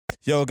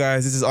Yo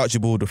guys, this is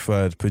Archibald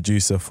III,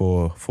 producer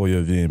for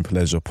Your Viewing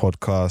Pleasure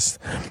podcast.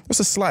 Just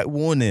a slight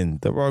warning,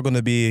 there are going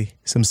to be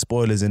some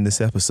spoilers in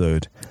this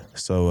episode,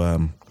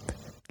 so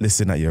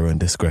listen at your own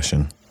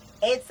discretion.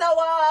 It's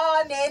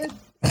a warning.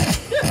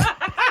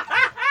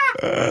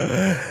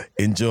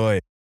 Enjoy.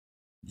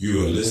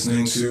 You are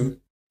listening to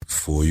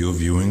For Your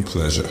Viewing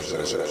Pleasure.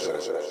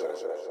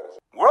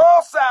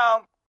 World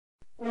sound.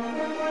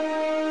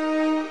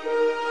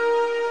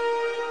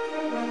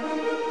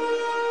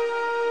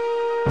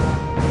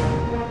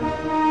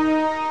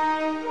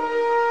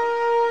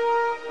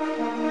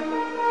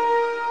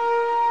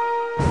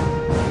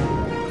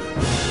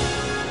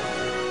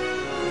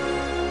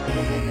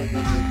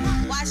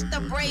 Watch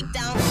the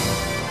breakdown.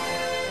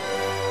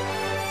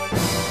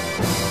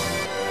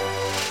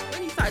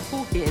 When he started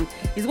talking,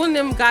 he's one of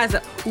them guys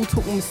that all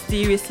talk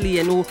mysteriously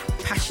and all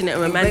passionate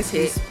and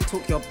romantic.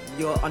 Talk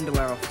your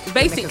underwear off.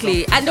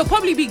 Basically, and they'll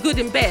probably be good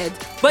in bed,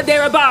 but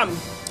they're a bum.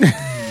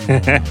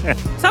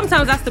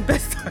 Sometimes that's the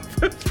best time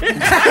for me.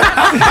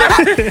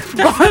 That's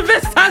the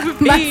best time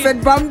for me. Max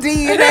and Bum D,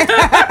 you know?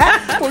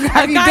 We'll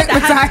have you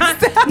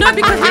dickmatized. No,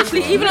 because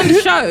literally, even on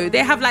the show, they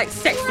have like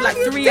sex for like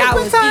 3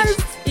 hours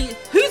each.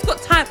 Who's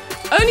got time?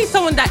 Only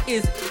someone that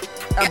is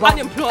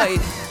unemployed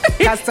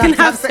can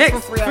have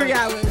sex for 3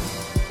 hours.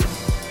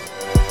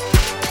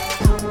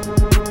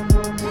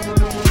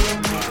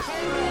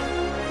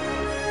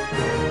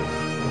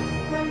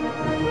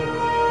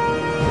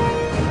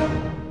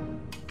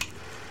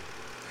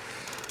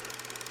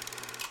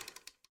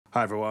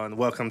 Hi everyone,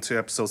 welcome to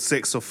episode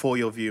 6 of For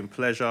Your Viewing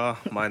Pleasure.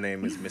 My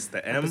name is Mr.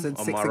 M. Episode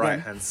On 6 my again. right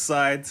hand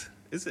side,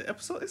 it's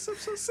episode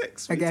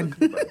 6. What are you Again.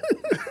 talking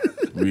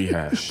about?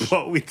 Rehash.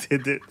 What we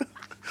did it.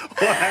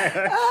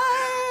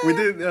 Why? We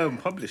didn't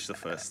publish the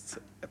first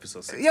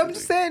episode 6. Yeah, I'm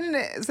just saying,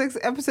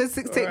 episode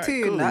 6 take Alright,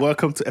 2. cool. Nah.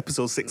 Welcome to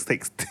episode 6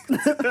 takes 2.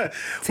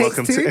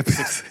 Welcome two? to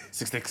episode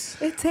 6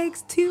 takes. It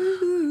takes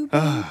 2.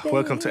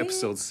 Welcome to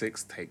episode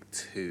 6 take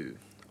 2.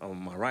 On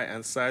my right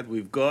hand side,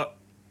 we've got.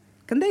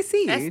 Can they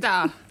see you?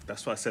 Esther.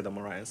 That's why I said on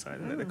my right hand side,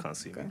 and they can't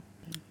see me.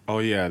 Oh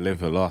yeah, leave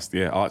her last.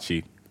 Yeah,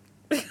 Archie.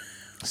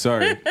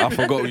 Sorry, I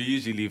forgot we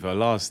usually leave her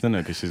last, didn't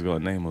it? Because she's got a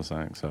name or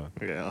something, so.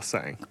 Yeah, I was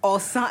saying. Or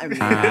something.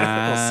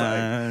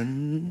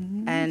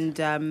 And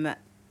And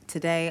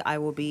today I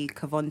will be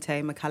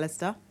Cavonte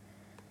McAllister.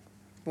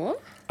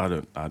 What? I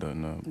don't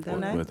know Don't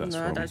know? where that's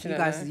No, I from.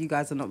 don't. You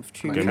guys are not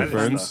true. Game of McAllister.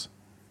 Thrones.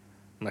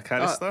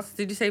 McAllister?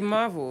 Did you say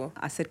Marvel?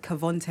 I said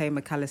Cavonte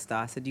McAllister.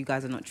 I said you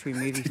guys are not true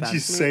movie Did fans. you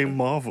say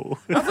Marvel?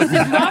 I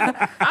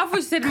thought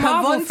you said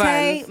Marvel Cavonte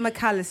fans.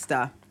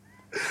 McAllister.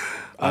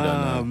 I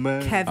don't know.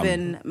 Man.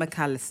 Kevin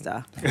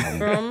McAllister.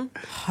 From?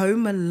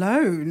 Home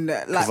Alone.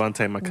 Like,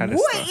 Cavante McAllister.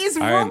 what is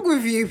I wrong ain't-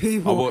 with you I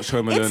people? watched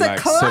Home It's Alone a like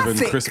 7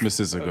 classic.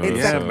 Christmases ago.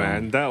 Yeah, so.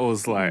 man, that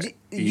was like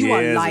You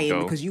are years lying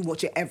ago. because you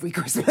watch it every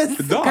Christmas. No,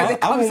 Because I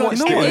it comes haven't on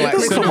watched every it like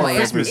Christmas. seven No, it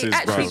Christmases,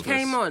 actually bro.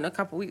 came on a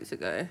couple weeks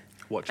ago.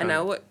 What And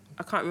channel?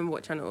 I can't remember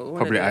what channel.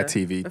 One Probably of the-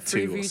 ITV2 a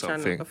Freeview or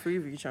something. Channel, a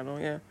Freeview channel,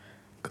 yeah.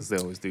 Because they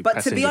always do But to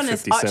Passenger be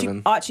honest,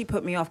 57. Archie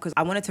put me off because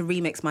I wanted to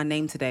remix my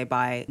name today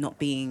by not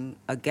being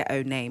a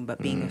ghetto name,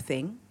 but being a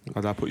thing.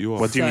 How'd I put you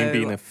off? What do you mean So,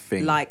 being a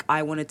thing? Like,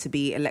 I wanted to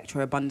be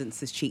Electro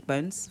Abundance's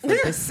cheekbones for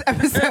this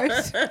episode.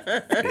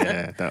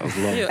 Yeah, that was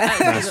long. You're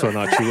Nice one,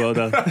 Archie. Well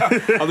done. I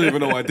don't even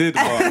know what I did,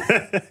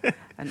 but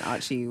And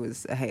Archie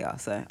was a hater,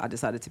 so I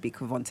decided to be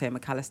Cavonte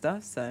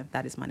McAllister. So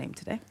that is my name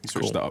today. you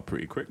switched that up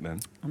pretty quick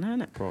then. I know,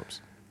 innit? Props.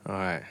 All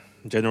right.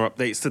 General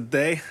updates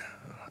today.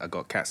 I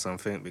got Kat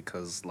something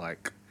because,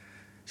 like,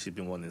 she's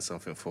been wanting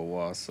something for a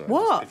while. So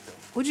What?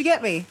 What'd you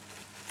get me?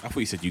 I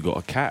thought you said you got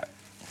a cat.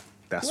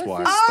 That's What's why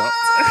this? I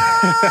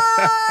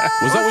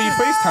stopped. Was that what you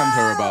FaceTimed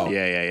her about?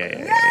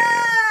 Yeah.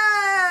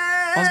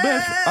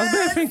 I was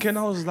bare thinking,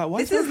 I was like,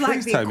 why This is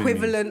like the FaceTiming me?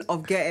 equivalent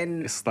of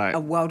getting It's like- a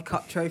World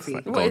Cup trophy.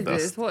 like- What is Gold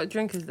dust. this? What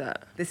drink is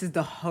that? This is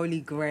the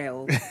holy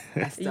grail.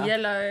 Esther.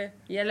 Yellow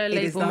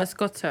is label that.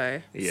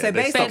 Moscato. Yeah, So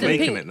they basically- stopped Better than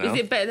making pink. it now. Is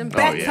it better than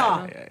Better.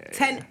 pink?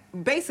 Yeah.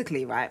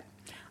 Basically, right?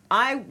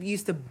 I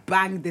used to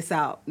bang this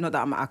out. Not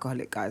that I'm an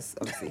alcoholic, guys,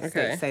 obviously.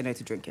 Okay. Say no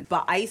to drinking.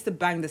 But I used to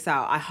bang this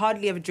out. I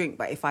hardly ever drink,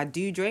 but if I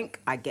do drink,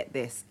 I get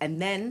this. And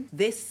then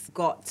this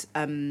got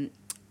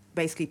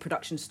basically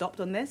production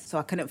stopped on this, so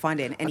I couldn't find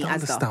it in any I don't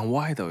Asda. understand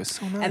why, though. It's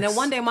so nice. And then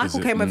one day Michael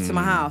it, came over to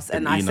my house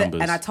and the I said,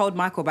 E-numbers? and I told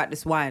Michael about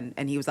this wine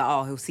and he was like,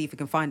 oh, he'll see if he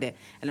can find it.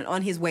 And then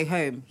on his way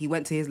home, he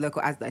went to his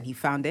local Asda and he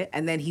found it.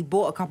 And then he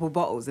bought a couple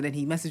bottles and then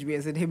he messaged me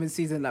and said him and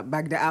Susan like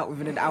bagged it out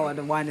within an hour.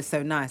 The wine is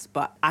so nice,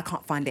 but I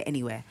can't find it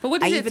anywhere. But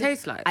what does I it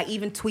taste like? I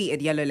even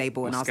tweeted Yellow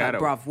Label and I was like, Moscato.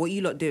 bruv, what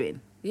you lot doing?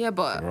 Yeah,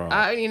 but Right.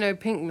 I only know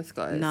pink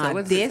Moscato. Nah, so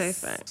what does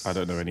this- it taste like? I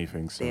don't know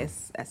anything, so.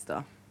 This,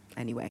 Esther.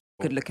 Anyway,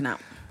 good looking out.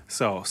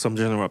 So, some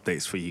general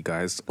updates for you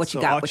guys. What you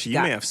So, got? What Archie, you you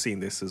got? may have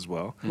seen this as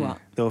well. What?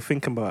 They were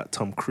thinking about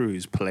Tom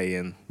Cruise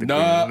playing the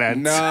No,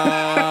 Green Lantern.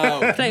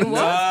 no. Playing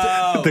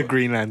what? No. The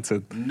Green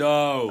Lantern.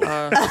 No.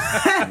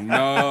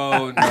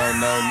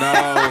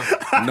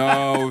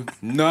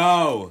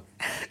 No.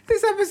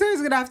 This episode is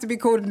going to have to be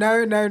called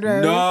No.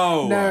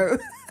 No.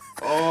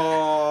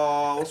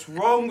 Oh, what's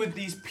wrong with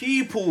these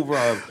people,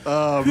 bro?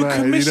 Oh Who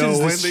man, commissions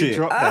when this they shit?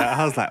 dropped that,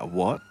 I was like,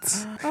 what?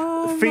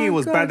 The thing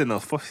was bad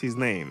enough. What's his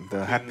name?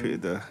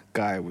 The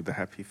guy with the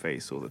happy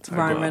face all the time.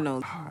 Ryan But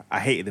Reynolds. I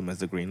hated him as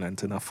the Green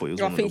Lantern. I thought he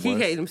was I one of think the he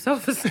worst. hated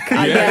himself as a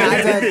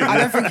I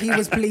don't think he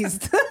was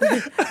pleased.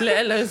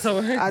 let alone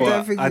someone. I But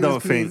don't think he I don't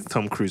was think pleased.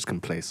 Tom Cruise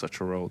can play such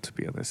a role. To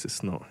be honest,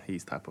 it's not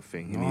his type of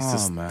thing. He needs Oh, to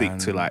stick man.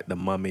 to like The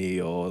Mummy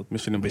or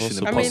Mission I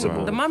Impossible.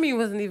 mean, the Mummy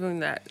wasn't even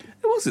that.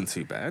 It wasn't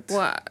too bad.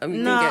 What?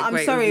 No, I'm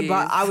sorry,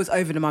 but I was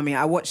over The Mummy.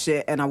 I watched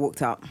it and I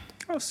walked out.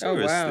 Oh,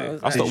 seriously? wow.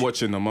 I stopped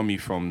watching The Mummy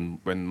from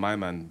when my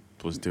man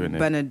was doing it.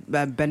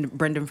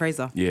 Brendan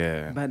Fraser.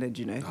 Yeah. Bernard,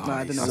 you know. Oh, But I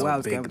don't he's know so where I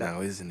was big going with that.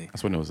 now, isn't he?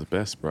 That's when it was the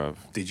best, bruv.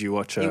 Did you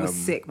watch? He was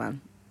sick,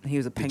 man. He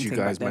was a Did painting. you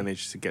guys back then.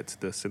 manage to get to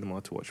the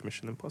cinema to watch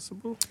Mission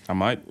Impossible? I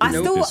might. I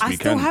this still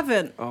weekend.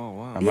 haven't. Oh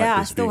wow! I might Yeah, I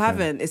this still weekend.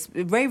 haven't. It's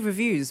rave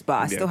reviews, but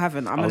I still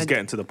haven't. I was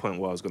getting to the point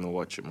where I was going to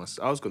watch it.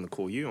 I was going to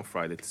call you on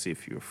Friday to see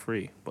if you were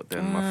free, but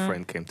then my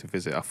friend came to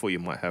visit. I thought you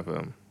might have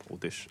not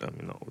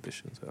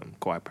auditions,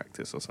 choir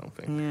practice or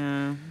something.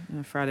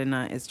 Yeah, Friday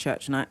night is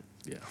church night.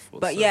 Yeah, I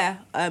thought But so. yeah,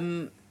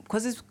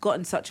 because it's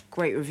gotten such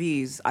great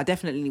reviews, I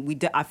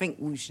think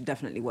we should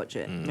definitely watch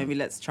it. Maybe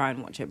let's try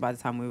and watch it by the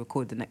time we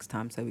record the next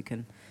time, so we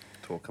can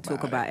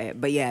talk about it.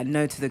 But yeah,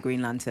 no to the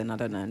Green Lantern. I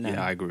don't know. No.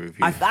 Yeah, I agree with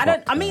you. I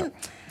don't. I mean,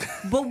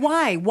 but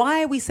why?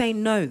 Why are we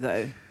saying no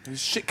though?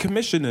 Shit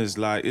commissioners,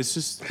 like, it's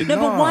just... No,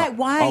 but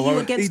why are you He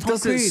against Tom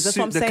doesn't Cruise? That's suit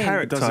what I'm the saying.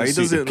 character. Doesn't He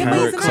suit doesn't. the Yeah, but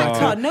he's an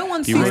character. actor. No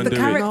one He suits won't the do it.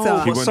 character. No,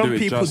 he But won't some do it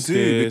people do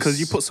justice. because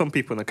you put some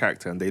people in a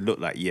character and they look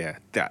like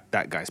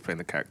that guy's playing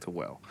the character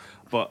well,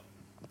 but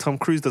Tom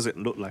Cruise doesn't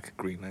look like a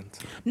Green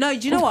Lantern. No,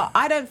 do you know what?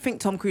 I don't think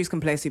Tom Cruise can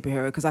play a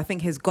superhero because I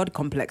think his god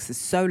complex is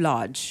so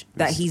large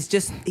that it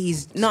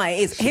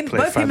is him. play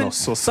Both him and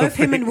Thanos or both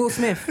him and something. Will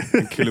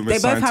Smith. Kill him They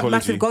with both have Scientology.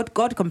 massive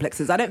god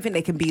complexes. I don't think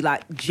they can be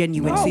like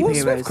genuine Will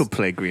superheroes. Smith could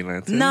play Green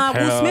Lantern. Nah, Will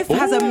Hell- Smith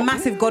has a Ooh.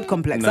 massive god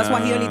complex. That's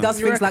why he only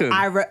does You things like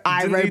reckon?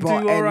 I Didn't he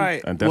Robot. do all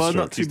right. And Well, Deathstroke.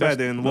 not too He's bad.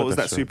 Death- In not what was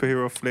that Deathstroke.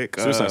 superhero flick?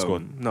 Suicide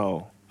Squad.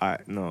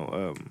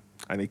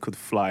 And he could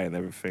fly and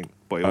everything,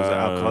 but he was an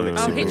alcoholic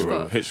Oh,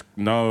 superhero. Hitchcock.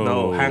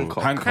 No,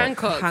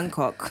 Hancock.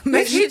 Hancock.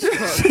 Hitch.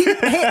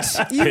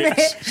 Hitch. You Hitch.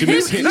 She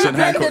mixed Hitch and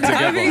Hancock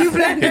together. You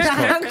blended Hitchcock.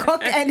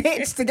 Hancock and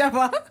Hitch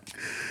together.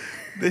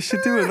 They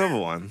should do another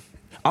one.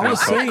 I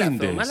was I like that saying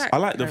film. this. I I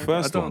like like the that.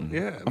 first I one. don't-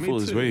 yeah, I me thought it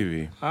was too.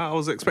 wavy. I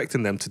was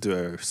expecting them to do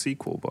a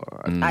sequel,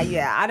 but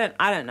Yeah, I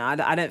don't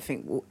know. I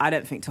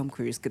don't think Tom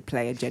Cruise could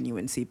play a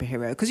genuine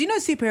superhero because you know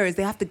superheroes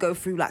they have to go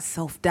through like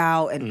self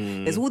doubt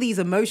and there's all these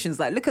emotions.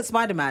 Like look at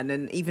Spider-Man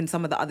and even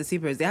some of the other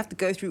superheroes. They have to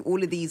go through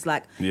all of these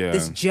like Yeah.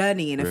 this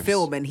journey in a Riffs.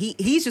 film, and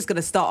he's just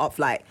gonna start off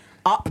like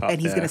up and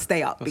he's yeah. gonna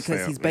stay up He'll because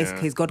stay he's up, basically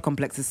yeah. his god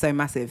complex is so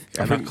massive.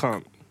 I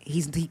can't.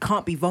 He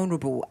can't be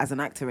vulnerable as an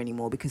actor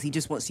anymore because he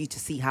just wants you to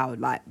see how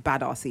like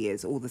badass he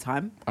is all the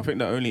time. I think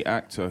the only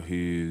actor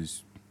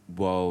who's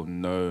well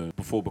known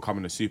before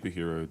becoming a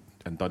superhero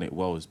and done it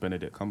well is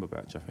Benedict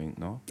Cumberbatch, I think,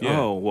 no?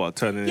 Oh, what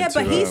turning Yeah, into?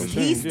 but he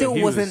yeah, still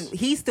he wasn't. was-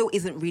 He still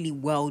isn't really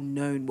well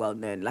known.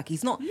 Like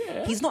he's not.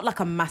 He's not like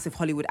a massive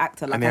Hollywood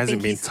actor. Like and he I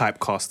hasn't think been he's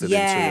typecasted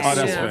Yeah. into Oh, a that's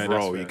sort fair, of that's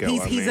role. fair. You get he's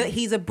what I he's mean?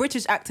 he's a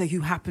British actor who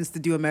happens to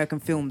do American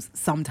films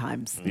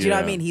sometimes. Do you know what I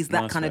Yeah. mean? He's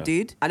that That's kind of fair.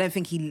 dude. I don't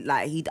think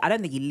I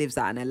don't think he lives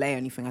out in LA or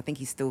anything. I think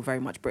he's still very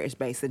much British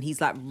based, and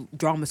he's like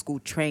drama school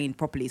trained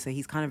properly. So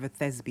he's kind of a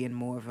thespian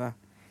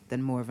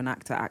than more of an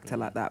actor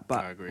like that.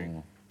 But I agree.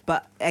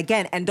 but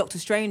again, and Doctor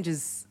Strange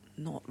is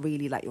not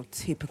really like your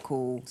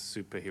typical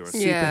Superhero.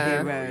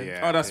 Yeah. superhero.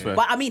 Oh, that's fair.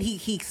 But I mean, he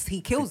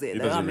kills it. He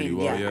Though. does it I mean,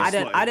 really well, yeah. I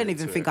Slotted don't even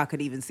into think it. I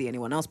could even see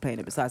anyone else playing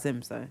it besides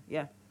him. So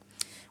yeah.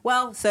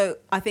 Well, so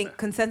I think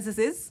consensus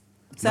is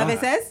survey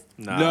says.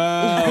 Nah.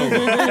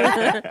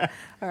 No.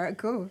 All right,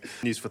 cool.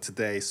 News for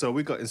today. So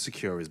we got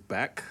Insecure is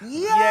back.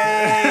 Yay!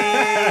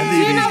 I You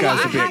knew know these guys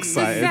what? would be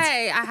excited.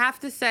 I have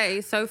to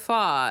say, so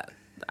far,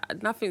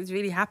 nothing's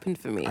really happened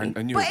for me. I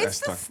knew But it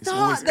it's was the Esther.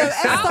 start, though.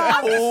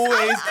 Esther,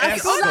 Always I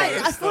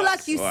Esther. feel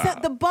like you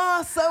set the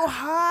bar so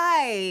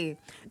high.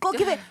 Go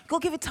give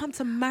it time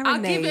to marinate.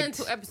 I'll give it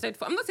until episode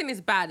 4. I'm not saying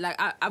it's bad. Like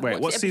I've Wait,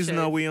 watched what the season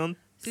episodes. are we on?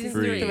 Season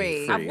Three. 3.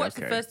 Three, I've watched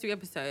the okay. first 3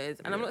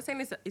 episodes, and I'm not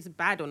saying it's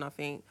bad or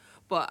nothing,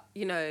 but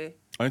you know,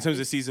 Oh, in terms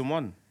of season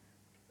 1.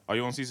 Are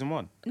you on season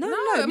 1? No,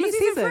 I'm new on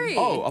season 3.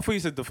 Oh, I thought you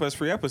said the first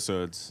 3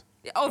 episodes.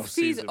 Of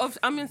season, season-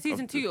 I'm in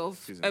season of 2 the of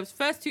season.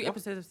 first 2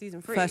 episodes of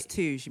season 3. First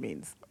 2, she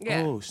means.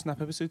 yeah. Oh,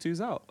 snap, episode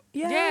 2's out.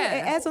 Yeah,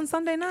 it airs on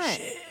Sunday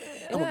night.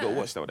 I'm going to go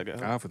watch that when I get I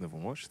home. haven't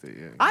even watched it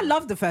yet. I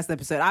loved the first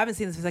episode. I haven't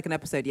seen the second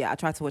episode yet. I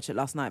tried to watch it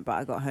last night, but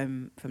I got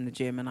home from the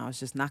gym and I was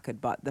just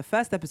knackered. But the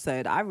first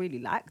episode, I really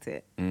liked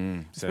it,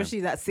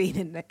 especially that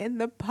scene in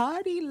the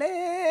party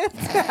lift.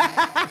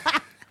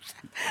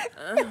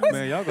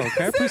 Man, y'all go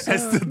careful.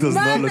 Esther does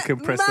not look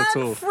impressed at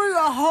all. Threw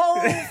a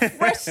whole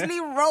freshly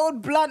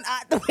rolled blunt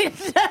out the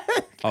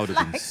window. I would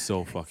have been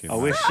so fucking I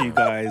wish you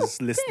guys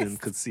listening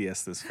could see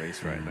Esther's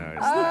face right now.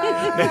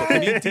 It's No, but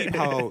can you deep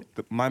how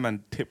my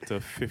man tipped her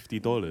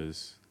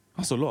 $50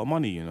 That's a lot of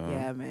money, you know.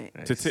 Yeah, mate.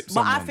 To tip But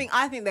someone.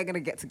 I think they're gonna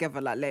get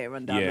together like later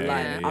on down the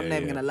line. I'm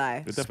never gonna lie.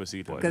 They'll definitely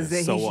see that.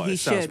 Because So he, what? he It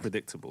sounds should.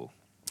 predictable.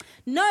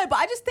 No, but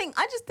I just think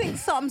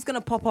something's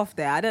gonna pop off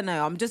there. I don't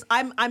know.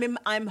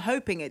 I'm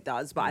hoping it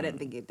does, but I don't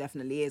think it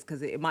definitely is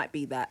because it might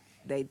be that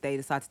they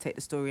decide to take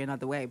the story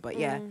another way. But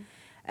yeah,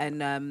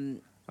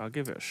 and I'll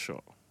give it a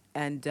shot.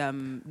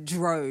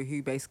 Dro,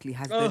 who basically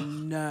has the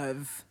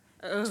nerve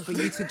for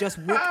you to just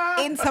walk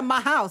into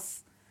my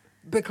house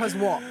because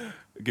what?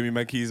 Give me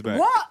my keys back.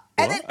 What?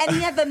 And he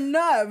had the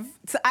nerve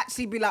to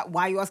actually be like,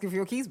 "Why are you asking for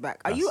your keys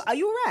back? Are you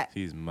right?"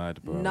 He's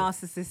mad, bro.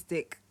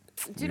 Narcissistic.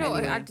 Do you know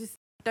what?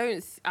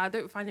 Anyway. I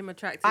don't find him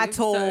attractive At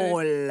all.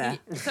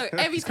 So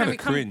every time kinda we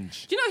come,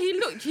 cringe. do you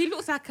know he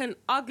looks like an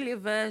uglier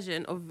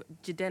version of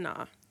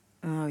Jadena.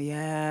 Oh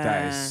yeah.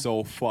 That is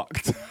so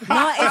fucked.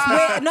 No, it's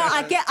weird. No,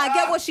 I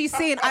get what she's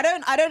saying. I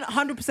don't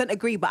 100%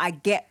 agree, but I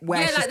get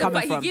where she's coming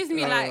but from. he gives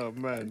me like Oh,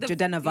 man.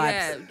 Jadena vibes.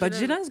 Yeah, but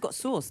Jadena- Jadena's got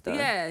sauce though.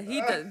 Yeah,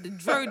 he does.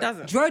 Dro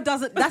doesn't. Dro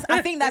doesn't.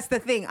 I think that's the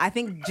thing. I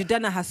think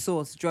Jadena has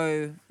sauce.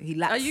 Dro, he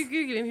lacks. Are you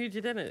googling who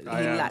Jadena is?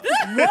 He lacks.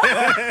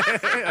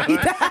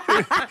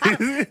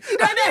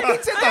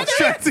 What? I'm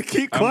trying to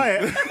keep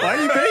quiet. Why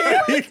are you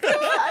making me?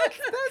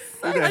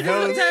 I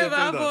just looked over.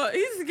 I thought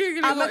he's googling.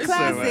 I'm a what-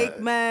 classic,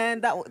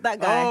 man. That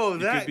guy. Oh,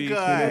 that be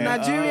guy. cool.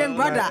 Nigerian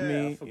brother.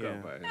 I forgot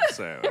about him.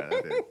 Sorry, man, I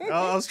didn't.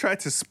 I was trying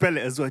to spell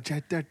it as well.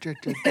 You're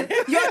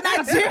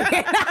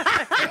Nigerian.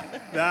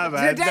 Nah,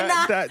 man.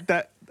 Jadena.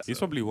 That. He's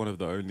probably one of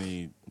the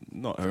only,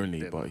 not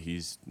only, but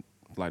he's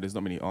like, there's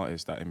not many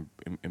artists that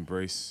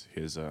embrace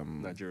his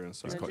Nigerian his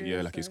side.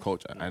 like his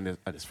culture, and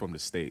it's from the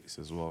States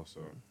as well. So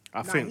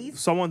I think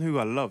someone who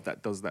I love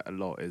that does that a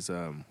lot is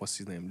what's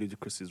his name,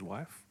 Ludacris's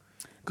wife.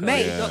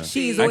 Mate, Yeah.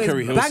 she's And always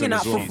Kerry Hilson banging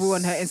out as well. fufu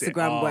on her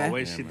Instagram. Where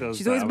when she does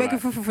she's that, always I'm making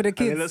like, fufu for the and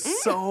kids. it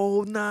looks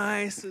so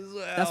nice as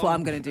well. That's what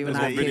I'm gonna do when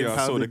there's I one have video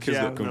kids. I saw the kids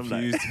look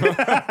confused.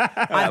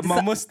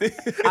 My mustard.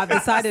 I've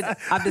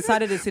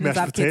decided as soon as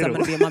I have kids, I'm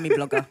gonna be a mummy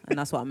blogger, and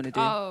that's what I'm gonna do.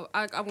 Oh,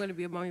 I'm gonna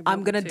be a mummy.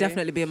 I'm gonna blogger too.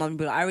 definitely be a mummy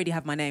blogger. I already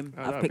have my name.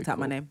 I've that'd picked be out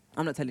my cool. name.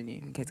 I'm not telling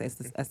you in case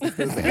Esther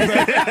steals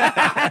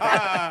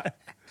it.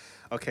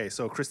 Okay,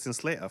 so Kristen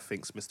Slater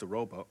thinks Mr.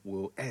 Robot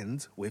will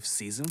end with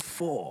season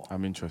 4.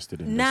 I'm interested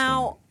in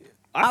Now,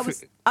 I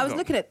was Go.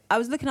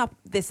 looking up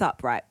this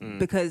up right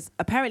because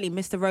apparently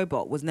Mr.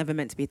 Robot was never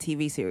meant to be a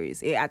TV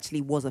series. It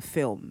actually was a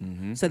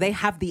film. So they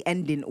have the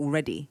ending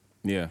already.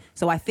 Yeah,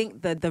 So I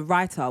think that the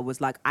writer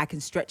was like, I can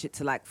stretch it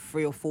to like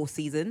 3 or 4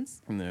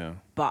 seasons, yeah.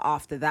 but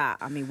after that,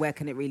 I mean, where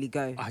can it really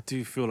go? I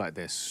do feel like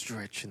they're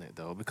stretching it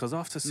though, because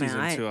after Man,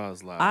 season 2, I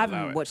was like, I allow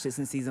haven't it. watched it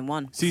since season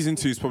 1. Season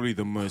 2 is probably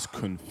the most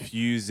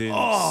confusing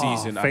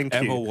season I've thank you.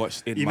 ever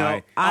watched in You know,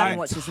 my I haven't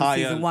watched it since entire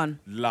season 1.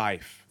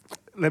 life.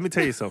 Let me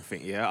tell you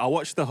something, yeah? I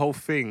watched the whole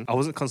thing. I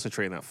wasn't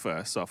concentrating at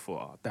first, so I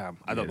thought, oh, damn,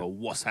 I don't know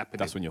what's happening.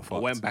 That's when you're I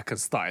fucked. went back and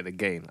started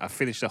again. I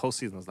finished the whole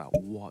season. I was like,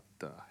 what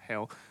the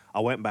hell?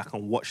 I went back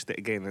and watched it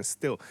again, and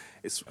still,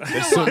 it's...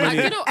 There's so what? many.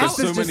 Like, you know, there's I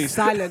so was many. just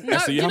silent. No,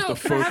 so you you have know, to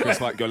focus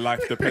like your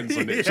life depends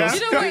on it. Yeah. You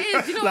know what it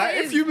is? You know like, what it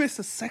if is? you miss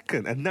a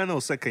second, a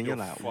nanosecond, you're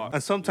like, fucked.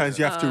 and sometimes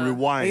you have to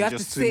rewind You have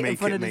just to to sit in make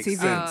front it of the make TV.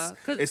 sense.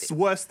 'Cause It's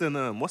worse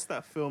than, what's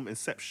that film,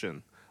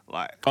 Inception?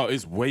 Like, Oh,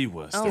 it's way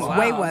worse. It's than that.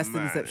 way worse than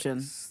man,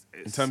 Inception.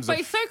 In terms But of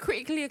it's so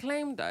critically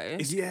acclaimed though.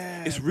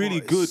 it's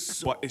really but good, it's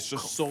so but it's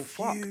just so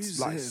fucked.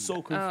 Like so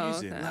Oh,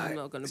 confusing. okay. I'm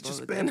not gonna it's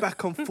just bother been then.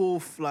 back and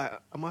forth. Like,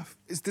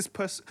 is this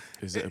person?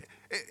 Is it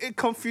It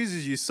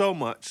confuses you so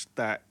much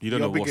that You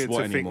don't you're know what's beginning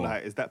what to think anymore.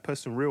 like, is that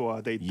person real or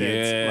are they dead?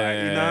 Yeah.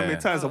 Like, you know how many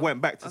times I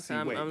went back to Okay, see,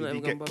 I'm wait, not did he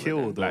even get gonna bother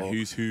killed? like or-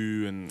 who's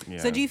who and yeah.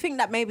 So do you think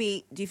that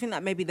maybe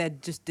they're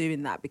just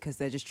doing that because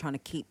they're just trying to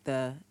keep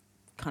the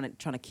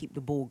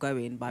ball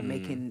going by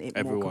making it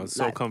more Everyone's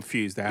so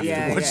confused. They have to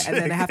yeah, watch yeah, it and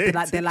then they have to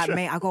again they're like, try-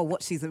 mate, I gotta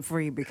watch season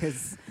 3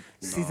 because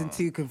season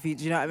 2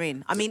 confused. You know what I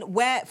mean? I mean,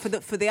 where for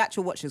the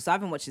actual watchers, so I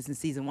haven't watched it since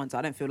season 1, so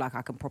I don't feel like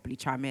I can properly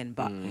chime in.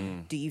 But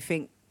do you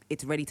think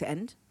it's ready to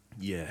end?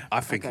 Yeah.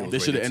 I think Okay. it was They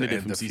should have ready to ended it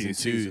end from a few season 2,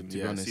 seasons. to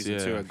be honest, Season yeah.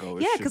 2 ago.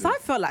 it Yeah, should because have. I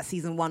felt like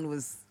season 1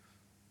 was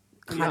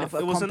kind of a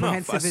It was enough.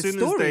 comprehensive As soon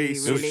story.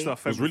 as they really. switched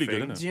off It was really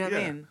everything. good, innit? Do you know what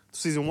I mean?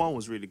 Season 1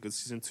 was really good.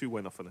 Season 2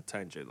 went off on a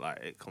tangent. Like,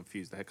 it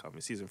confused the heck out of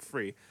me. Season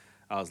 3,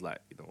 I was like,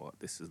 you know what,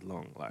 this is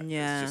long. Like,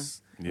 Yeah. it's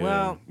just... Yeah,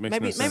 Well, makes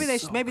maybe no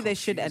sense. maybe they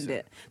should end confusing.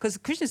 it because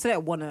Christian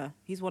Slater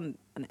he's won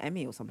an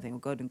Emmy or something or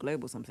Golden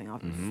Globe or something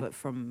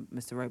from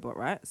Mr. Robot,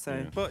 right? So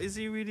Yeah. But is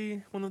he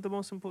really one of the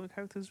most important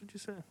characters, would you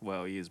say?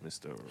 Well, he is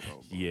Mr.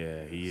 Robot.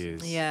 Yeah, he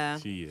is. Yeah.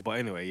 She is. But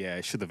anyway, yeah,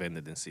 it should have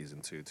ended in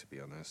season 2, to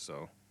be honest.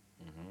 So,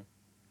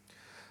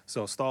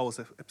 so Star Wars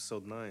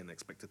Episode 9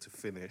 expected to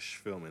finish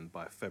filming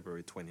by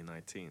February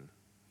 2019.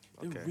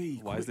 Okay, really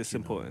why is quick, this you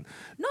know. important?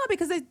 no,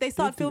 because they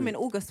started do filming it.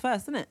 August 1st,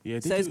 isn't it? Yeah,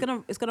 they so it's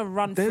do gonna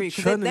run They're through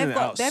because churning they've it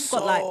got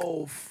out like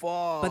so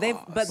far. but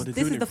But this they're is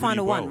doing the it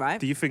final really one, well. right?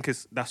 Do you think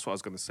that's what I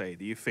was going to say?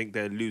 Do you think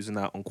they're losing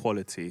out on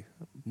quality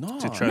No.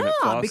 to churn it No,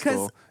 fast? because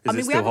or is I it mean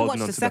we still haven't holding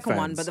watched on the to second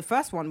one, fans? but the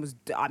first one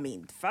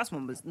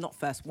was not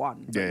first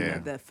one. But, Yeah, you know, yeah.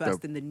 the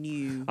first The- in the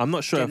new. I'm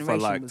not sure if I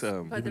generation liked was- But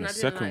Even then the I didn't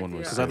second like one the-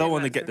 was- because I don't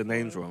want to like get the second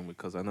names one. wrong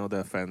because I know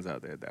there are fans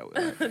out there that would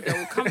like it. They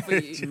will come for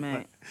you.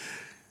 Mate.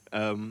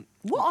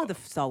 What are the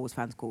Star Wars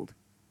fans called?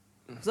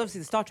 Because obviously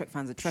the Star Trek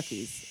fans are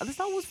Trekkies. Are the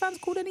Star Wars fans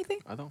called anything?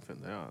 I don't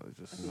think they are.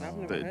 They're just I've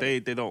never heard. they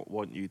don't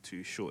want you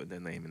to shorten their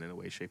name in any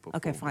way, shape, or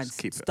Okay, form. fine. Just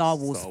keep it Star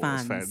Wars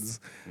fans.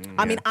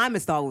 I mean, I'm a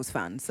Star Wars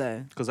fan,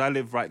 so Because I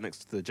live right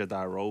next to the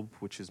Jedi Robe,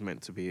 which is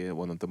meant to be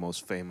one of the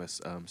most famous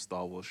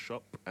Star Wars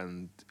shop,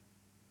 and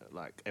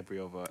like every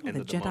other end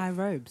the of the Jedi month.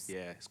 robes.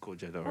 Yeah, it's called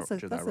Jedi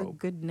That's a Robe.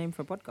 good name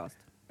for a podcast.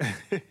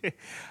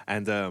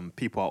 And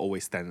people are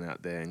always standing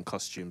out there in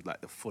costumes,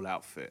 like the full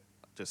outfit,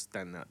 just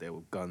standing out there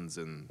with guns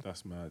and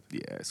That's mad. yeah,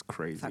 it's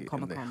crazy. like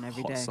Comic-Con And they're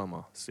every hot day.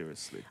 summer,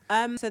 seriously.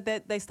 So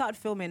they started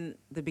filming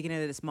the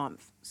beginning of this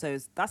month. So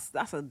that's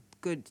a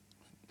good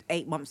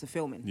 8 months of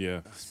filming.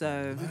 Yeah.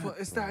 So But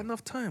is that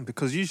enough time?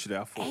 Because usually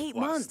I thought 8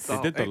 what, months. They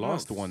start did the 8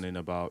 last months? one in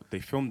about. They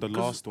filmed the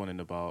last one in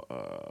about.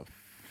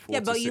 4 yeah,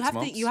 to but 6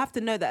 months. you have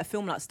to know that a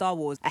film like Star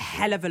Wars, a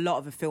hell of a lot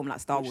of a film like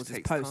Star Which Wars is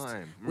takes post,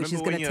 time. which is Remember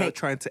going when to you're take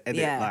trying to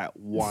edit like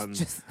one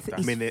just-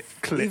 minute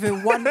clip.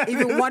 even one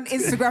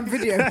Instagram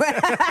video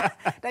that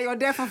you're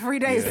there for 3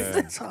 days.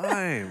 Yeah.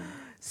 time.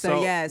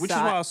 So, yeah, which so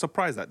is why I- I was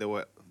surprised that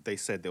they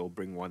said they'll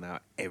bring one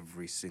out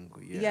every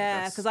single year. Yeah,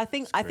 That's- because I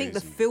think the crazy.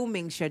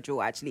 filming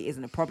schedule actually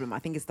isn't a problem. I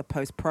think it's the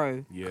post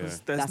pro. Yeah. there's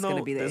That's no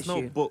gonna be the there's no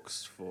issue.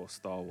 books for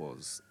Star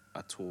Wars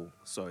at all,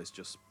 so it's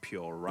just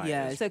pure writers.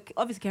 Yeah. So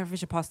obviously Carrie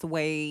Fisher passed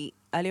away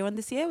earlier on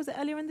this year. Was it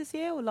earlier on this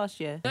year or last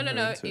year? No.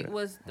 into It it.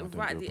 was don't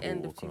right at do the Paul end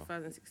of Walker.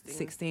 2016.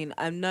 16.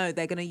 No,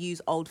 they're going to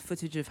use old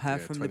footage of her Yeah,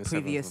 from the 27th of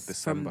previous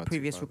December, 2000.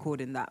 2000.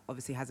 recording that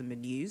obviously hasn't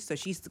been used. So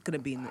she's going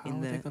to be How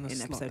are they gonna in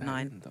slot episode that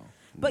 9. in, though?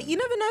 But you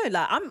never know.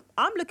 Like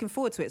I'm looking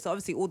forward to it. So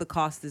obviously all the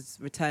cast is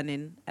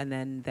returning, and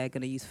then they're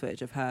going to use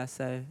footage of her.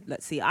 So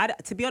let's see.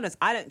 To be honest,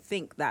 I don't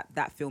think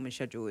that filming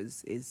schedule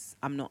is.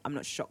 I'm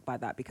not shocked by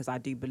that, because I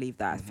do believe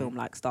that a film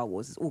like Star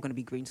Wars is all going to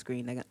be green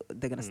screen.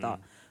 They're going to start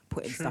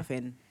putting stuff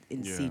in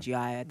Yeah.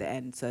 CGI at the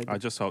end. So I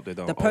just hope they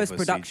don't. the post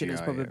production is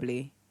over-CGI it.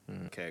 probably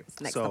Okay.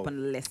 next so, up on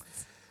the list.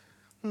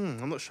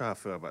 I'm not sure how I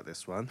feel about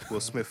this one. Will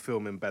Smith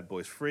filming Bad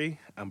Boys 3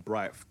 and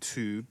Bright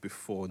 2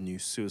 before new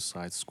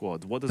Suicide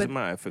Squad. What does it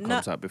matter if it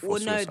comes out before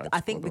Suicide Squad?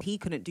 I think though? that he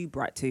couldn't do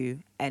Bright 2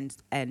 and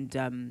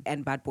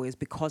Bad Boys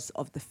because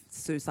of the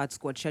Suicide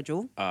Squad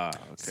schedule. Okay.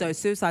 So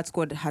Suicide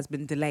Squad has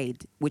been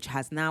delayed, which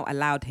has now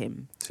allowed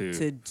him To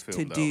to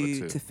film the other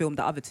two. to film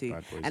the other two.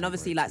 Bad Boys And and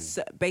obviously, Bright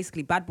like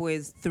basically, Bad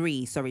Boys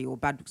 3, or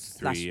Bad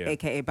slash yeah.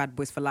 AKA Bad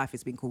Boys for Life,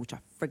 has been called, which I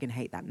friggin'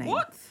 hate that name.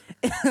 What?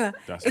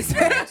 That's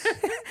mad.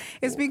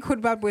 It's been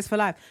called Bad Boys for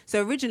Life.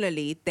 So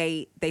originally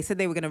they said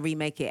they were going to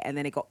remake it, and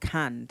then it got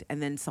canned,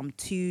 and then some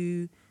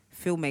 2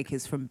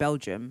 filmmakers from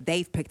Belgium,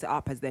 they've picked it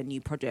up as their new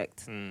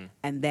project,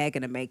 and they're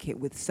going to make it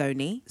with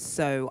Sony.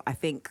 So I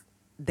think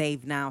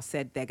they've now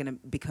said they're going to,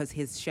 because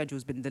his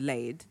schedule's been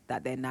delayed,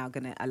 that they're now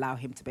going to allow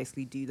him to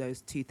basically do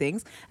those 2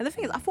 things. And the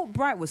thing is, I thought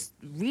Bright was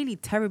really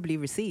terribly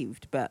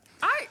received, but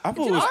I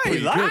thought it was pretty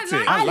liked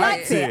good. it. I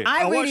liked it.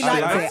 I really watched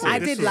it. liked it. I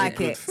This did was a like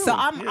good it. film. So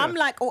I'm Yeah.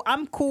 like,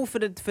 I'm cool for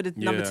the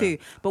number Yeah. 2.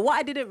 But what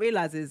I didn't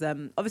realize is,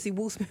 obviously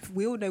Will Smith.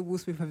 We all know Will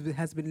Smith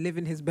has been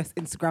living his best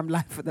Instagram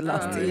life for the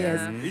last 2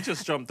 years. yeah. He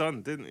just jumped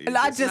on, didn't he? And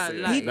I just,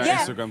 Like, he, That yeah,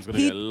 Instagram's gonna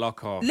he- get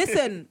lock off.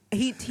 Listen,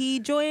 he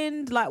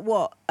joined like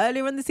what,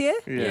 earlier in this year?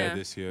 Yeah,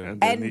 this year.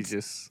 And then he And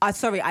just...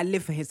 I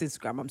live for his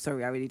Instagram. I'm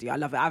sorry, I really do. I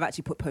love it. I've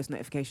actually put post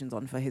notifications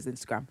on for his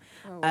Instagram.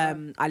 Oh, wow.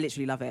 I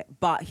literally love it.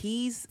 But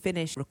he's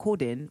finished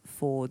recording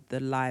for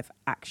the live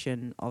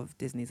action of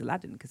Disney's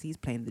Aladdin, because he's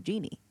playing the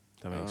genie.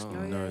 That makes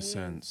yeah, no yeah.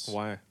 sense.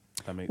 Why?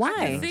 That makes Why?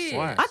 no See sense. it.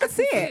 Why? I could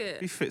see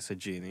it. He fits a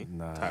genie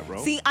Nah. type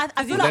role. See, I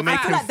feel Will like they make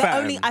him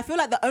fat and- I feel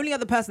like the only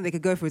other person they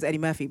could go for is Eddie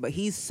Murphy, but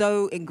he's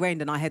so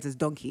ingrained in our heads as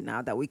Donkey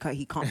now that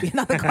he can't be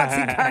another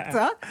cartoon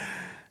character.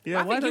 yeah,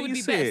 I why think he don't would you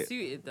be see better it?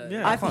 suited though.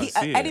 Yeah. I can't think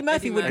see it. Eddie Murphy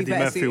Eddie would be Eddie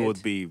better Murphy suited.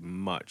 would be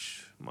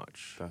much.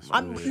 That's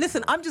I'm weird.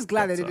 listen. I'm just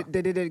glad Better.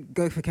 they didn't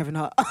go for Kevin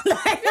Hart. Oh, no,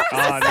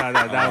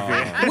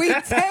 that would We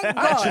thank God.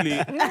 Actually,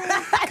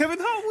 be... Kevin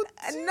Hart would...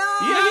 No,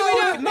 we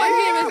don't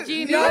want him as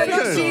Genie. No, You not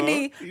reckon?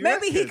 Genie. You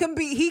Maybe he reckon?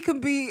 can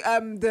be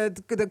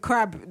the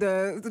crab,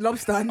 the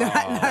lobster in the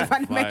live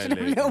animation of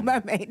violating. Little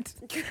Mermaid.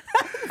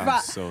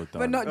 I'm so done.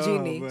 But not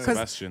Genie, man.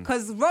 Sebastian.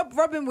 because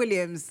Robin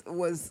Williams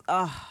was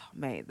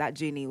mate, that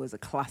Genie was a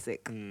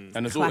classic. And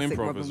it's all classic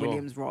improv Robin as well.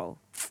 Williams role.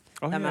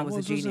 Oh, That man was a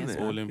wasn't genius, it?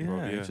 man. All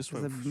improv, he yeah. just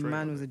The went straight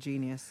man on was it. a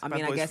genius. I Bad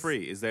mean, I Boys guess 3,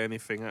 is there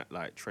anything at,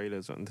 like,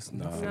 trailers on this?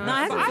 No. no, it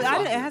But hasn't.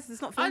 I It has.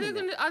 It's not Are they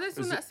filmed yet. gonna? Are they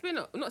still that spin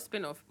off? Not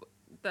spin off.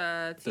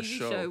 The TV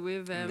show. show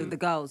with The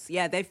girls,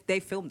 yeah, they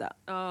filmed that.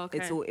 Oh,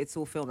 okay. It's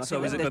all filmed. I So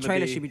think is it the going to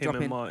trailer be should be him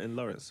dropping. and Martin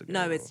Lawrence again?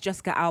 No, or- it's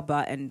Jessica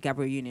Alba and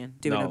Gabrielle Union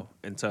doing No, them.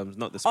 in terms,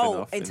 not the Oh,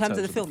 spin-off. in terms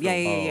of the film. Yeah.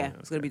 Oh,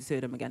 It's going to be the 2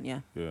 of them again, yeah.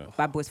 Yeah.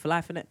 Bad Boys for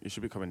Life, innit? It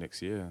should be coming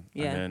next year.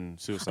 Yeah. And then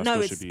Suicide No,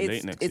 Squad it's should be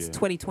late next it's year.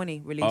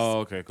 2020 release. Oh,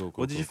 okay, cool.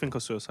 What did you think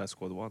of Suicide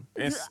Squad 1?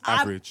 It's I'm-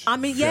 average. I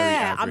mean, Very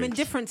yeah, I'm average.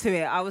 indifferent to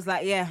it. I was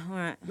like, yeah, all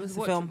right. It was It's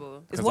a film.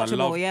 watchable. It's 'Cause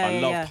watchable, I yeah.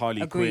 loved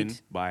Harley Agreed. Quinn,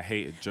 but I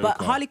hated Joker.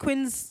 But Harley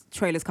Quinn's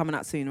trailer's coming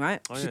out soon, right?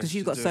 Oh, Because yeah, she's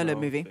she's got a doing solo her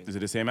own movie. thing. Is it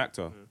the same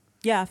actor?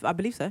 Yeah, I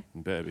believe so.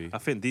 Better be. I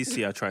think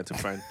DC are trying to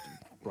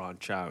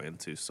branch out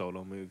into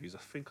solo movies. I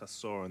think I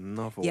saw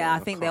another one. Yeah, I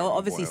think they're can't remember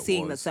obviously what it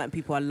seeing that was. certain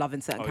people are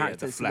loving certain Oh, yeah, The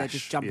characters, so they're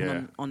just Flash, jumping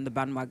yeah. on the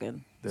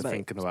bandwagon. They're But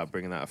thinking about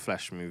bringing out a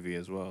Flash movie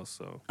as well.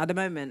 So at the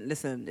moment,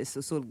 listen, it's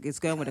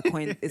going where the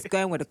coin. It's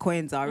going where the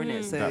coins are,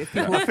 innit? So if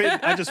people,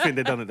 I just think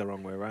they've done it the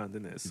wrong way around,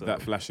 innit? So.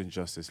 That Flash in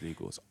Justice League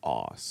was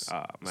arse.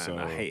 Ah, man, So-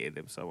 I hated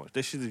him so much.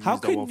 They should have How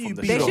used the can one you from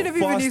the be They show. should have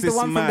even used the fastest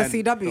one from the man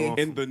CW.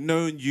 in the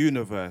known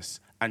universe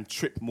and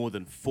trip more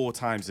than 4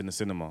 times in the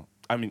cinema?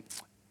 I mean,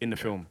 in the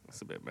film,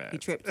 That's a bit bad. he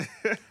tripped.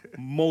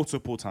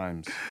 multiple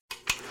times.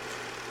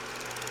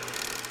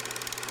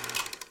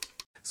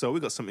 So we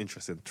got some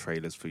interesting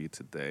trailers for you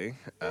today.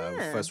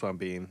 First one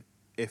being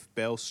If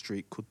Beale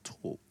Street Could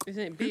Talk.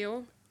 Isn't it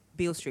Beale?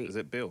 Beale Street. Is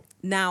it Bill?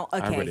 Now, I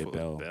read okay, it,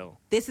 Bell. Bell.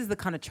 this is the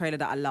kind of trailer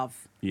that I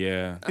love.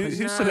 Yeah. Who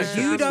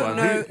selected You this don't one?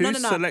 know. Who no.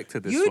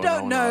 selected this You one? I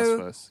don't wanna ask know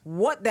first.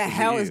 what the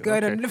hell you? is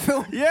going on Okay. in the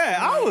film. Yeah,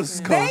 I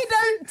was. They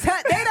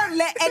don't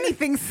let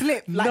anything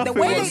slip. Like the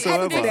Nothing way they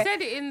whatsoever. edited They it.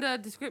 said it in the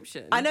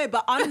description. I know,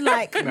 but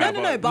unlike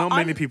no, but not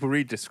many people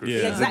read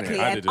descriptions. Yeah, exactly,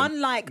 I and didn't.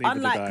 unlike Neither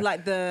did I.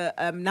 like the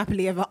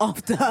Napoli Ever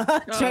After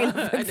trailer, for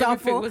and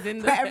example, everything was in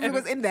where there. everything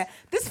was in there.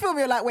 This film,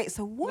 you're like, wait,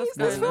 so what is What's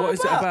this going film What is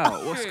it about?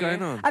 about? What's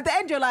going on? At the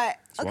end, you're like,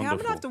 okay, I'm gonna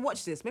wonderful. have to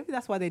watch this. Maybe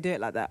that's why they do it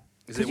like that.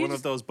 Is it you one of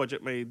just- those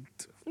budget made?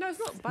 No, it's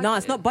not. No,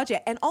 it's budgeted. not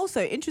budget. And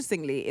also,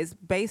 interestingly, it's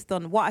based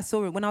on what I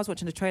saw when I was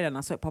watching the trailer and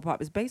I saw it pop up.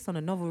 It's based on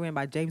a novel written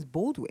by James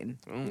Baldwin.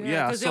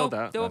 Yeah, I 'cause saw they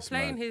were, that. They were That's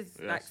playing mad. his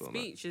Yeah, I like saw that.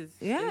 speeches.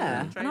 Yeah, in the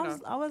and trailer.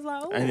 I was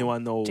like, oh,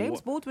 Anyone know James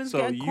what, Baldwin's so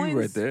getting you coins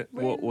read it.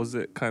 What written. was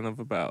it kind of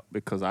about?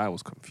 Because I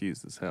was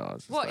confused as hell. I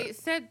was just Well, like, it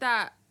said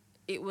that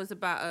it was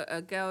about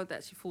a girl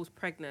that she falls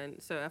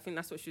pregnant. So I think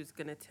that's what she was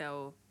gonna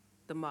tell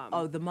the mum.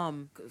 Oh, the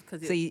mum.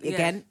 'Cause So you,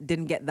 again,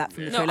 didn't get that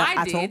from the No, trailer I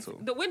at did. all.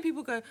 But when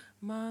people go,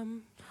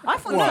 "Mum," I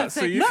thought What? no,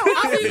 So you- no,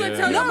 I thought you were gonna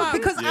tell your no, mum.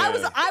 because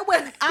I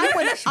went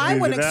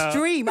Moving out.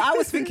 extreme. I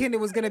was thinking it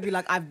was gonna be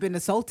like I've been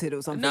assaulted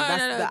or something. No,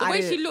 That's no, no. the- The I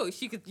way didn't- she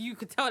looked, you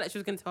could tell that she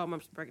was gonna tell her mum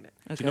she's pregnant.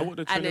 Do you know what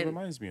the trailer then-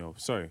 reminds me of?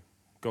 Sorry,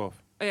 go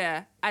off.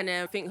 Yeah, and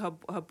I think her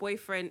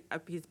boyfriend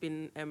he's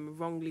been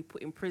wrongly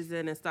put in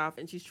prison and stuff,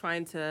 and she's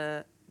trying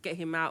to get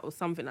him out or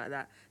something like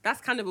that. That's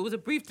kind of, it was a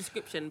brief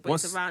description, but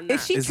What's- it's around that.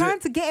 Is she Is trying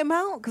it- to get him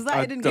out? Because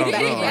I didn't don't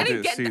get know. that. I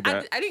didn't see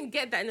that. I didn't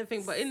get that in the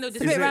thing, but in the It's a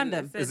bit description,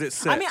 random. it says- is it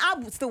set? I mean, I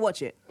would still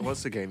watch it.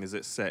 once again, is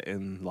it set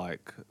in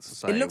like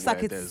society looks like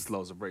where it's- there's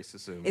loads of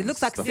racism? It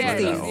looks like stuff 60s. Yeah,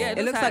 that, yeah, or-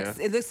 It looks like- like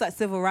it looks like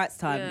civil rights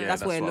time. Yeah. Yeah,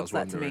 That's what it I looks was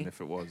like to wondering me.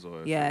 If it was,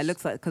 or if Yeah, it it's-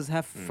 looks like because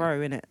her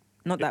fro in it.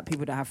 Not that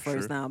people don't have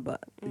fro's True. now,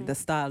 but the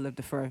style of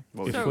the fro.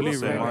 What It was So fully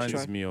what's the-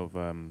 reminds me of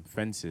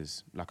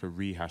Fences, like a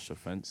rehash of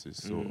Fences,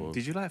 sort of.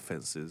 Did you like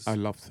Fences? I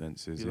love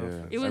Fences. You Yeah, love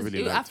Fences? It was. I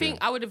really I liked think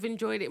it. I would have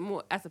enjoyed it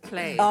more as a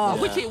play.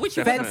 Oh, which it was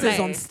a Fences play.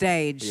 on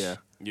stage. Yeah.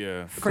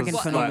 Yeah, Friggin'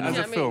 Because, phenomenal. Like, as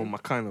Yeah, a I mean- film, I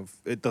kind of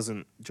it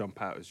doesn't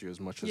jump out as you as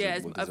much as Yeah,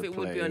 it would as as a it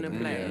would play. be on a and-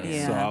 play.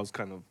 Yeah. So I was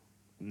kind of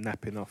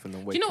napping off and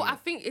then Do waking you know what? I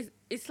up. think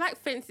it's like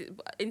Fences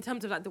but in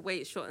terms of like the way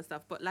it's shot and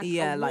stuff, but like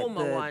Yeah, a like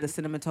warmer one. the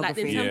cinematography. Like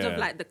in terms Yeah. of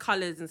like the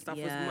colours and stuff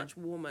Yeah. was much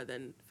warmer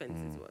than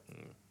Fences was.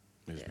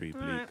 it was pretty All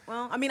bleak. right,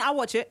 well, I mean, I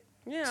watch it.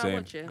 Yeah, Same. I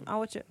watch it. I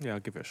watch it. Yeah,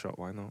 I'll give it a shot.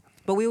 Why not?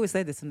 But we always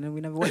say this and then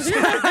we never watch it.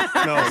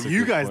 No,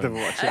 you good guys point.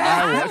 never watch it.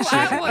 I watch it.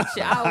 I watch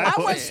it. I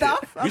watch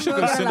stuff. We should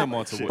go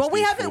cinema to watch. But we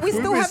these haven't. We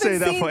films. still We've been saying haven't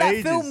that seen for that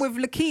ages. film with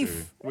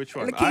Lakeith. Which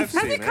one? Lakeith. I've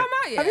Has seen it Come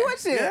out yet? Have you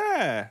watched it?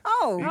 Yeah.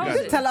 Oh, You you guys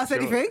didn't tell us should-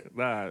 anything.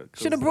 Nah, 'cause,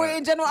 Should have brought it like,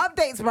 in general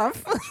updates,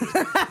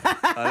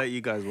 bruv. I'll let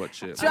you guys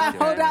watch it. Try and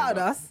hold out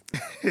on us.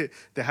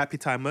 The Happy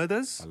Time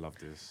Murders. I love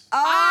this.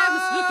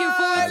 I'm looking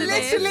forward to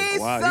this. Literally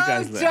Wow, you so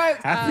guys look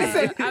jokes. happy.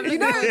 Listen, I'm you looking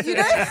know, forward to you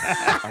know,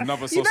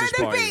 Another you know sausage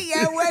the party. beat,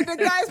 yeah, where the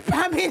guy's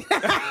pamming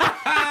and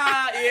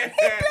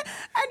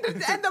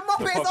the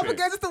Muppet is up Muppets.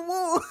 against the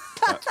wall,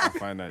 I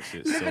find that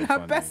shit so living her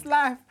funny. best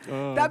life.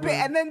 Oh, That bit,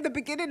 and then the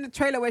beginning, the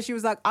trailer where she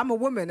was like, "I'm a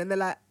woman," and they're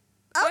like,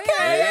 "Okay,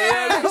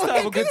 Yeah, just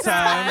have a good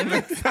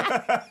time.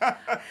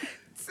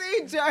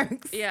 see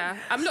jokes." Yeah,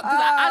 I'm not. Cause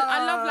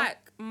I love like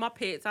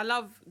Muppets. I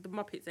love the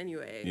Muppets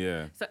anyway.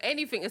 Yeah. So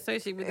anything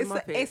associated with It's the a,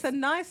 Muppets. it's a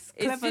nice,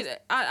 It's clever. just,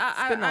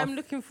 spin-off. I'm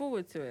looking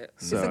forward to it.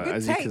 So It's a good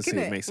as you take, can see,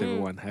 innit? it makes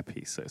everyone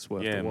happy. So it's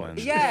worth Yeah, the man. watch.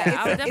 Yeah,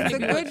 I would it's a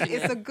definitely be good, watching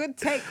it's it. a good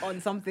take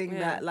on something Yeah.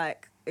 that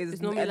like is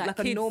It's normally, like like,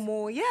 a kids.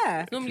 normal,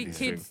 yeah. It's normally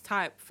kids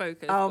type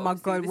focus. Oh but my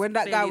obviously god, this when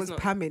that guy clearly was is not.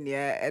 pamming,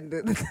 yeah, and the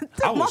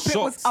I was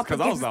Muppet was shocked, up 'cause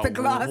I was against like, the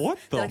glass. what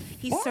the They're like,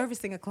 he's fuck?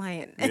 servicing a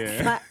client. Yeah.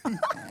 It's like,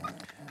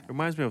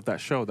 Reminds me of that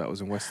show that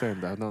was in West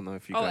End. I don't know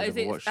if you Oh, guys is ever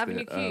it watched Avenue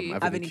it. Q?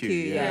 Avenue Q,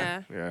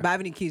 yeah. yeah. But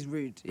Avenue Q's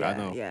rude. Yeah, I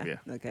know, Yeah. yeah.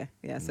 Okay.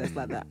 Yeah. So it's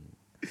like that.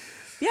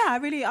 Yeah, I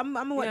really, I'm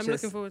gonna watch I'm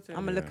this. looking forward to it.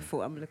 I'm looking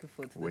forward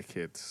to this.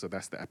 Wicked. So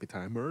that's the Happy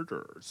Time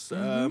Murders.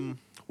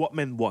 What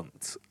Men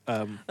Want.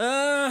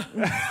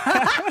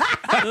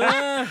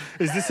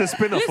 Is this a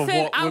spin-off of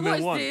Listen, What I Women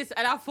watched Want? this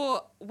and I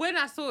thought, when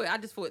I saw it, I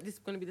just thought this is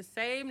going to be the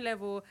same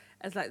level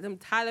as like them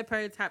Tyler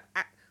Perry type.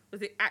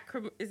 Was it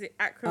Acrimony?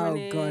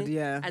 Oh God,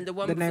 yeah. And the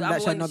one the name other that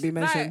shall one, not be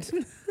like,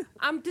 mentioned.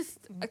 I'm just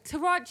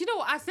Tara. Do you know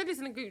what I said this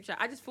in a group chat?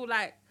 I just feel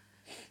like.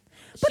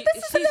 But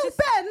this is a little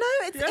better. No,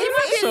 it's It might be a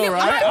It's little-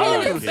 alright. it might be a I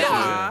little like it.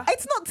 better.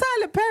 It's not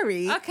Tyler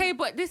Perry. Okay,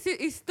 but this is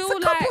It's still a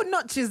like. couple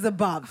notches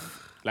above.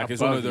 Like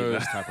it's one of Above you,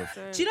 those type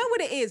of. Do you know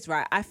what it is,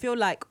 right? I feel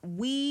like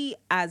we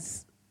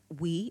as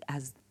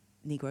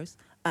Negroes,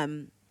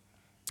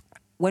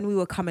 when we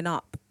were coming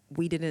up,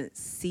 we didn't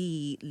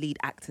see lead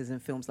actors in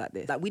films like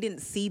this. Like we didn't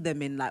see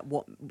them in like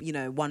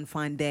One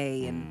Fine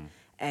Day and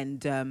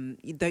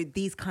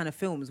these kind of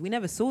films. We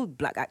never saw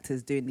black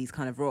actors doing these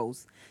kind of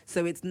roles.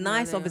 So it's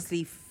nice,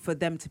 obviously, for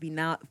them to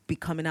be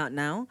coming out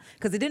now,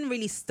 because it didn't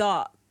really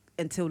start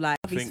until like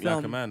Think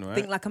Like a Man, right?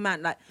 Think Like a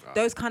Man, like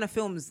those kind of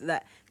films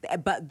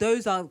but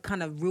those are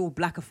kind of real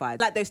blackified,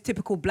 like those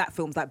typical black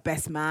films like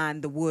Best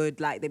Man, The Wood,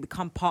 like they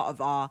become part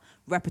of our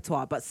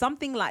repertoire. But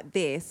something like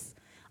this,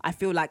 I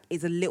feel like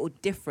is a little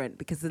different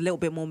because it's a little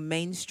bit more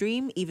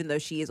mainstream, even though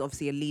she is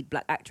obviously a lead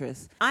black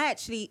actress. I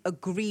actually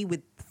agree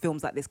with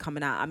films like this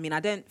coming out. I mean, I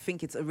don't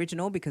think it's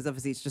original because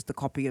obviously it's just a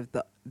copy of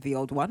the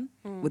old one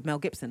with Mel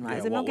Gibson, right? Yeah,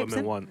 Is it Mel What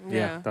Gibson? Women Want. Yeah.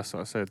 Yeah, that's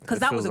what I said. Because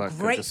It that was feels a like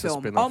great just a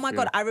film. spin-off, Oh my yeah.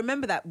 God, I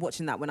remember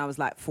watching that when I was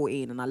like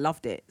 14 and I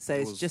loved it. So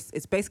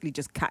it's basically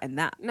just cat and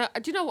that. No,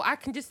 do you know what? I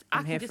can just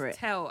here for it.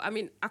 tell. I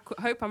mean,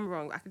 hope I'm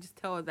wrong. I can just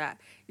tell that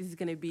this is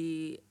going to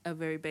be a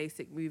very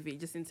basic movie,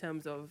 just in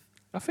terms of.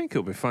 I think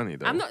it'll be funny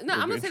though. I'm not saying it's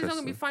not interesting. going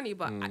to be funny,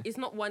 but it's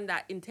not one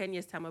that in 10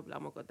 years' time I'll be like,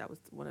 oh my God, that was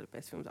one of the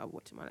best films I've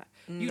watched in my life.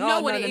 You know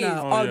what it is.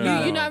 Oh,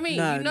 no. You know what I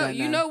mean? No,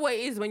 you know what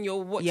it is when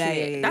you're watching Yeah,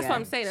 it. That's what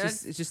I'm saying.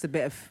 It's just a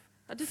bit of.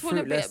 I just want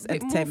a bit fruitless more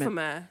from entertainment.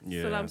 her.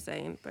 That's what Yeah. I'm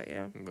saying. But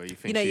yeah. Well, you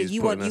think You know, she's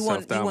you putting want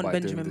herself down by doing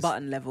Benjamin this-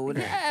 Button level,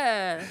 wouldn't it?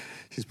 Yeah.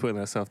 She's putting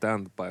herself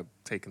down by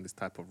taking this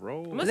type of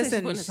role. I'm not saying she's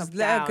Listen, putting just herself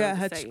let her down, get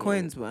just her saying,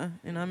 coins, were.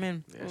 You know what I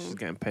mean? Yeah, she's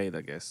getting paid,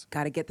 I guess.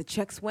 Gotta get the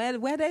checks where they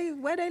lay.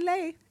 Where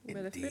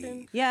they fit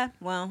in. Yeah,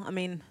 well, I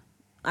mean,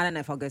 I don't know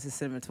if I'll go to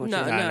cinema to watch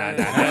No, it. no.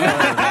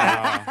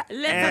 Nah.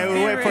 Let's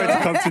We'll wait for it to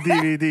come to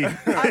DVD.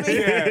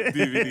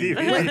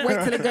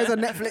 Wait till it goes on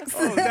Netflix.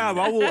 Oh, damn,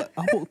 I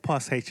walked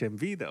past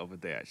HMV the other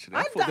day, actually.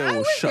 I thought they were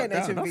all shut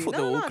down. I thought they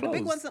were all the closed.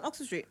 big ones on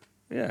Oxford Street.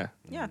 Yeah.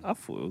 Yeah. I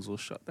thought it was all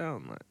shut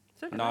down.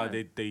 Like, No,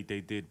 they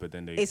did, but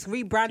then they. It's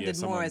rebranded Yeah, more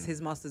someone- as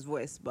His Master's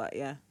Voice, but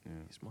yeah.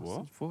 his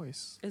master's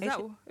voice. Is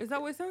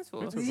that what it stands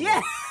for?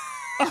 Yeah.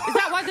 Is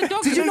that why the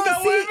dog? Did you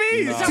not see?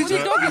 Is that what the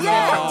dog is?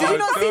 Yeah. Did you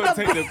not see Don't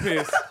the? take the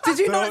piss. Did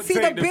you not Don't see the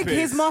take the big piss.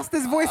 His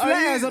Master's Voice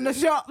letters on the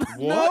shop?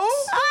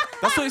 What?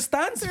 That's what it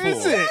stands for.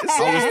 Is it?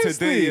 I was today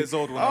Seriously? years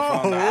old when I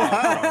found that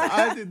out.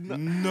 I did not.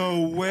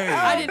 No way.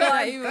 I didn't know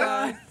that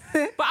either.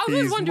 But I was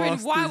always His wondering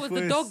why Master's was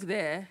the Voice. dog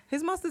there?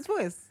 His Master's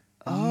Voice.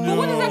 But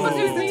what does that got to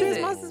do with Listen to His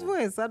music? Master's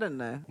Voice. I don't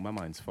know. My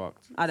mind's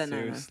fucked. I don't know.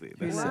 Seriously,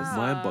 Who that's knows? a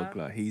mind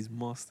bugler. He's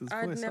master's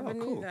I voice. never Oh,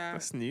 knew cool. that.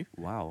 That's new.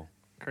 Wow.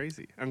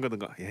 Crazy. I'm gonna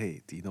go.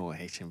 Hey, do you know what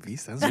HMV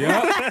stands for?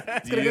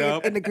 Yep. Gonna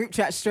be in the group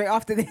chat straight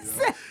after this.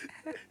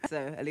 So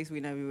at least we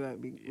know we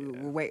won't be.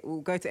 We'll wait.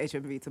 We'll go to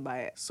HMV to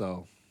buy it.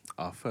 So,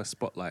 our first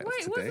spotlight Wait,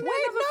 of today. wasn't Wait,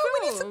 there no, another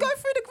we need to film? go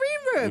through the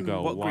green room. We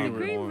got What one green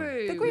Green more.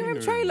 Room. The green room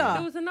There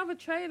trailer. was another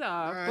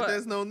trailer. but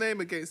there's no name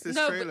against this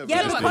No, trailer. but-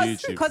 Yeah, It's a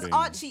because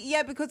YouTube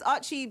thing. because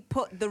Archie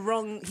put the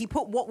wrong. He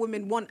put What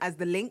Women Want as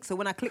the link. So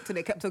when I clicked on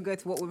it, it kept on going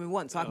to What Women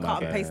Want. So I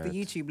cut and paste the bad.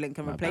 YouTube link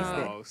and My replaced bad.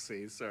 it. Oh,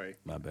 see, sorry.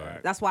 My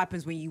bad. That's what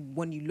happens when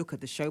you look at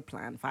the show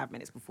plan 5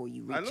 minutes before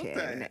you reach looked it.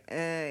 at innit?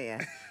 it.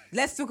 Yeah.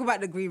 Let's talk about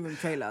the green room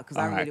trailer because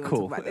I All really right, want to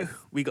cool. talk about this.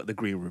 We got the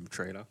green room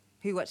trailer.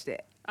 Who watched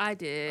it? I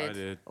did. I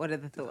did. What are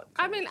the thoughts?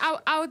 I mean,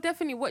 I would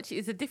definitely watch it.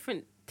 It's a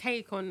different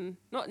take on,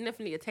 not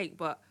definitely a take,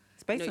 but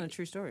It's based you know, on a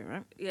true story,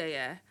 right?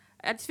 yeah.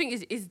 I just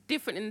think it's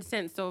different in the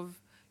sense of,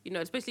 you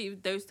know, especially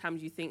those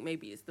times you think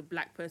maybe it's the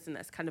black person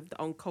that's kind of the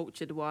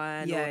uncultured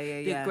one, Yeah, or yeah,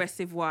 the yeah.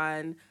 aggressive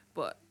one,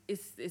 but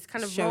it's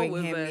kind of Showing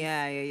role with him,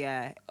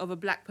 yeah. of a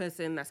black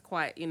person that's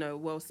quite, you know,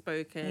 well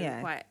spoken,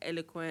 Yeah. quite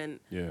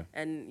eloquent, Yeah.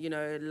 and you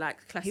know,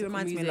 like classical He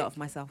reminds music. me a lot of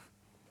myself.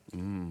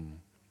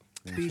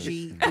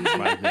 Bougie,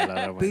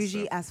 Bougie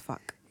bougie as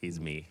fuck. He's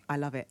me. I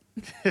love it.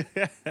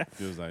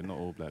 Feels like not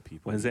all black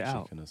people. When's eat it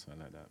out? chicken or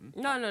something like that.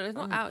 No, it's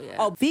not out yet.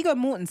 Oh, Viggo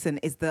Mortensen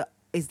is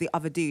the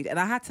other dude, and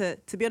I had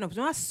to be honest.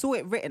 When I saw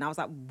it written, I was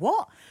like,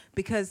 "What?"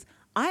 Because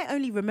I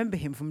only remember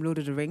him from Lord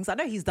of the Rings. I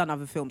know he's done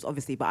other films,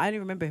 obviously, but I only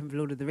remember him from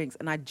Lord of the Rings,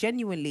 and I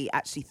genuinely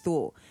actually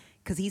thought.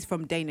 Because he's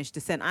from Danish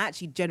descent. I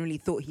actually genuinely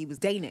thought he was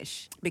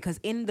Danish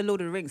because in The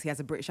Lord of the Rings, he has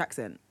a British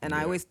accent. And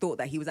I always thought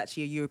that he was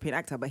actually a European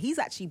actor, but he's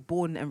actually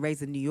born and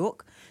raised in New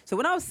York. So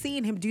when I was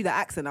seeing him do that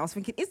accent, I was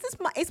thinking,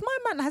 has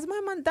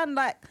my man done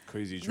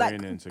Crazy like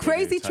training to get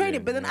crazy the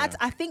training? But then Italian,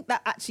 I think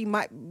that actually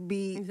might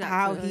be Exactly.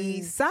 how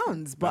he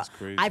sounds. But That's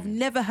crazy. I've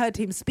never heard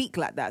him speak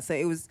like that. So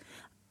it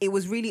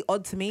was really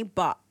odd to me.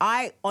 But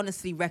I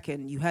honestly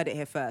reckon, you heard it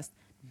here first,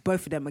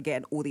 both of them are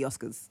getting all the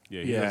Oscars.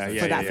 Yeah, he Yeah, does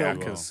yeah, For that yeah,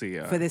 film. I can see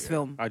it. For this Yeah.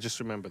 film. I just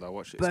remembered I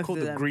watched it. Both It's called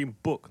of The them. Green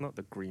Book, not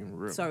The Green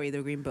Room. Sorry,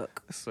 The Green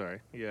Book.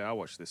 Sorry. Yeah, I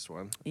watched this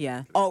one.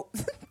 Yeah. Oh,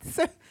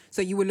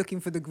 so you were looking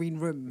for the Green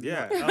Room.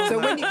 Yeah. So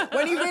when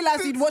you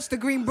realised you'd watched the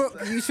Green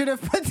Book, you should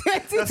have put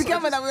it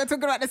together that we were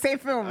talking about the same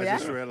film. I yeah.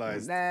 just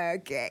realised.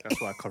 Okay. That's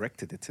why I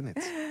corrected it, innit?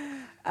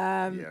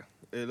 Yeah.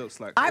 It looks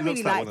like I it looks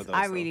really like liked. one of those.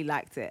 I though. really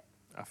liked it.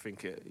 I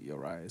think you're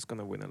right. It's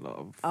gonna win a lot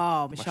of.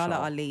 Oh, Mashallah Mashallah.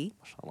 Ali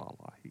Mashallah.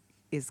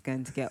 is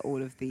going to get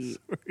all of the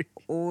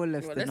all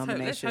of Well, the let's hope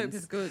nominations.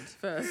 it's good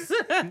first.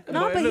 No,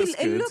 but it looks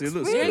really Yeah, no, good. it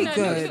looks Really good.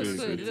 good, It looks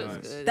nice.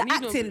 good. The He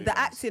looks acting, good. the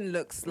acting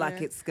looks like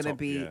Yeah. it's gonna Top,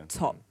 be yeah.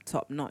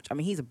 top notch. I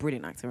mean, he's a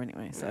brilliant actor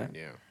anyway. So,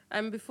 Yeah.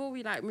 Before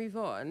we move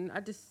on, I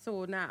just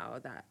saw now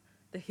that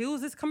The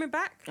Hills is coming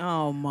back.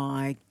 oh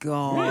my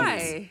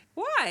god,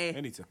 Why?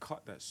 They need to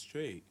cut that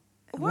straight.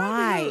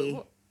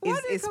 Why? Why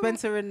Is they come-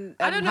 Spencer and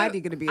I don't know. Heidi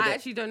gonna be I there?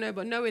 actually don't know,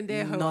 but knowing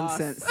their whole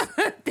Nonsense.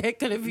 ass, they're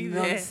gonna be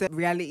there. Nonsense.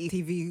 Reality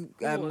TV,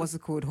 Whores. what's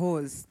it called?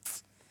 Whores.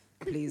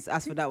 Please,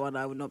 as for that one,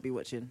 I would not be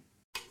watching.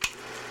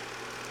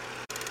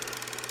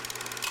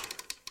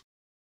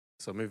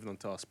 So moving on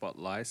to our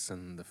spotlights,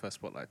 and the first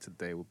spotlight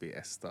today will be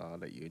Esther. I'll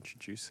let you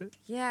introduce it.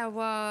 Yeah,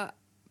 well,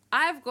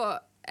 I've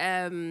got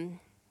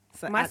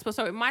So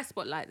my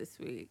spotlight this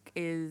week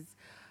is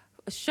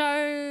a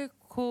show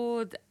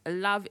called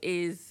Love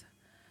Is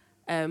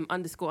 __. are you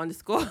going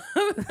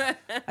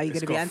It's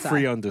to be got anti?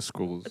 3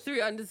 underscores.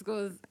 3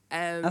 underscores.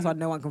 That's why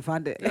no one can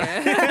find it.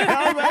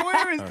 I'm like,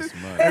 where is That's this?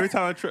 mad. Every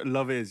time I try,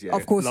 Love Is, yeah.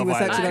 Of course, you Love were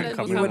searching Island on-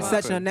 comes you up were with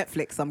searching it. on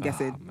Netflix, I'm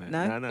guessing.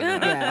 No. No? I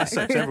Yeah.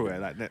 search everywhere,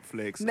 like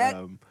Netflix, Net-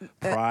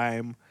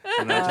 Prime,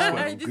 and I just I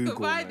went on just Google.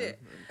 couldn't find man.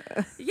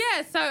 it.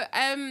 Yeah, so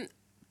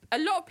a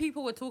lot of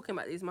people were talking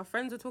about these. My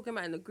friends were talking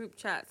about it in the group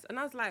chats, and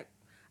I was like,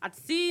 I'm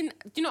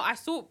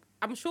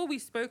sure we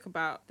spoke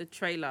about the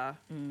trailer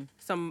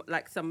some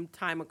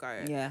time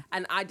ago. Yeah.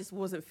 And I just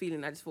wasn't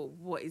feeling. I just thought,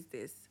 what is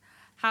this?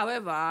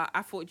 However,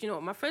 I thought,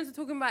 what, my friends were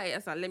talking about it. I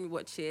was like, let me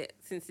watch it,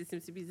 since it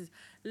seems to be this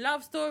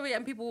love story,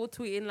 and people were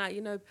tweeting like,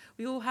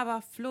 we all have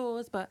our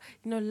flaws, but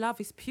love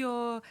is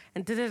pure,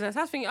 and da-da-da. So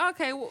I was thinking,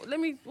 okay, well, let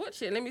me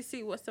watch it. Let me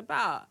see what it's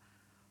about.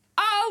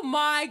 Oh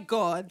my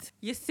God.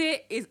 Yasir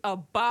is a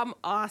bum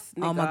ass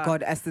nigga. Oh my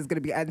God, Esther's going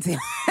to be anti.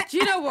 Do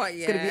you know what? It's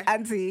Yeah. going to be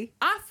anti.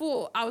 I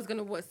thought I was going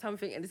to watch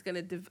something and it's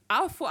going to...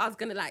 I thought I was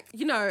going to I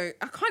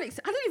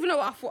don't even know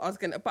what I thought I was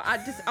going to... But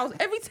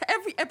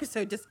every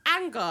episode, just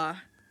anger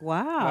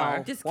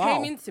Wow. just Wow.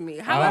 came into me.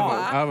 However,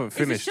 I haven't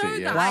finished it's a show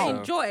it yet, that so- I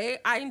enjoy.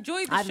 I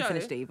enjoy the I show. haven't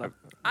finished it either.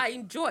 I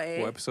enjoy What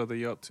it. episode are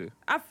you up to?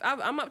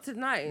 I'm up to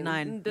 9.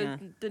 9, yeah.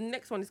 The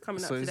next one is coming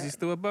So up is today. he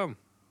still a bum?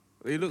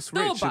 He looks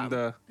Still rich bum. in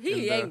the...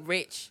 He in ain't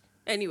rich.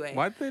 Anyway.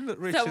 Why do they look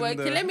rich So in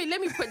the... let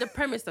me put the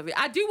premise of it.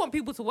 I do want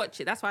people to watch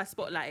it. That's why I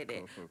spotlighted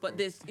it. But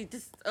it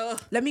just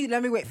Let me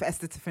wait for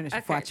Esther to finish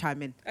before I Okay.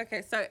 chime in.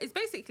 Okay, so it's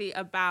basically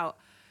about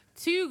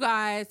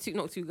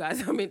not two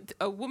guys. I mean,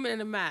 a woman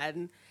and a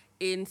man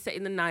set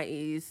in the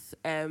 90s.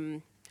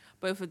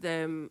 Both of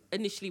them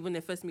initially, when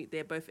they first meet,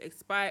 they're both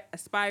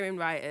aspiring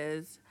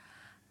writers,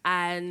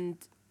 and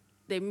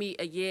they meet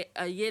a year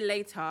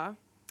later,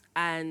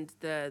 and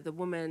the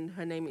woman,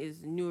 her name is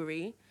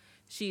Nuri.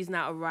 She's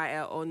now a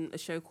writer on a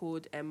show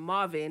called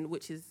Marvin,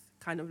 which is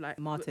kind of like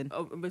Martin.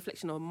 a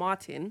reflection of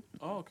Martin.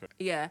 Oh, okay.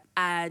 Yeah,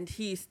 and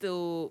he's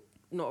still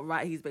not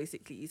right.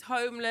 He's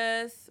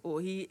homeless, or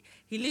he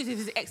lives with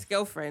his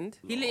ex-girlfriend.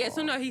 He lives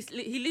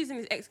in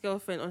his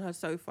ex-girlfriend on her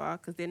sofa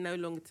because they're no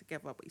longer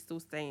together, but he's still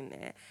staying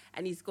there.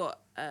 And he's got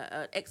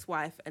an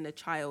ex-wife and a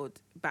child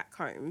back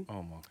home.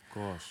 Oh my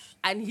gosh.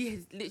 And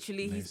he's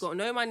got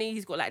no money.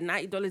 He's got like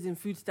 $90 in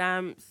food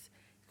stamps.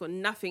 He's got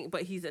nothing,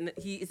 but he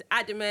is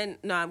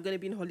adamant. No, I'm gonna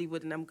be in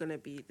Hollywood and I'm gonna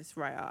be this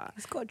writer.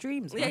 He's got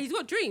dreams. Yeah, man. he's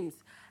got dreams.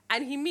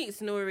 And he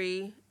meets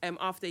Nuri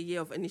after a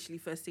year of initially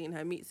first seeing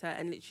her, meets her,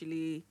 and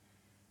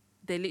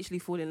they literally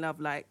fall in love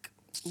like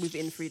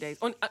within 3 days.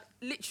 I'm not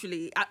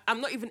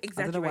even I don't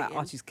exaggerating. know why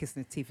Archie's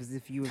kissing his teeth as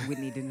if you and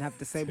Whitney didn't have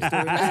the same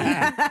story.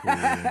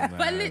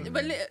 But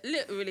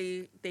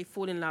literally, they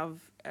fall in love.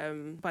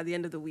 By the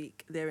end of the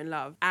week, they're in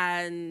love.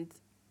 And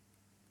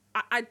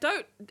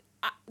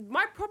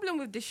my problem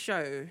with this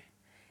show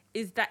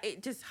is that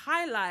it just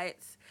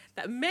highlights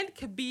that men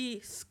could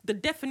be the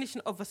definition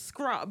of a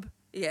scrub,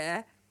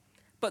 yeah,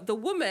 but the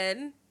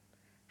woman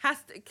has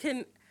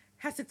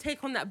to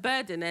take on that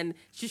burden, and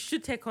she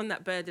should take on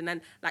that burden, and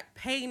like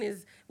pain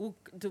will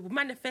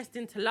manifest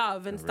into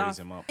love and Raise stuff.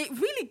 him up. It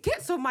really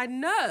gets on my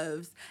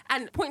nerves.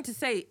 And point to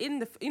say in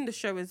the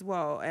show as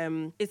well,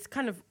 it's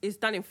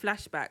done in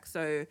flashback.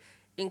 So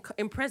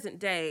in present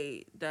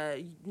day,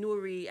 the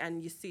Nuri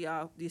and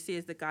Yasir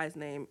is the guy's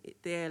name.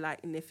 They're like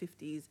in their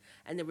 50s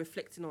and they're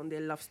reflecting on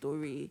their love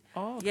story.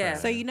 Oh, okay. Yeah.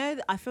 So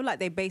I feel like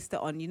they based it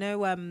on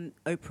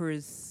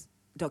Oprah's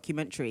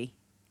documentary.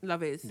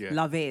 Love Is. Yeah.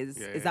 Love Is.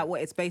 Yeah, Is yeah. that what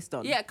it's based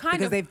on? Yeah, kind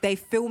because of. they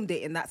filmed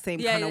it in that same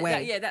kind of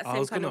way. That I same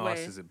was kind going of to way.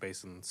 ask, is it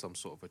based on some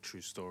sort of a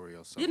true story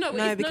or something? You know,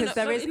 No, because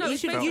there is. You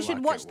it's should based- you should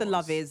Felt watch like the it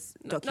Love was. Is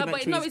No,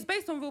 documentary. but it's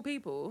based on real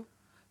people.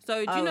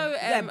 So do you know?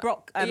 yeah,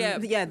 Brock. yeah,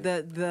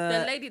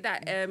 The lady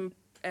that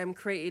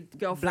created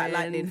Girlfriend. Black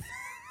Lightning.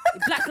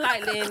 Black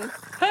Lightning.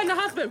 Her and her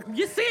husband.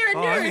 Yasir and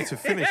Oh, I Nuri. need to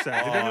finish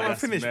that. Did anyone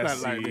that's finish Black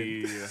messy.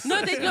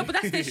 Lightning? No, but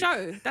that's their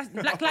show. That's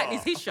Black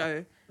Lightning's his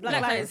show.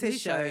 Black Lightning's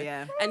his show,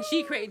 yeah. And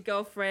she created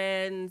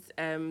Girlfriends,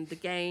 The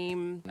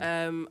Game,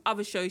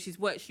 other shows.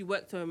 She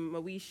worked on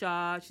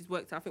Moesha. She's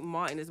worked on, I think,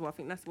 Martin as well. I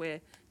think that's where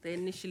they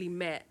initially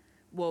met.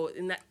 Well,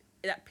 in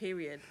that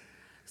period.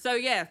 So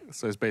yeah.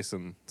 So it's based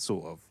on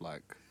sort of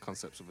like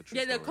concepts of a true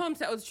Yeah, story. the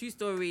concept was a true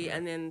story,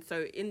 and then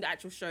so in the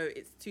actual show,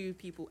 it's two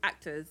people,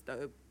 actors that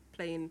are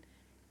playing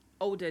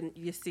older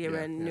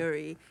Yasira and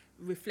Nuri,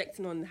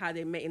 reflecting on how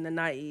they met in the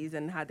 90s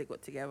and how they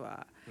got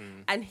together.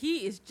 And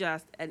he is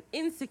just an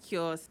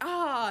insecure...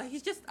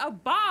 he's just a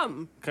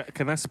bum.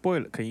 Can I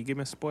spoil it? Can you give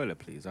me a spoiler,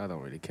 please? I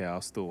don't really care.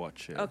 I'll still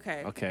watch it.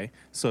 Okay. Okay.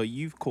 So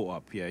you've caught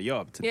up. Yeah, you're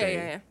up to Yeah, date.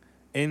 yeah, yeah.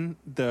 In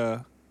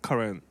the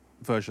current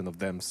version of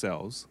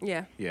themselves,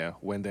 Yeah. yeah,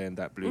 when they're in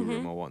that blue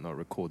room or whatnot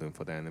recording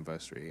for their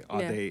anniversary,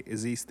 are Yeah. they?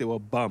 Is he still a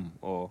bum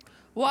or?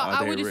 Well,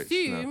 are I they would rich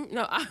assume...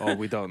 now? No,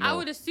 We don't I know.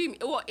 would assume...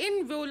 Well,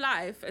 in real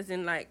life, as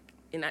in like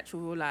in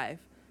actual real life,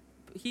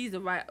 he's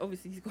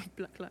obviously he's got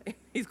black light.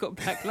 He's got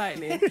black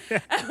lightning.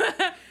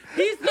 but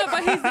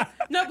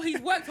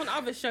he's worked on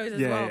other shows as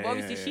Yeah, well. yeah, But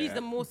obviously, yeah, she's yeah.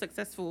 the more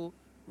successful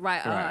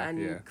writer Right,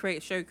 and yeah.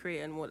 show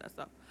creator and all that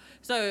stuff.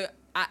 So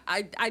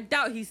I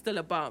doubt he's still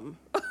a bum.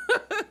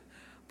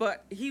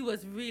 But he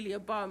was really a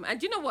bum. And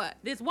do you know what?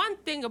 There's one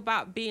thing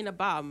about being a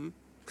bum.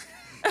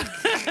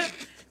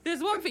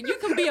 There's one thing. You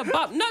can be a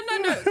bum. No.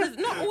 Because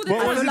not all the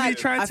What time. was he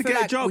trying I to feel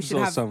get like we jobs should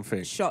or have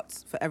something?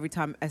 shots for every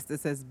time Esther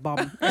says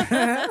bum.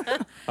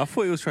 I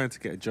thought he was trying to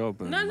get a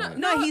job. And No.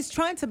 No, he's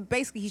trying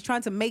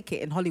to make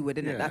it in Hollywood,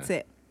 innit? Yeah. That's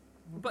it.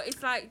 But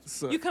it's like,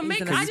 So- you can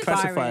make... an Can I you just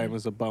aspiring- classify him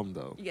as a bum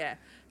though? Yeah,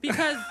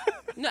 because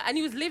and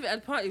he was living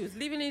at the party. He was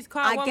living in his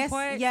car at I one guess,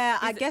 point.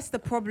 I guess the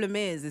problem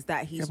is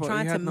that he's Yeah, but trying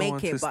he to had no one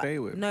make to it, but stay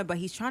with. no, but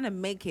he's trying to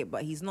make it,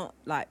 but he's not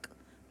like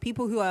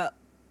people who are.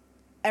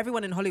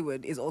 Everyone in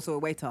Hollywood is also a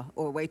waiter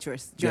or a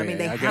waitress. Do you know what I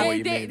mean? I They get have, what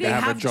you they- mean. they They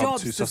have a have job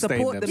jobs to to sustain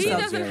support themselves.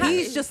 themselves. He doesn't yeah. have-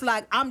 He's just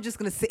like, I'm just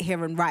gonna sit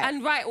here and write.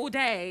 And write all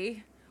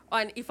day.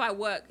 And if I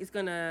work, it's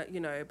gonna,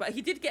 But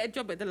he did get a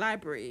job at the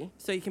library,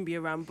 so he can be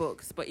around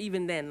books. But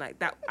even then, like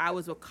that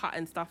hours were cut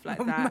and stuff like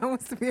Man that.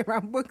 wants to be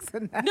around books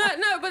and that.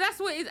 No, but that's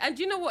what it is. And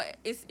do you know what?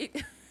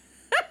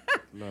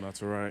 Learn how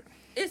to write.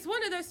 It's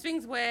one of those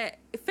things where,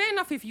 fair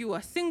enough if you are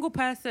a single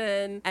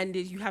person and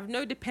you have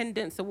no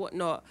dependents or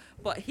whatnot,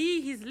 but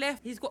he's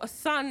got a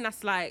son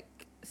that's like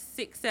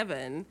 6,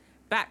 7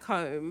 back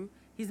home.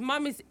 His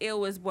mum is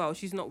ill as well.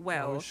 She's not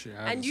well. Oh, shit, I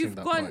haven't and seen you've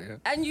that gone part yet.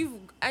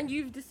 and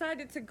you've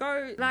decided to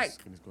go like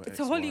He's got to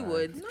ex-wife,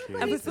 Hollywood kids.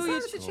 But and he's fulfill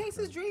your decided to chase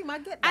his dream. I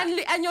get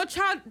that. and your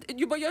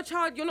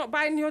child, you're not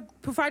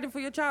providing for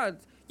your child.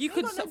 You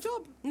could got no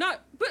job. No,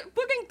 but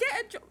then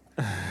get a job.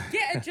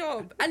 Get a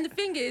job. And the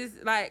thing is,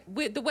 like,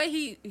 with the way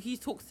he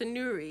talks to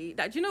Nuri,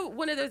 like, do you know,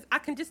 one of those, I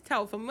can just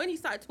tell from when he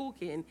started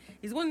talking,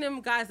 he's one of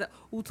them guys that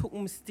all talk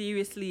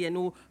mysteriously and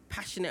all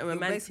passionate and You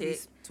romantic.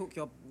 basically took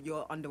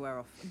your underwear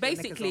off. your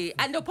Basically, knickers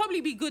off. and they'll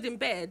probably be good in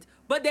bed,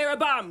 but they're a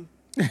bum.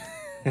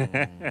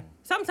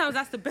 Sometimes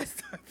that's the best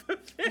type of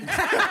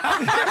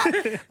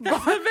That's the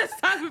best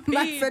type of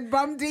Man being. said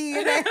bum D,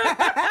 innit?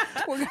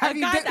 We'll have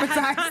you guy that has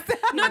hypnotized.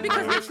 time. No,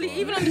 because literally,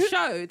 even on the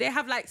show, they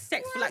have like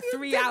sex for like you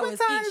 3 hours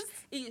hypnotized?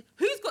 each.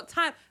 Who's got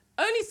time?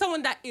 Only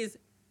someone that is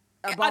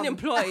A bum.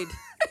 unemployed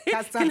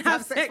Has can time to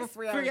have sex for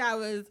 3 hours.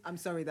 hours. I'm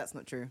sorry, that's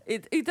not true.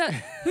 It does.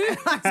 Who?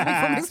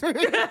 I speak from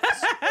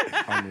experience.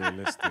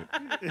 Unrealistic.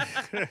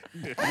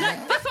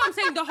 That's what I'm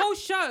saying. The whole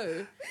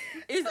show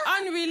is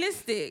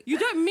unrealistic. You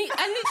don't meet,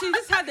 and literally,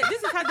 this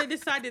is how they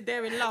decided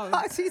they're in love.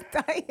 Oh, she's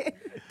dying.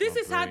 This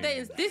is how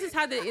brain.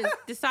 they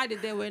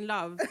decided they were in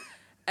love.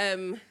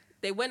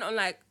 They went on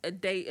like a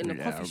date in a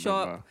Yeah, I coffee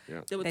shop. remember,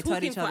 yeah. They were They told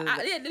talking each for other that-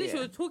 they literally yeah.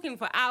 were talking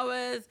for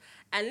hours.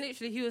 And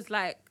literally, he was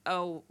like,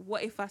 "Oh,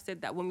 what if I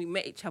said that when we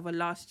met each other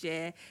last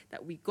year,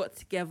 that we got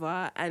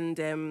together and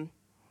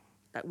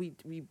that we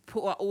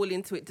put our all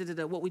into it?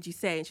 What would you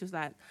say?" And she was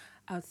like,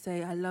 "I'd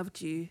say I loved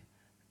you,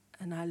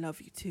 and I love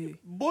you too."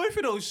 Boy, if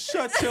you don't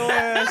shut your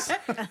ass.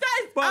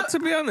 But to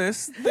be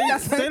honest,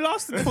 they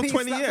lasted for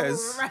 20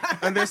 years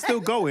and they're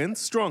still going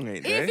strong,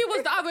 ain't they? If it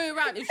was the other way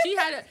around, if she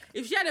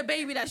had a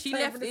baby that she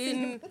left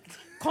in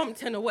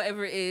Compton or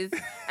whatever it is,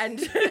 and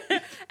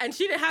and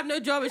she didn't have no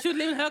job and she was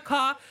living in her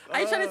car,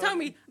 are you trying to tell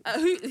me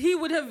he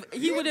would have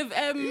You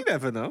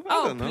never know. I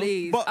Oh, don't know.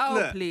 please. But Oh,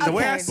 look, please. the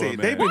way I Okay. see it,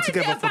 What they've been What is it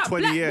together for about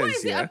 20 black, years. what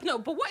is Yeah. it, no,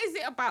 but what is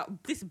it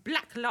about this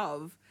black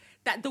love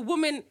that the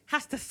woman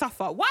has to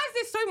suffer? Why is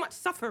there so much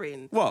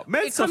suffering? Well,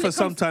 men It suffer comes-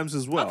 sometimes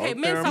as well. Okay,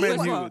 men There are suffer men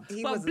as who well. would-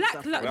 He But wasn't black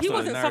suffering. love, That's he not the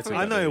wasn't narrative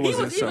suffering. I know he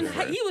wasn't even,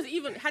 suffering. he was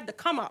even had the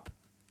come up.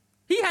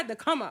 He had the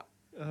come up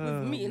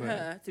with meeting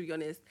her, to be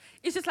honest.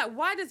 It's just like,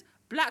 why does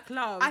black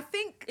love... I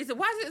think-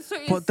 why is it so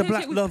But the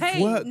black associated with love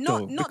pain? worked Not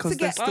though, not because to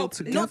they're get still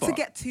together. not to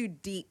get too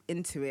deep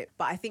into it,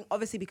 but I think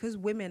obviously because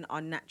women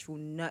are natural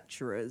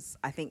nurturers,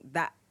 I think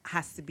that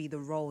has to be the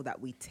role that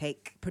we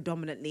take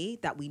predominantly,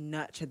 that we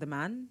nurture the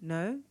man.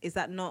 No, is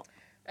that not?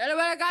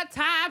 Anybody got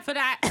time for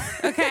that?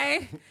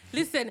 Okay,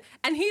 listen.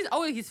 And he's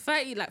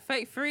 30, like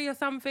 33 or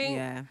something.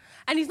 Yeah.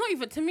 And he's not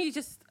even, to me,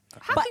 just...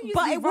 How But- can you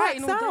but be it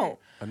writing works all day? out.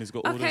 And he's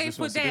got all Okay, those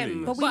for them,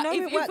 responsibilities. But we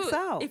know it works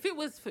out.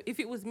 If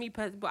it was me,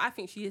 but I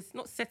think she is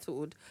not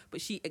settled,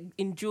 but she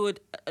endured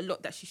a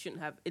lot that she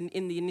shouldn't have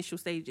in the initial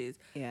stages.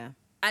 Yeah.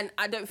 And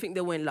I don't think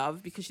they were in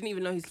love because she didn't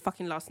even know his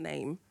fucking last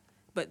name.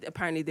 But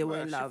apparently they were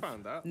in love.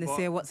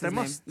 Nasir, what's his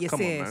name? Come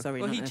on, Yasir, man. sorry,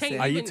 Well, not he Nasir.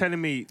 changed- Are you Even-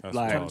 telling me That's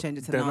like wild. Change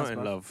it to they're Nas, not in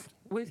bruv. love?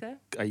 What is that?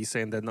 Are you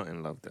saying they're not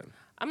in love then?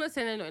 I'm not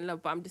saying they're not in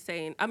love, but I'm just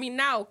saying. I mean,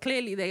 now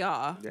clearly they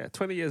are. Yeah,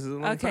 20 years is a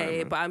long time. Okay,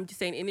 Man. but I'm just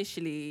saying.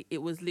 Initially,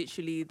 it was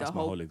literally the That's my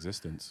whole whole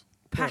existence.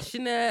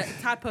 passionate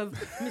type of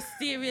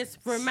mysterious,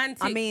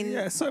 romantic. I mean,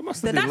 Yeah, so it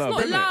must have that's been love.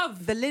 not innit?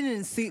 love. the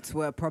linen suits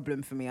were a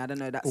problem for me. I don't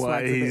know. That Well,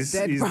 swag's a bit he's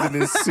dead, in bruv.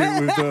 his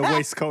suit with the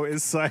waistcoat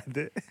inside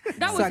it.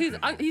 That was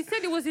Exactly. his. He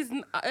said it was his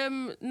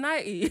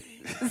 90.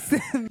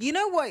 You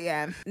know what?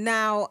 Yeah.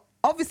 Now,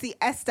 obviously,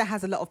 Esther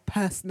has a lot of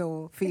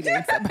personal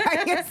feelings about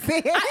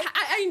Yassir.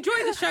 I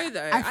enjoy the show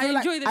though. I feel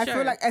enjoy the show. I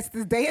feel like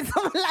Esther's dating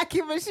someone like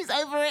him, and she's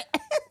over it.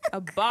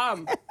 a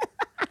bum.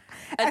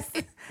 There's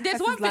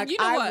Esther's one thing, like, you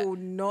know I what? will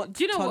not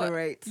Do you know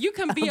tolerate what? You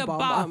can be a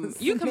bum.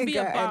 ass You can be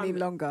a nigga bum any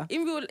longer.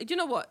 In real, do you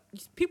know what?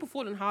 People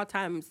fall in hard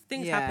times.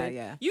 Things Yeah, happen.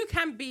 yeah. You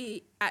can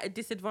be at a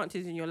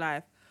disadvantage in your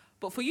life,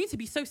 but for you to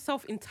be so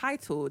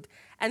self-entitled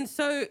and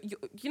so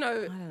you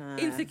know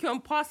insecure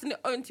and passing it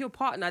on to your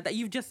partner that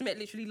you've just met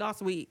literally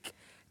last week,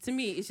 to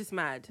me, it's just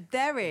mad.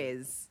 There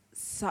is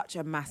such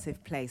a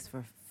massive place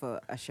for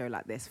a show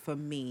like this for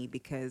me,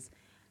 because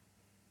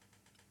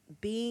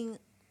being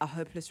a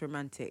hopeless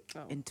romantic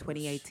in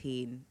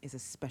 2018 is a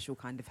special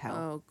kind of hell.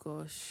 Oh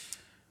gosh.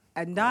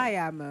 And I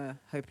am a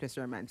hopeless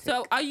romantic.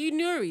 So are you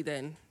Nuri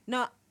then?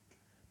 no,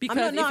 Because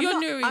I'm not, if you're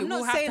I'm Nuri, not, I'm we'll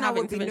not have saying to I have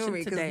would be intervention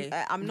Nuri today.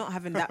 because I'm not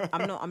having that.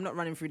 I'm not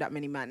running through that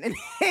many men.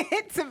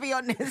 To be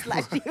honest,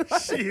 like she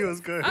was. She was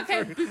good.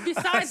 Okay,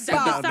 besides But-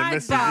 that, the besides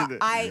message, that, innit?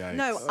 I Yikes.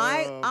 no,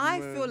 I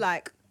feel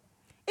like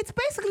it's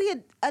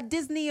basically a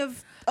Disney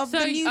of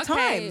the new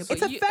times. but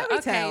It's a fairy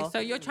tale. Okay, so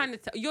you're trying to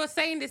you're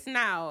saying this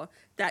now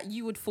that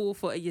you would fall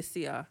for a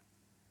Yassir.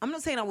 I'm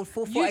not saying I would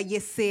fall for a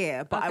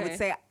Yassir, but I would Okay.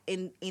 say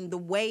in the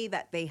way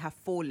that they have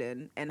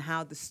fallen and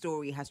how the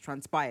story has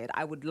transpired,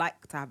 I would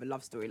like to have a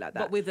love story like that.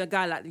 But with a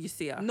guy like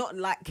Yassir. not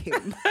like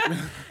him,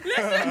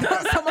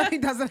 not someone who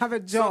doesn't have a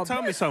job.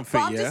 tell me something,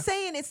 But I'm yeah? just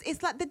saying,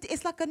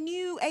 it's like a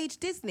new age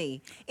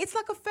Disney. It's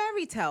like a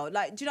fairy tale.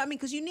 Like, do you know what I mean?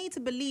 Because you need to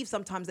believe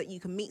sometimes that you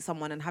can meet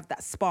someone and have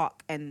that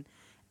spark and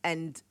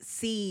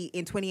see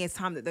in 20 years'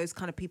 time that those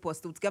kind of people are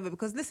still together.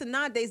 Because listen,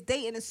 nowadays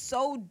dating is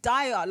so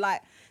dire.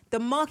 Like, the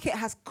market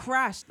has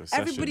crashed.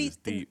 Recession is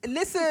deep.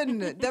 Listen,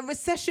 the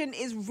recession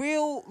is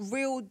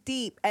real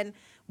deep. And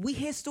we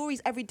hear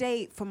stories every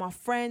day from our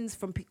friends,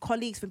 from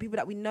colleagues, from people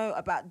that we know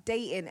about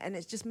dating. And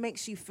it just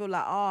makes you feel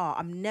like,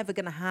 I'm never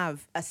going to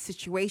have a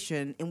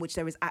situation in which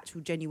there is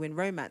actual genuine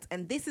romance.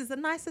 And this is a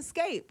nice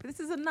escape. This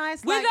is a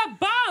nice, With like, a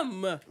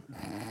bum.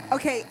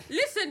 okay,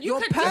 Listen, you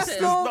your could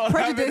personal listen.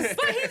 prejudice.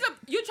 But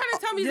you're trying to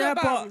tell me he's Yeah, a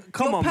bum. but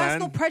come your on, man.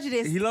 personal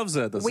prejudice. He loves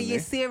her, doesn't When he? you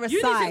see her You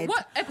need to- aside.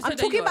 what episode I'm are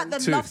talking you about on? the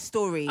 2. love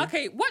story.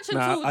 Okay, watch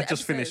Nah, until I the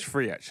just episode- finished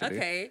 3 actually.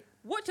 Okay,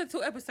 watch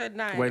until episode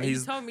 9. When and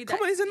he's you told me that.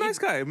 come on, he's a nice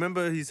guy.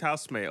 Remember his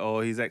housemate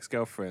or his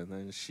ex-girlfriend,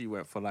 and she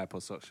went for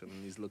liposuction,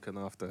 and he's looking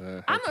after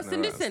her. I'm not helping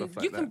saying, her out and listen, stuff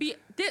like you can that. be,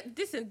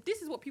 listen,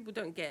 this is what people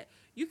don't get.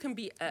 You can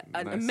be an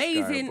Nice guy,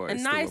 amazing, but a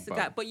he's still a nice bum.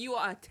 guy, but you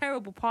are a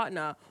terrible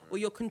partner or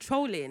you're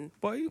controlling.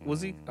 But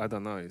was he? I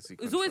don't know. Is he?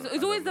 It's always,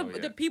 control- I don't know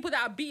the yet. people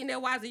that are beating their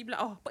wives and you be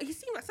like, oh, but he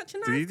seemed like such a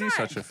nice guy. Did he do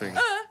such a thing?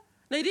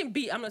 No, he didn't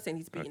beat. I'm not saying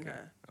he's beating Okay.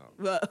 her.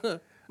 But, When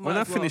might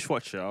I as well. finish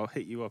watching, I'll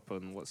hit you up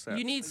on WhatsApp.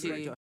 You need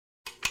to.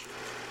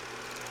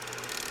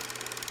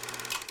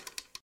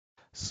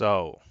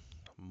 So,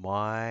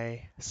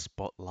 my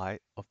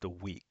spotlight of the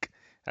week.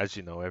 As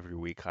you know, every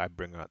week I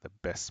bring out the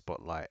best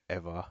spotlight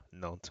ever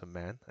known to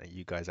man, and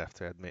you guys have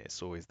to admit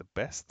it's always the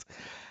best.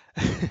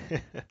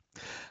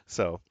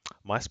 So,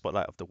 my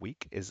spotlight of the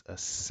week is a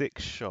sick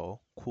show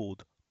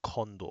called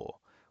Condor.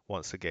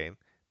 Once again,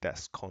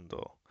 that's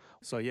Condor.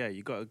 So yeah,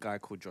 you got a guy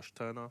called Josh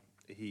Turner.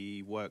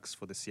 He works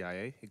for the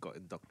CIA. He got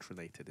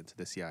indoctrinated into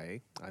the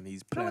CIA, and he's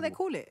Is that what playing. they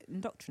call it?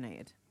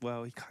 Indoctrinated.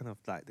 Well, they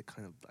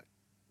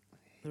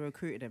They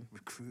recruited him.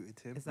 recruited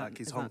him, Is that- like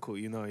his is that- uncle.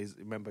 You know,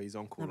 remember his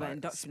uncle. No, but like,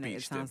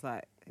 indoctrinated speeched him. sounds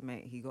like,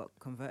 mate, he got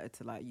converted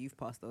to like youth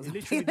pastors. He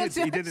literally did.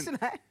 He didn't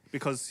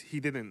because he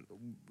didn't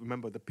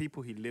remember the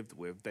people he lived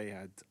with. They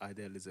had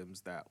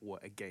idealisms that were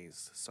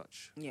against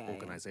such Yeah, yeah.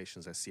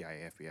 organizations as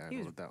CIA, FBI, He and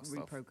was all of that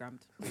stuff.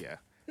 reprogrammed. Yeah,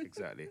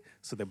 exactly.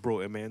 So they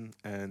brought him in,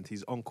 and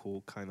his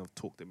uncle kind of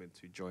talked him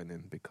into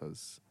joining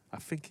because I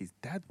think his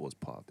dad was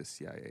part of the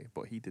CIA,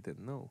 but he didn't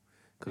know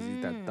because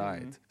his dad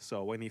died.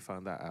 So when he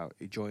found that out,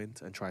 he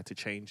joined and tried to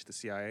change the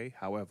CIA.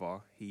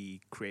 However, he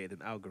created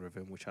an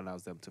algorithm which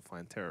allows them to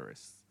find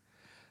terrorists.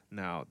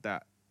 Now,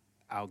 that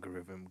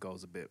algorithm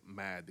goes a bit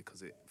mad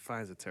because it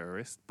finds a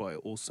terrorist, but it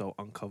also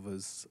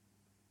uncovers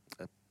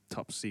a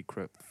top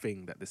secret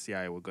thing that the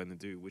CIA were going to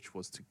do, which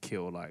was to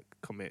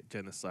commit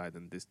genocide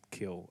and just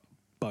kill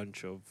a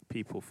bunch of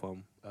people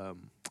from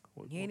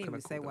what He ain't can I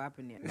even call say them? what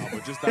happened yet. No,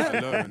 but just that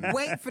alone.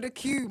 Wait for the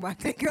cue, my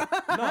nigga.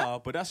 No,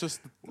 but that's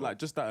just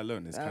just that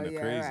alone is kind of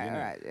crazy, all innit?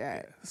 right,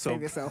 yeah. So-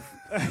 Save yourself.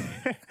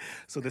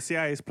 So the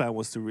CIA's plan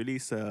was to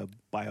release a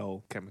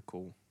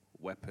biochemical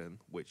weapon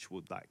which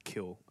would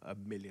kill 1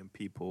 million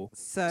people.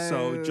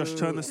 So Josh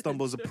Turner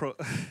stumbles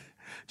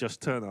Josh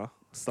Turner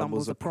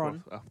Stumbles a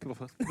prawn.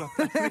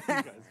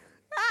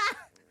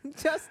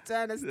 Just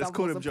turn and Let's stumbles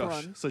call him a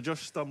Josh. prawn. So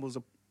Josh stumbles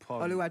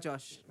upon Oluwa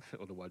Josh.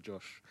 Oluwa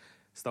Josh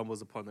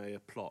stumbles upon a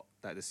plot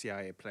that the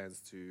CIA plans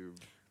to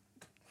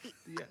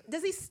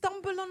Does he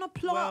stumble on a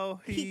plot?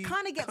 Well, he he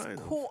kind of gets kind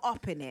of. caught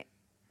up in it,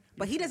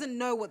 but he doesn't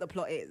know what the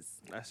plot is.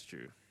 That's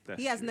true.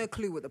 He has no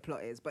clue what the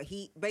plot is, but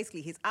he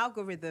basically his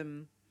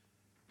algorithm.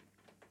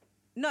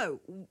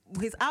 No,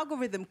 his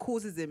algorithm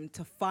causes him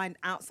to find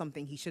out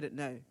something he shouldn't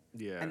know.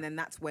 Yeah. And then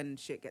that's when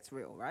shit gets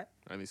real, right?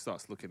 And he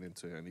starts looking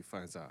into it and he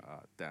finds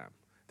out, damn,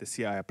 the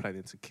CIA are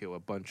planning to kill a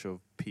bunch of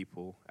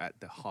people at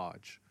the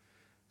Hajj.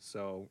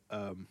 So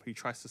he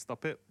tries to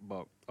stop it,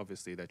 but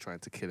obviously they're trying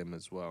to kill him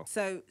as well.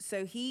 So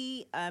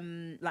he,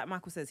 like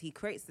Michael says, he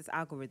creates this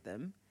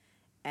algorithm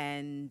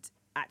and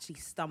actually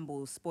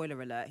stumbles,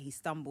 spoiler alert, he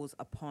stumbles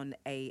upon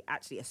a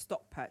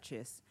stock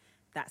purchase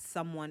that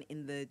someone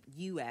in the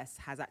US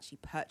has actually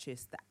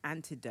purchased the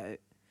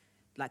antidote,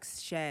 like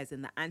shares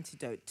in the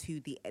antidote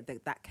to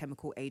that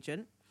chemical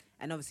agent,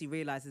 and obviously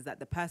realizes that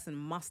the person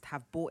must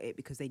have bought it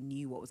because they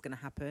knew what was going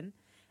to happen.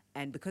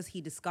 And because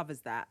he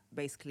discovers that,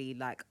 basically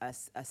like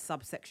a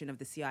subsection of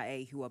the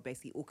CIA who are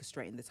basically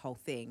orchestrating this whole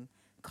thing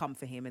come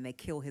for him and they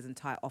kill his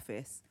entire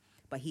office,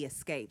 but he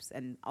escapes,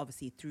 and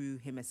obviously through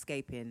him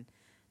escaping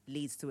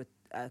leads to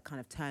a kind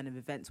of turn of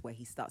events where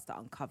he starts to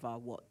uncover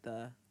what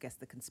the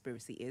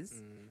conspiracy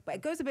is. But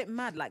it goes a bit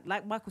mad.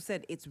 Like Michael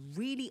said, it's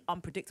really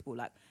unpredictable.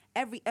 Like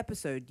every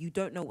episode, you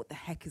don't know what the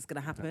heck is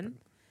going to happen.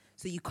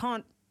 So you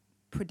can't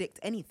predict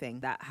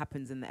anything that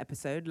happens in the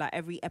episode. Like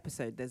every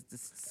episode, there's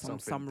this some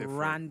different.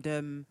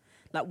 random.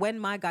 Like when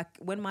my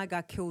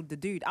guy killed the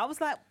dude, I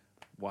was like,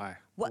 Why?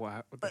 what?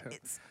 What the hell?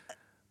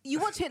 You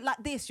watch it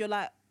like this, you're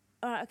like,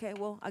 all right, okay,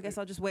 well, I guess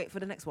I'll just wait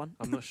for the next one.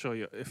 I'm not sure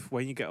if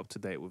when you get up to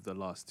date with the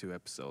last two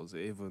episodes,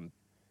 even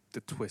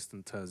the twists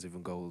and turns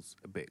even goes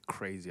a bit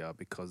crazier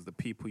because the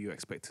people you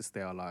expect to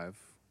stay alive,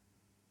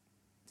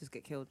 Just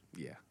get killed.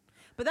 yeah.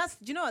 But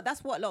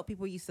that's what a lot of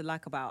people used to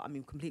like about, I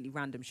mean, completely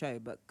random show,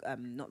 but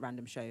not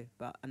random show,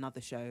 but another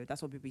show.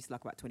 That's what people used to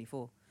like about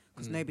 24.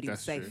 Because nobody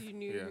was that's safe. true. You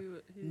knew Yeah. who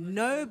was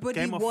Nobody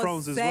Game of was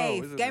Thrones as well,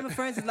 safe. isn't Game it? of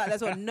Thrones is like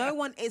that's what. No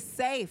one is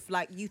safe.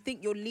 Like you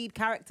think your lead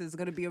character is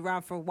going to be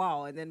around for a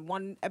while, and then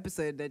one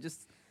episode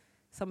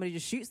somebody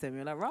just shoots them.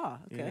 You're like, rah,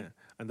 okay. Yeah.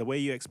 And the way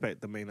you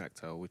expect the main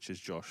actor, which is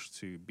Josh,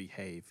 to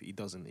behave, he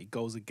doesn't. He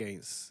goes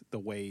against the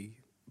way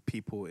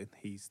people in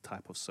his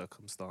type of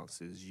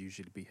circumstances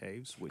usually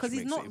behaves. Because he's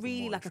makes it not even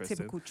really more like a interesting.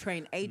 typical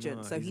trained agent,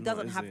 No, so he's he not,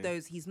 doesn't is have he?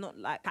 those. He's not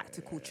like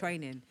tactical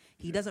training.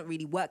 He doesn't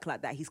really work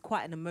like that. He's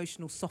quite an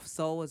emotional, soft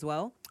soul as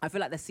well. I feel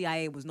like the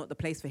CIA was not the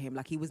place for him.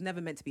 Like he was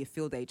never meant to be a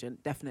field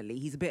agent. Definitely,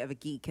 he's a bit of a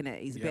geek,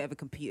 innit? He's a bit of a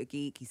computer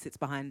geek. He sits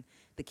behind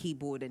the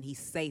keyboard and he's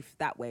safe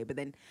that way. But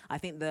then I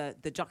think the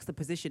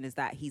juxtaposition is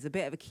that he's a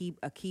bit of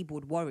a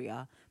keyboard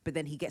warrior, but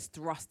then he gets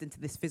thrust into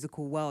this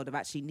physical world of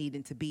actually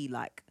needing to be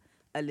like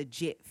a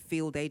legit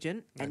field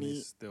agent, and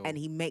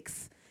he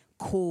makes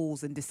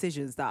calls and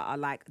decisions that are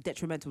like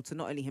detrimental to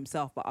not only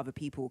himself but other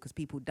people, because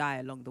people die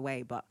along the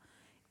way. But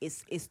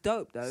it's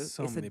dope though.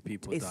 So many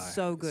people it's die.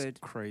 so It's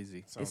good.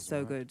 crazy. It's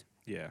so good.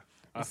 Yeah.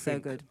 It's so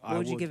good. What I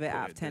would you give it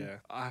out put of 10?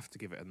 there. I have to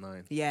give it a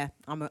 9. Yeah,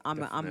 I'm a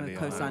Definitely a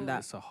co-sign 9. that.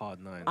 It's a hard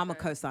 9. I'm a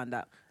co-sign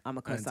that. I'm a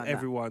and co-sign that.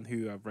 everyone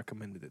who I've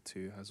recommended it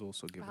to has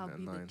also given I'll it a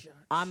be the 9. judge.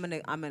 I'm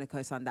gonna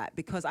co-sign that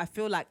because I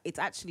feel like it's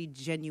actually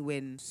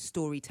genuine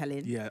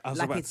storytelling. Yeah, I was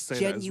like about it's to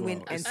say that as genuine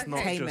well. It's not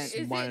entertainment. just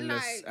Is it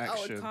mindless like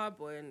action. Altered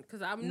Carbon?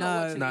 Because I'm No.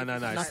 not watching No, it. no,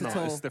 Not it's at not.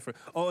 all. It's different.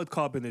 Altered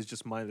Carbon is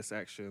just mindless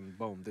action.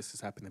 Boom, this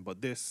is happening.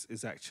 But this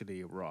is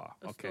actually raw.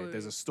 Okay, story.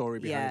 there's a story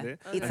Yeah, behind it.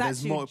 it's and there's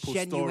actually multiple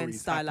genuine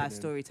stories stylized happening.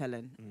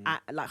 storytelling.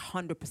 Like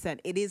 100%.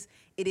 It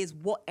is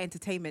what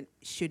entertainment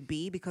should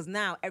be, because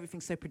now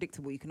everything's so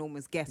predictable. You can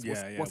almost guess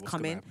what's what's gonna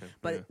coming. happen,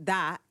 But yeah.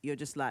 that you're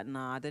just like,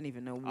 nah, I don't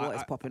even know what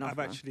is popping off. I've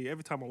now. actually,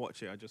 every time I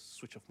watch it, I just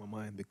switch off my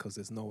mind because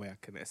there's no way I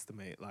can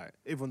estimate. Like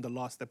even the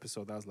last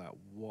episode, I was like,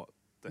 what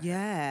the heck?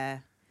 Yeah,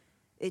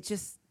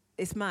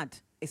 it's mad.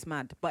 It's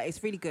mad, but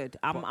it's really good.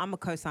 I'm a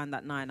co-sign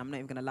that 9. I'm not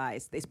even gonna lie.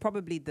 It's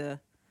probably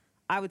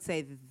I would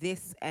say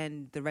this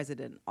and The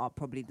Resident are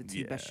probably the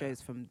two best Yeah.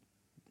 shows from.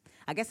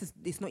 I guess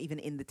it's not even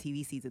in the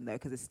TV season though,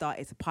 because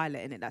it's a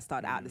pilot in it that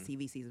started out the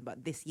TV season.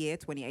 But this year,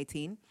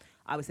 2018,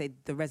 I would say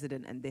The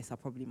Resident and this are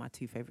probably my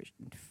two favorite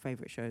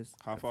shows.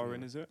 How far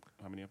in is it?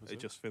 How many episodes? It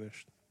just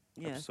finished.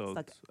 Yeah, it's Episode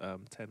like 10,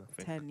 I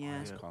think. 10,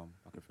 yeah. It's calm.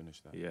 I can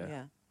finish that. Yeah.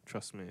 Yeah.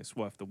 Trust me, it's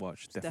worth the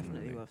watch. It's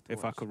definitely worth the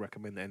If I watch. could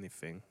recommend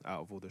anything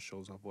out of all the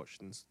shows I've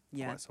watched in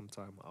Yeah. quite some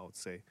time, I would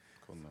say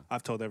Cool, man.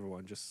 I've told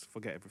everyone just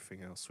forget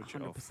everything else, switch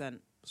it off,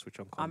 100%. switch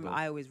on combo.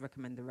 I always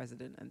recommend The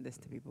Resident and this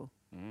to people.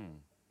 Mm.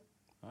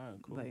 All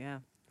right, cool. But yeah.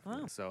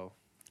 Wow. So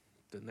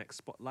the next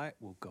spotlight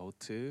will go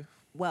to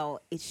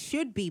Well, it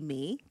should be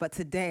me, but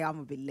today I'm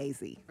a bit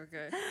lazy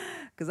Okay.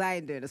 because I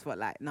ain't doing a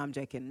spotlight. No, I'm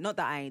joking. Not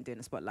that I ain't doing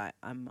a spotlight.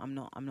 I'm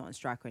not on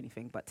strike or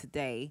anything. But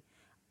today,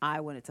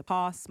 I wanted to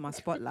pass my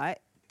spotlight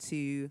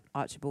to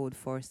Archibald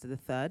Forrester III.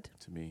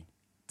 To me.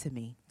 To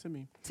me. To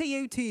me. To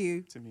you. To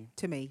you. To me.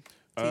 To me.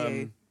 To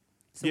you.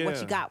 So what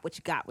yeah. you got? What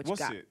you got? What you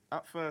What's got? it?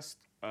 At first,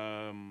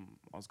 I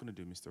was gonna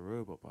do Mr.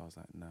 Robot, but I was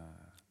like, nah.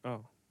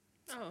 oh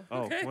Oh,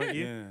 Oh, okay. weren't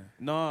you? Yeah.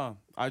 Nah,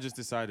 I just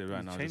decided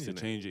right now just to changing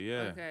it? change it.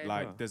 Yeah. Okay.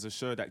 Like Oh. there's a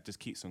show that just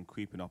keeps on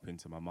creeping up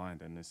into my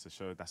mind, and it's a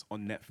show that's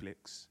on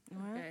Netflix,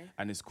 Okay.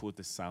 and it's called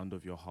The Sound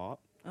of Your Heart.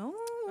 Oh,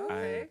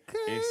 Okay.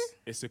 And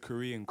it's a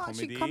Korean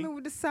actually comedy. coming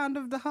with the sound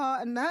of the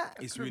heart and that.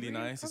 It's really Korean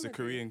nice. It's a comedy.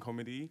 Korean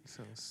comedy,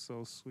 Sounds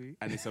so sweet.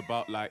 and it's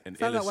about like an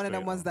Sounds like one of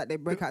them illustrator. ones that they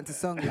break out into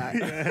song like.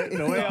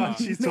 The way Nah,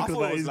 she's I talking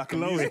thought about it was is like a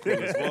glowing.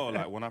 musical as well.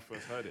 Like when I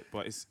first heard it,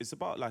 but it's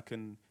about like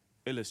an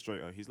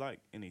illustrator. He's like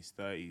in his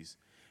 30s,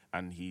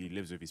 and he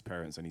lives with his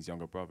parents and his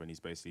younger brother, and he's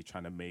basically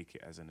trying to make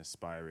it as an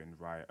aspiring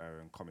writer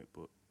and comic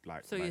book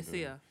like. So you man see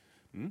doing.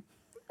 her.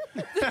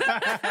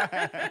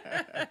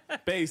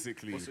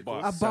 Basically, but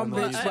A bum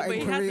bitch, but but in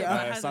he has Korea. a-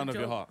 has a Sound of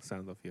Your job. Heart.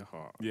 Sound of your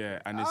heart. Yeah,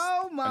 and it's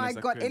Oh and my it's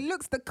like god! a- It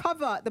looks the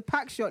cover, the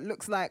pack shot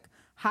looks like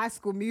High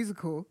School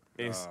Musical.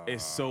 It's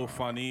so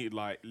funny,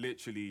 like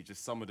literally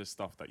just some of the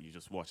stuff that you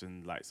just watch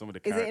and like some of the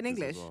Is characters it in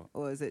English as well.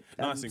 or is it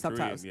No, it's in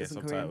subtitles? Korean. Yeah, It's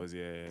in Korean. subtitles.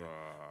 Yeah.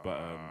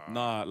 But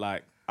nah,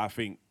 like I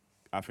think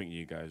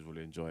you guys will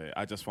enjoy it.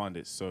 I just find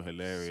it so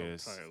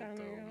hilarious. Subtitled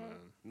though, man.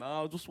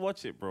 No, just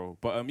watch it, bro.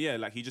 But yeah,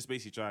 like he just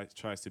basically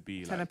tries to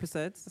be 10 like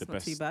episodes. That's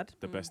not too bad.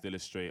 the best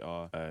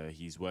illustrator.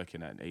 He's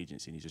working at an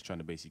agency and he's just trying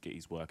to basically get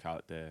his work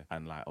out there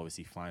and like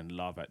obviously find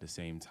love at the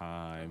same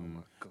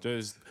time.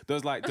 There's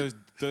like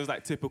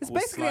typical. It's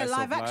basically a slice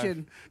of live life.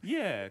 action.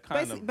 Yeah,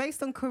 kind of.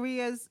 Based on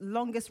Korea's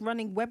longest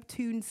running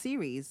webtoon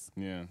series.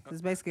 Yeah.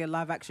 It's basically a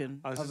live action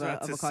I was of just a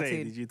about to say,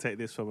 cartoon. did you take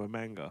this from a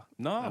manga?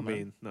 No, I man.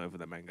 mean, not over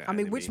the manga. I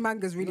mean, which anime.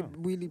 manga's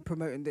really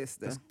promoting this?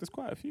 Though? There's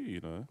quite a few,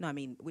 you know. No, I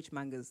mean, which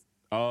manga's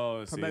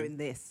Oh, see. promoting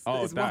this?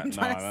 Oh, is that, what I'm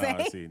trying nah, to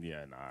nah, say. see,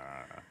 yeah, nah.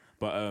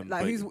 But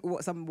Like, but who's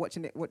some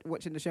watching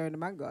the show in the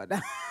manga?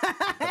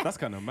 that's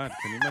kind of mad.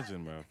 Can you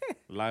imagine, bro?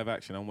 Live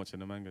action. I'm watching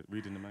the manga,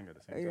 reading the manga at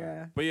the same time.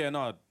 Yeah. But yeah,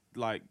 no,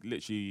 like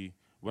literally,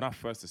 when I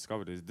first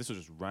discovered this was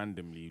just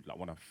randomly like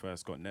when I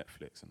first got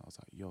Netflix, and I was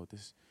like, yo,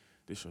 this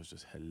show's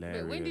just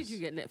hilarious. Wait, when did you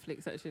get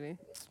Netflix actually? It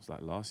was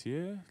like last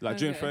year, like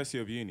during Okay. first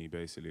year of uni,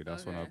 basically.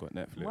 That's when I Okay. got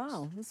Netflix.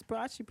 Wow, that's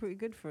actually pretty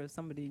good for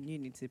somebody in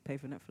uni to pay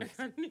for Netflix.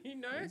 You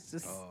know? It's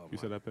just Who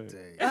said I paid?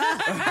 Day.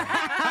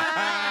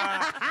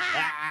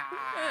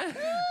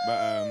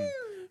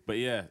 But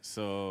yeah,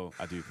 so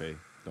I do pay.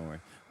 Don't worry.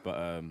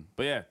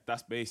 But yeah,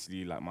 that's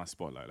basically like my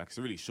spotlight. Like it's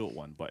a really short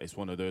one, but it's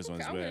one of those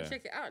ones I'm where gonna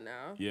check it out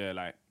now. yeah,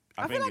 like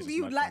I feel think like it's just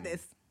you mad like fun.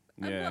 this.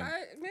 Yeah,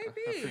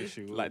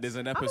 Maybe. like there's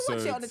an I'm gonna watch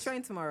episode. it on the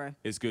train tomorrow.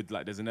 It's good.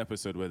 Like there's an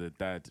episode where the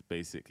dad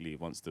basically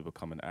wants to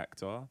become an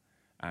actor,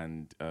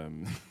 and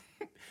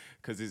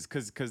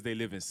because they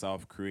live in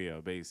South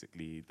Korea,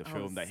 basically the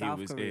film that South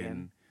he was Korean.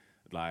 in,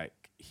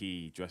 like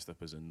he dressed up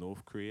as a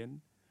North Korean,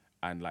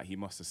 and like he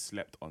must have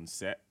slept on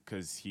set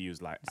because he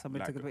was like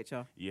Somebody like, took a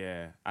picture.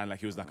 Yeah, and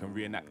like he was like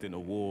reenacting a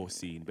war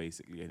scene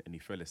basically, and he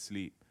fell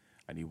asleep.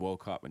 And he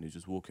woke up and he was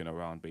just walking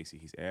around basically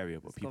his area,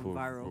 but It's gone people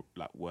viral.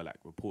 were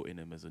reporting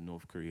him as a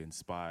North Korean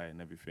spy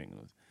and everything.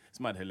 It's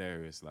mad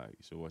hilarious. Like you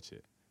should watch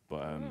it.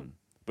 But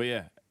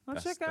yeah, I'll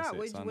that's- check it that's out. Sound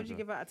What'd of you Your-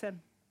 give out of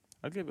 10?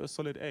 I'd give it a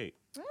solid 8.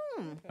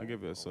 I'd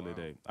give it a solid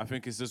 8. I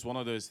think it's just one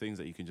of those things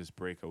that you can just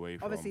break away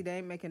from. Obviously, they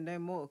ain't making no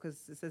more because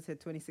it says here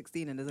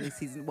 2016 and there's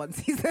only one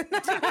season.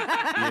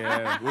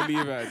 Yeah, we'll leave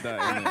it at that.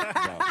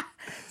 Innit?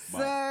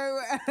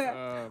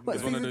 So, what,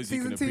 it's one of those you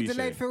season can 2 delayed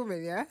appreciate.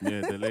 filming, yeah?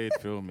 Yeah, delayed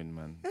filming,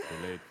 man.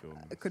 Delayed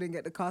filming. I couldn't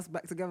get the cast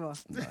back together.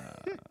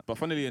 But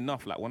funnily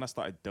enough, like when I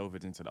started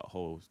delving into that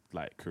whole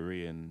like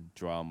Korean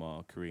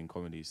drama, Korean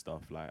comedy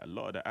stuff, like a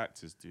lot of the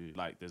actors do.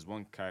 Like there's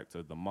one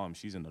character, the mom,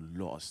 she's in a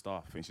lot of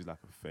stuff. I think she's like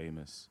a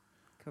famous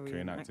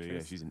Korean actor. Yeah,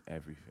 actress. she's in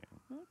everything.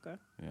 Okay.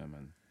 Yeah,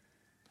 man.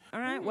 All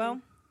right,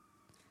 well,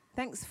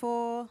 thanks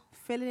for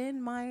filling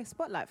in my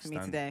spotlight for me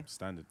today.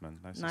 Standard, man.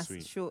 Nice and Nice,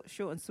 sweet.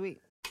 short and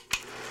sweet.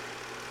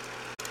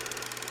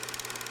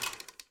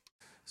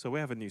 So we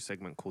have a new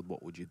segment called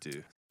What Would You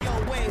Do?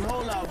 Yo, wait,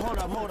 hold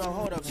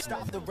up.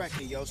 Stop the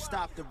record, yo.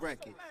 Stop the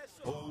record.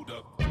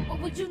 What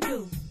would you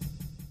do?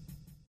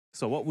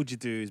 So what would you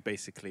do is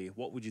basically,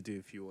 what would you do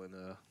if you were in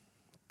a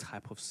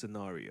type of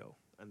scenario?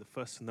 And the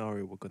first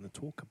scenario we're going to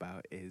talk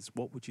about is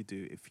what would you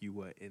do if you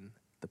were in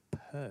The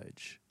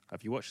Purge?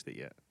 Have you watched it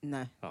yet?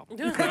 No. Oh.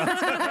 You're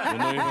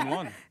not even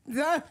one.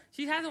 No,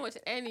 She hasn't watched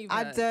any.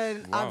 I Verge.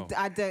 don't. Wow.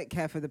 I don't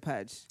care for The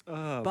Purge. Oh,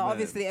 But man.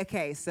 obviously,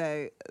 okay.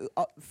 So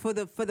for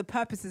the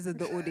purposes of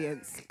the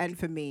audience and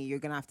for me, you're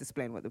gonna have to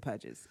explain what The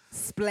Purge is.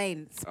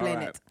 Explain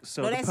Alright, it.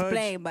 so Not The Purge-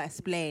 explain, but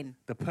explain.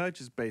 The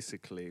Purge is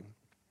basically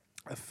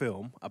a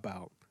film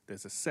about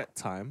there's a set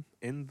time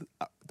in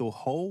the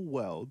whole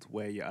world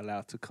where you're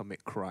allowed to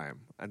commit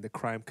crime. And the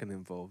crime can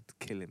involve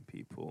killing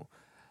people,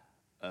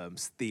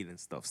 stealing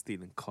stuff,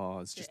 stealing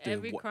cars, just Yeah,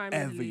 every doing crime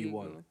is whatever you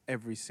want. legal.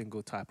 Every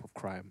single type of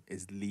crime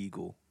is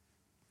legal.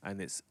 And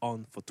it's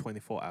on for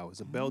 24 hours.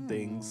 The bell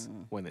dings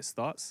when it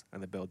starts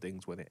and the bell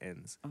dings when it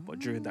ends. But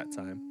during that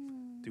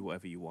time, do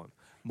whatever you want.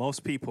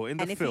 Most people in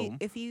the And film,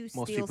 if you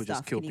most steal people just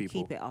stuff, kill can you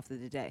people. keep it after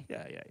the day?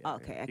 Yeah. Okay,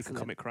 You can excellent.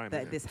 commit crime.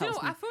 That in it. this Do you know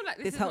helps what? me. I feel like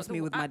This is helps not me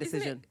the- with my isn't it-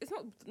 decision. It's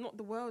not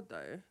the world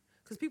though,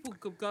 Because people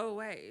could go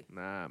away.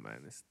 Nah,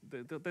 man,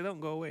 they don't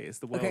go away. It's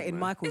the world. Okay, in man.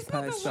 Michael's It's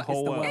not purge, the it's wo- the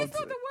whole world. It's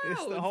not the world.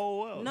 It's the whole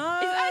world. No,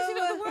 It's actually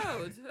not the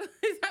world.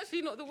 It's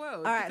actually not the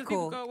world. All right, because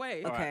cool. people go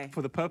away. All right, Okay.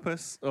 for the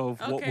purpose of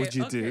what Okay, would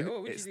you okay, do,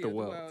 what would you it's do the in the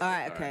world. world? All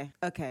right,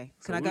 okay.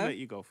 So Can I we'll go? let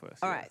you go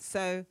first. All yeah. right,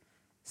 so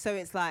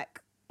it's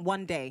like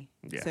one day.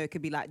 Yeah. So it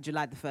could be like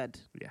July the 3rd.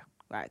 Yeah.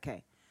 Right,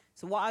 okay.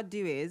 So what I'd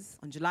do is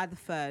on July the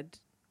 3rd,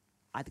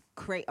 I'd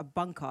create a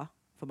bunker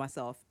for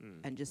myself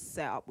and just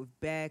set up with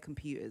bare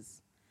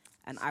computers.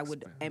 And I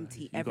would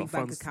empty You every got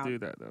bank funds to account. do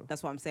that, though.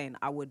 That's what I'm saying.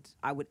 I would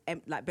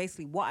like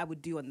basically what I would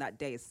do on that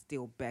day is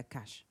steal bare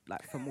cash,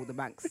 like from all the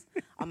banks.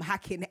 I'm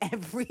hacking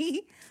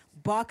every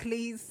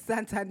Barclays,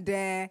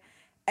 Santander,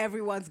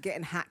 everyone's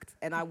getting hacked.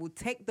 And I will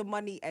take the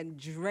money and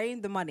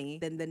drain the money.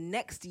 Then the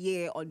next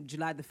year on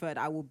July the 3rd,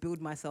 I will build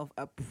myself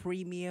a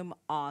premium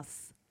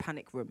ass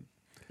panic room.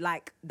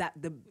 Like that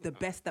the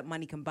best that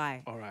money can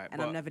buy. All right.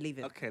 And I'm never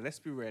leaving. Okay, let's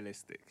be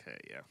realistic here,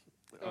 yeah.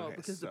 Oh, Okay,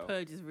 because the so-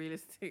 purge is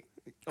realistic.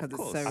 Because it's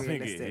course. so I think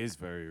realistic. it is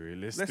very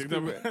realistic. Let's be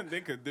real.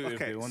 They could do it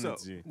if Okay, they wanted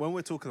so to. when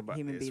we're talking about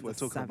Human this, beings we're are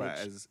talking about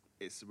savage. as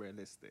it's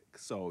realistic.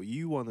 So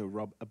you want to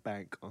rob a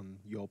bank on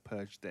your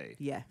purge day.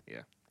 Yeah.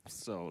 Yeah.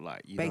 So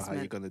like you know how Basement.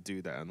 you're gonna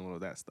do that and all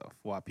of that stuff.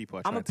 While people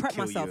are I'm trying gonna to prep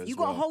kill myself. you as You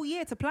got well. a whole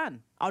year to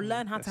plan. I'll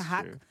learn how to that's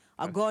hack. true.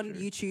 I'll That's go on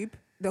true. YouTube.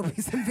 There'll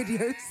be some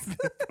videos.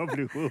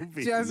 Probably will be.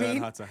 Do you know what I Learn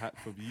mean? how to hack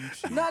from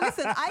YouTube. No,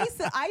 listen.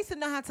 I used to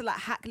know how to like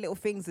hack little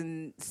things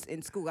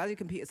in school. I do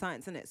computer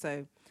science, innit?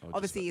 So just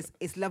obviously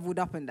it's leveled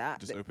up in that.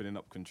 Just opening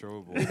up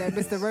control board. You know,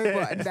 Mr.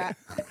 Robot and that.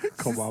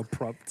 Come on,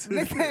 prompt.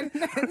 Listen,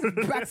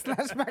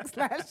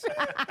 backslash.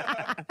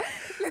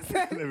 Listen,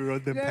 Let me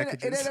run them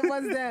packages. You know the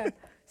ones there.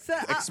 So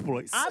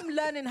Exploits. I'm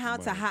learning how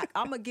to hack.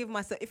 I'm gonna give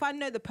myself. If I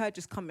know the purge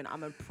is coming,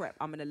 I'm gonna prep.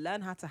 I'm gonna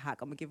learn how to hack.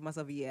 I'm gonna give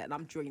myself a year, and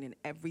I'm draining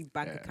every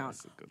bank Yeah, account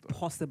that's a good one.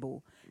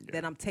 possible.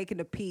 Then Yeah. I'm taking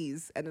the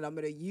P's, and then I'm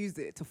gonna use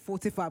it to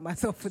fortify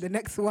myself for the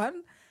next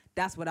one.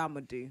 That's what I'm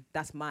gonna do.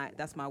 That's my.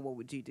 What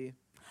would you do?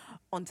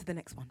 On to the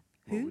next one.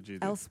 What Who would you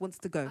do? else wants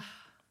to go?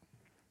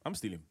 I'm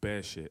stealing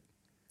bare shit.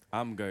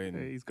 I'm going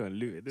Hey, he's going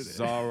looted, isn't it?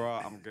 Zara.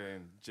 I'm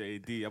going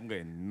JD. I'm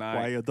going Why are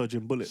Nike. you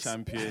dodging bullets?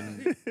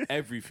 Champion.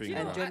 Everything.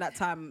 And bro. during that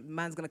time,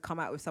 man's gonna come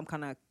out with some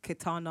kind of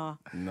katana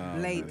No,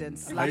 blade no, and no.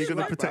 slash. How are you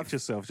gonna right, protect bruv.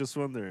 yourself? Just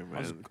wondering,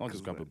 man. I'll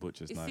just grab a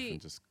butcher's You knife see-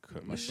 and just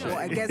cut my you shit. know-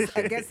 What,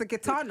 against the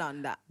katana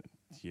and that?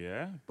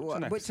 Yeah. What,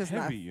 Butcher butcher's heavy,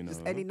 knife? you know.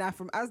 Just any knife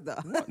from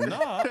Asda.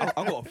 Nah,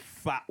 I got a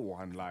fat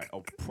one, like a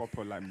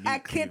proper like meat A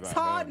cleaver at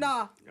home.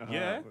 katana.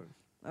 Yeah.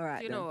 All right.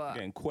 Do you then. know what?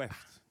 Getting queffed.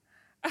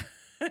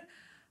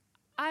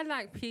 I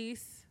like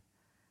peace.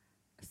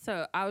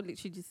 So I would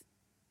literally just.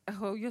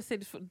 Oh, you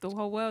said for the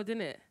whole world,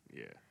 innit?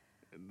 Yeah.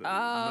 Oh, No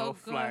God.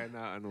 flying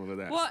out and all of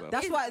that What?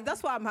 stuff.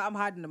 That's why I'm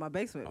hiding in my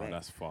basement, Oh, mate.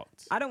 that's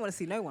fucked. I don't want to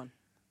see no one.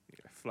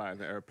 Yeah, flying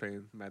the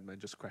airplane, madman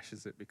just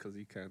crashes it because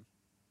he can.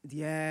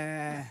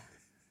 Yeah.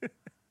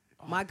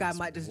 My guy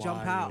might just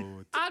jump out.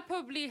 Wild. I'd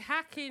probably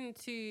hack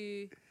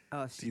into.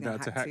 Oh, Do she's you know gonna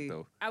how to hack hack too.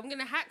 though? I'm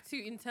gonna hack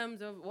to in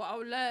terms of what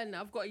I'll learn.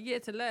 I've got a year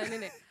to learn,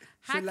 innit?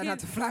 She'll learn how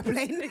to fly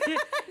plane.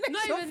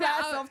 Not She'll even fly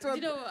that. herself to Do a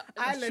you know what?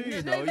 island. You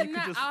Not know, you even could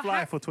that, just I'll fly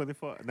hack- for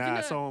 24. Nah, you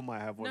know- someone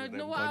might have one No, of you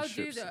them know what I would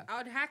do gunships. though? I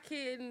would hack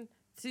in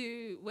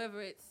to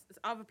whether it's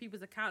other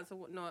people's accounts or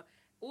whatnot.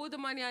 All the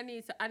money I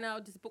need, and I'll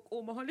just book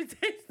all my holidays.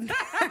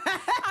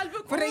 I'll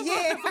book For the all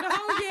year. for the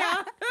whole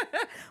year.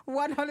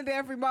 One holiday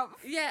every month.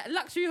 Yeah,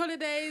 luxury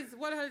holidays,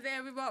 one holiday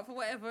every month for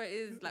whatever it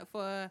is. Like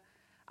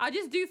I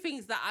just do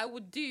things that I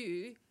would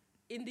do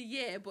in the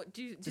year, but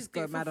just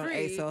go do it for mad on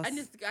free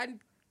ASOS. and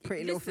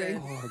Pretty little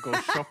listen, thing. Oh, go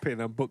shopping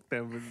and book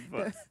them.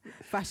 And,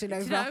 Fashion Do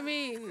over. you know what I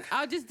mean?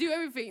 I'll just do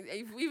everything,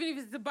 even if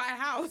it's to buy a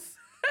house.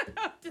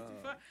 I'll just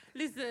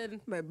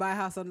listen Mate, buy a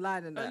house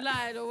online and that.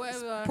 online or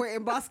whatever. Put it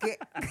in basket.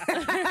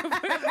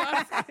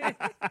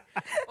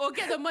 Or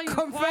get the money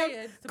confirm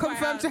required to buy a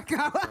house.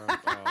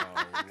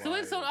 checkout. So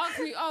when someone asks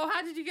me, "Oh,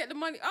 how did you get the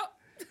money?" Oh,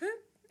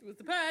 it was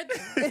the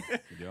purge,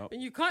 Yep.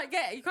 and you can't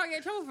get in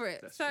trouble for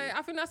it. So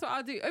I think that's what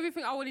I'll do.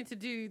 Everything I wanted to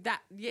do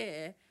that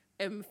year,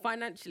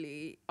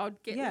 financially,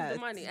 I'd get Yeah, the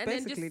money, it's and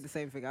then basically just. the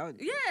same thing. I would.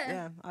 Yeah.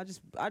 Yeah. I just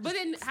But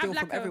then steal have like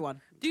from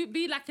everyone.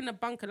 be like in a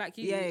bunker, like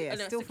you. Yeah.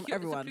 in a Steal from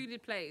everyone.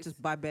 secluded place.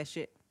 Just buy bare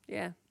shit.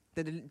 yeah.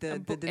 The And delivery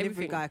book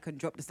everything. guy can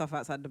drop the stuff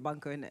outside the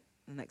bunker in it.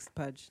 The next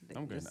purge. They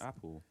I'm can going just-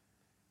 Apple.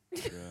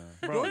 Yeah.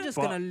 Bro, You're just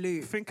but gonna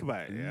loot. Think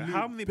about it. Yeah?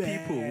 How many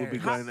people will be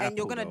How- going and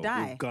you're Apple, gonna though,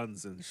 die. with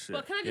guns and shit?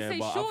 But can I just Yeah, say,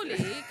 but I've- surely,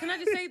 can I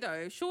just say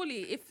though,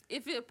 surely,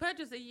 if a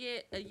purge is a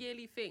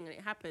yearly thing and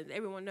it happens,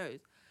 everyone knows.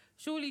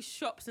 Surely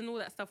shops and all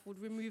that stuff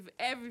would remove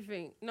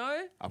everything.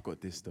 No. I've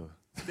got this though.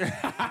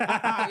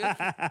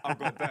 I've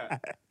got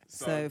that.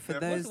 So for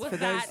those what's for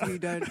those that? who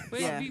don't,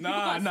 Wait, yeah. people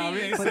Nah, can't nah, see we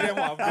it. ain't saying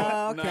what I've got.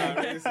 Oh, okay.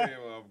 Nah, we ain't saying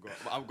what I've got.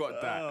 But I've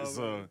got that,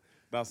 so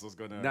that's what's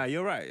gonna. Nah,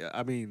 you're right.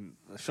 I mean,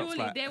 shops Surely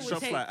they would like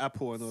take-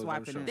 Apple and all them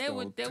Swiping shops it. They they'll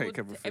would take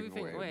everything,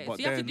 everything away. So But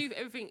you have to then do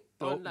everything.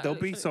 there'll, on, like, there'll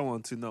be electronic.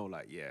 someone to know,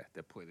 like, yeah,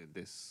 they're putting in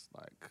this,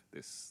 like,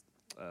 this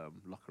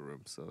locker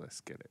room, so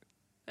let's get it.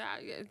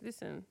 Yeah,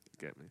 listen.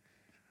 Get me?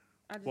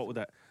 I just, What would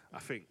that? I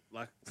think,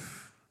 like,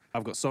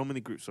 I've got so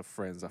many groups of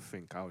friends. I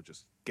think I'll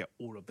just get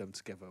all of them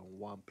together in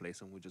one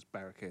place and we'll just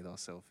barricade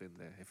ourselves in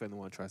there. If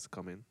anyone tries to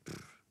come in,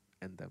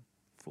 end them.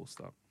 Full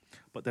stop.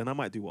 But then I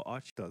might do what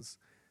Archie does.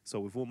 So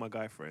with all my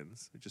guy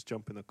friends, we just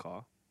jump in a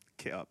car,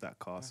 kit up that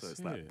car so it's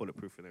like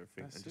bulletproof and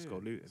everything, and just go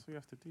looting. That's what you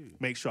have to do.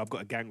 Make sure I've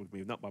got a gang with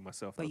me, not by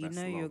myself. But though, you that's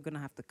know long. you're gonna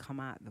have to come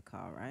out the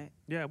car, right?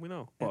 Yeah, we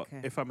know. But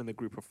Okay. if I'm in a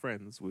group of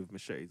friends with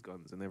machetes,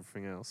 guns, and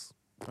everything else,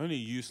 Only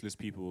useless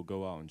people will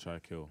go out and try to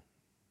kill.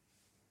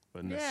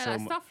 But there's Yeah, so like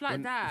mu- stuff like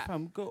when- that.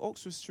 Fam, go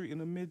Oxford Street in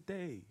the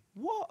midday.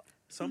 What?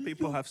 some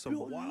people have some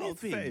you're wild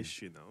living.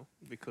 fetish, you know,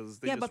 because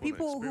they Yeah, just but wanna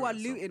people who are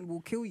experience looting something.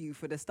 will kill you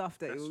for the stuff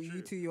that That's you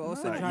true. two you're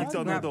also Like, trying you've to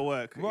done all grab. the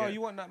work. Bro, yeah.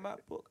 you want that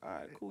MacBook? All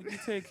right, cool. You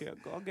take it.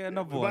 I'll get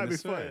another Right one. I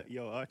before swear. it.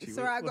 Yo, Archie, It's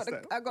alright, what's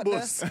that? I got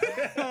Boss.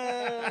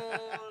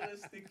 Oh,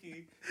 that's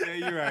sticky. Yeah,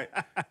 you're right.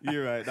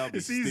 You're right. That'll be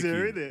It's sticky.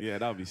 easier, isn't it? Yeah,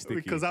 that'll be sticky.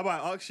 Because I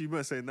might ask you, you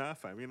might say, nah,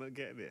 fam, you're not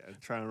getting it, and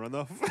try and run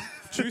off.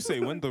 True say,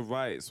 when the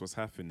riots was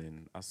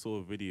happening, I saw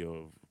a video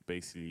of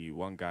basically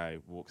one guy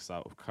walks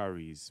out of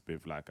Curry's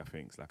with like, I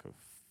think it's like a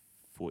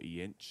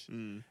 40-inch,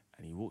 and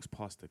he walks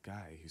past a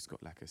guy who's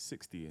got like a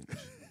 60-inch,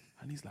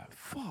 and he's like,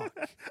 fuck.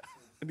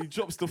 And he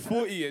drops the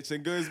 40-inch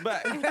and goes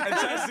back and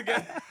tries to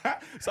get.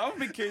 So I'm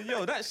thinking,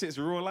 yo, that shit's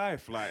real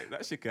life. Like,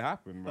 that shit could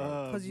happen,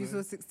 bro. Because you saw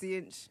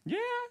 60-inch. Yeah.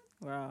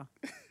 Wow.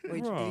 Did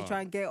you Bruh.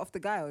 try and get it off the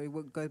guy, or he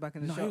goes back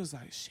in the No, shop? he was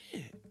like,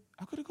 shit,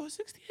 I could have got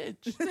a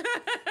 60-inch.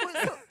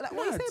 Like,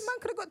 what you saying? Man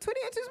could have got 20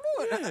 inches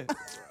more. Yeah.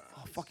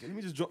 Oh, fuck it. Let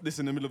me just drop this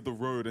in the middle of the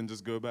road and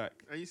just go back.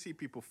 And you see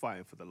people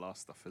fighting for the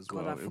last stuff as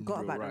God, well. I in forgot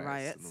real about the and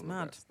riots. all of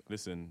Mad. that stuff.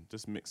 Listen,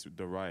 just mix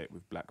the riot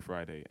with Black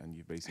Friday and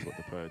you've basically got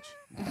the purge.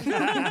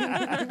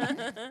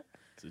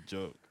 It's a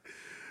joke.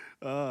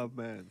 Oh,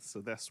 man. So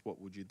that's what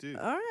would you do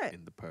All right.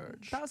 in the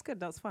purge? That was good.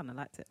 That was fun. I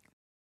liked it.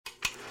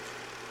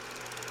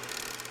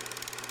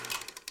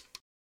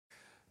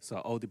 So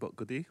oldie but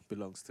goodie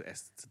belongs to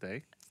Esther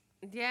today.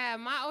 Yeah,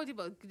 my oldie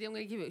but I'm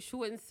gonna give it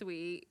short and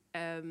sweet.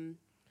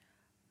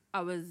 I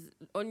was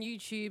on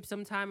YouTube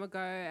some time ago,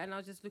 and I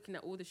was just looking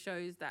at all the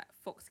shows that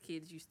Fox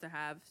Kids used to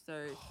have.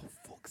 So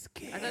Fox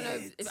Kids. I don't know.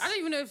 I don't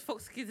even know if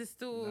Fox Kids is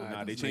still. Nah,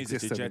 Nah, it they doesn't changed it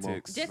to exist anymore.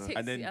 Jetix. Jetix,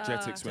 And then yeah.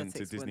 Jetix went to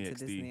Jetix Disney went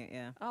to XD. Disney,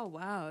 yeah. Oh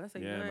wow, that's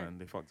like Yeah, man,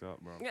 they fucked up,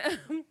 bro.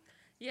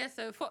 Yeah,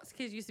 so Fox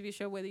Kids used to be a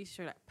show where they used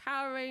to show like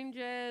Power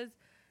Rangers,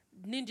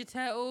 Ninja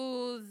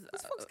Turtles.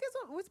 Was Fox Kids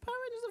on? Was Power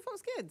Rangers on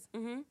Fox Kids?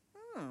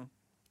 Oh.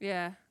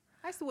 Yeah,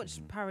 I used to watch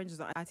Power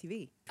Rangers on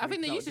ITV. I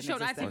think they That used to show on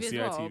didn't ITV exist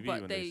as On well, CITV but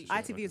when they they used to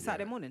ITV on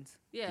Saturday mornings.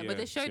 yeah, Yeah, but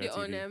they showed it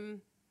on CITV.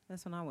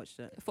 That's when I watched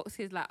it. Fox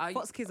Kids like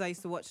Fox Kids, I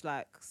used to watch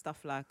like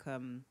stuff like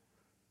Goosebumps.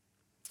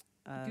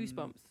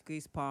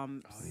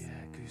 Goosebumps. Oh,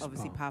 yeah,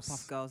 Obviously Goosebumps.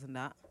 Powerpuff Girls and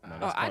that. No, Oh,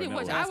 that's I didn't Cartoon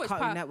watch. Network. I That's watched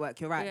Cartoon Power.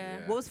 Network. You're right. Yeah.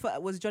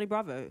 What was Johnny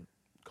Bravo?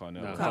 Cartoon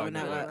No, Network. Cartoon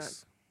Network. Network.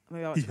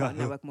 Maybe I watched Cartoon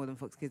Network more than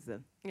Fox Kids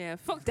then. Yeah,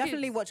 Fox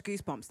Definitely Kids. watch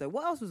Goosebumps though.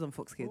 What else was on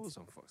Fox What Kids? was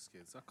on Fox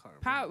Kids? I can't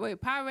remember.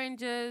 Power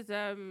Rangers,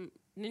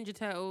 Ninja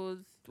Turtles.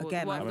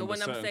 Again, what, I I the remember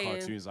one I'm certain saying.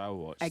 cartoons I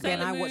watched. Again,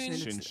 Sailor I watched Moon.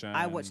 Ninja.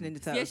 I watched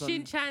Ninja Shin-chan. Yeah, Turtles. on-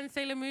 Shin-Chan,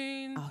 Sailor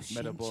Moon. Oh,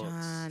 Medabots.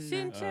 Shin-chan.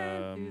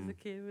 Shin-Chan. He was a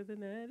kid with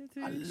an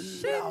attitude. I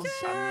love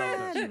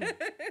that show.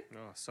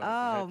 Oh, sorry,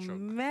 Oh, the hedgehog.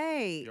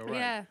 mate. You're right.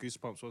 Yeah.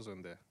 Goosebumps was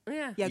on there.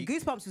 Yeah. Yeah,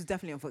 Goosebumps was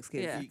definitely on Fox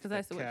Kids. Yeah. Eek 'cause I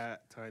used the to watch-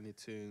 Cat, Tiny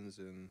Toons,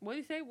 and What do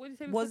you say? What do you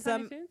say? Was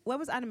Tiny Toons? where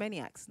was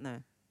Animaniacs?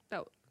 No,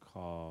 No.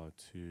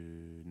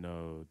 Cartoon,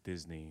 no,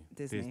 Disney.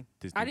 Disney.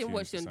 Disney I didn't Toons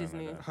watch it or on something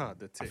Disney. that. huh,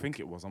 the I tick. think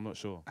it was. I'm not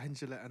sure.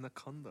 Angela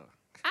Anaconda.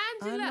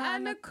 Angela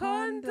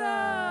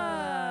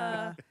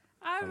Anaconda.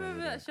 I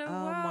remember that show. Oh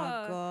well.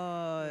 my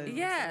god.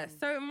 Yeah.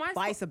 So my.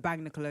 But I used to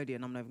bang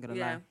Nickelodeon. I'm not even gonna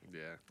Yeah. lie. Yeah.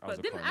 I was But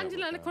a didn't Cartoon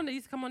Angela Network guy. Anaconda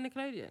used to come on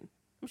Nickelodeon?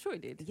 I'm sure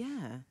it did.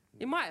 Yeah,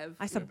 It might have.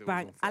 I used to Yeah, they was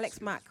bang. on Fox Alex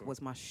Kids Mack as well.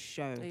 was my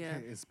show. Yeah.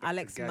 Inspector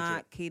Alex Gadget.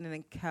 Mack, Keenan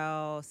and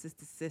Kel,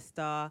 Sister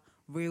Sister,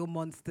 Real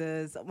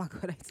Monsters. Oh my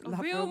god, I used to love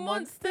Real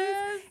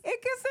Monsters.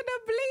 Ickis and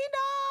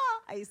Ablina.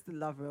 I used to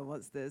love Real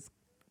Monsters.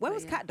 Where But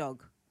was yeah. Cat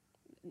Dog?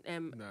 No,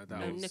 that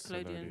No, was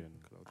Nickelodeon. Nickelodeon.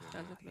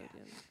 That was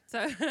Nickelodeon. So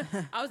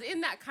I was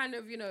in that kind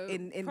of,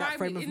 In that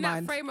frame of in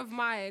mind. that frame of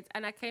mind,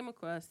 and I came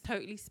across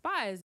Totally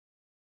Spies.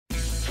 Go,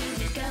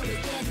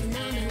 we're getting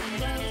on the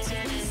road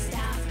till we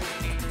stop,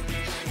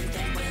 and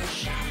then we'll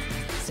shop.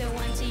 So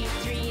 1, 2,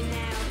 3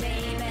 now,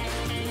 baby.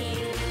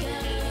 Here we go.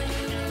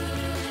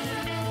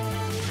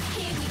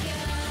 Here we go.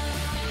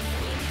 Here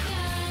we go.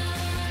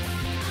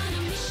 On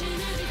a mission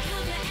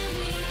undercover, and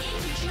we're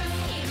in control.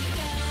 Here we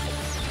go.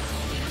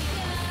 Here we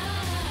go.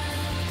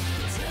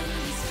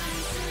 Totally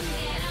spies, so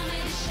get on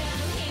with the show.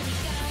 Here we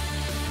go.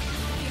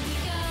 Here we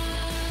go.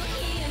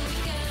 Here we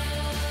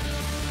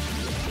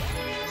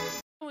go.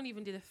 Someone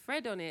even did a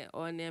thread on it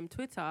on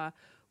Twitter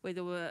where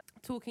they were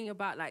talking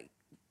about like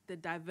the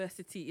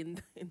diversity in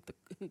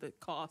the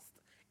cast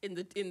in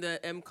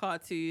the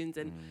cartoons,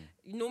 and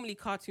normally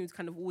cartoons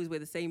kind of always wear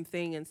the same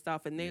thing and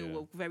stuff, and they Yeah.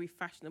 were very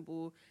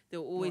fashionable. They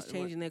were always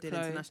changing their did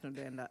clothes. International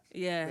Day and that.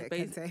 Yeah,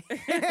 Kente.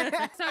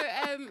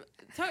 so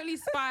Totally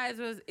Spies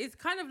it's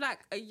kind of like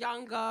a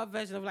younger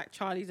version of like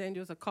Charlie's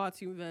Angels, a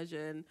cartoon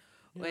version.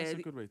 Yeah, that's a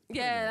good way to put it,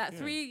 yeah,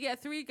 yeah.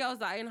 like three girls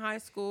that are in high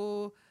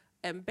school.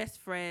 best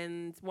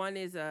friends. One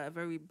is a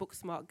very book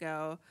smart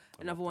girl.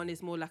 Another one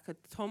is more like a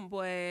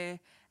tomboy.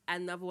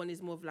 Another one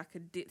is more of like a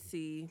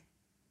ditzy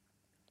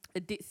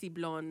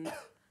blonde.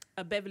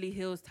 A Beverly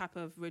Hills type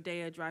of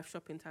Rodeo Drive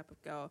shopping type of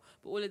girl,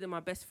 but all of them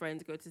are best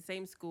friends, go to the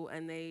same school,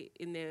 and they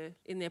in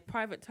their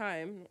private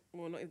time,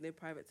 well, not in their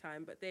private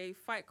time, but they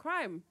fight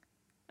crime,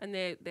 and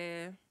they're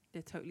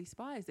totally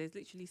spies. There's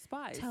literally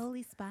spies.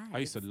 Totally spies. I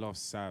used to love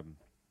Sam.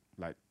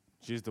 Like,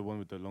 she's the one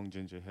with the long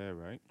ginger hair,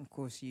 right? Of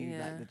course, you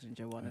Yeah. like the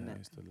ginger one, I innit?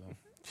 used to love.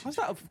 How's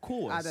that? Of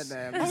course. I don't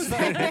know. How's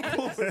that? Of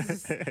course.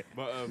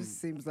 But Just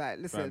seems like,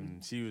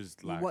 listen, she was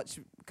you like, watch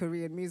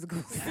Korean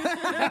musicals.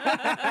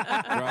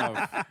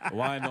 bruv,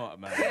 why not,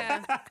 man?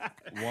 Yeah.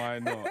 Why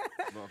not?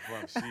 But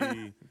bruv,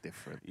 she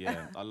Different.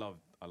 yeah, I love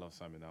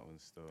Sam in that one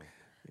still.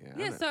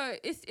 Yeah, so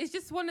it's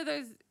just one of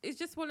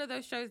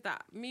those shows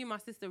that me and my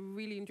sister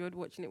really enjoyed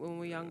watching it when we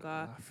were younger.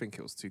 I think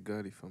it was too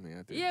girly for me.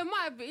 I did. Yeah, it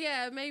might be.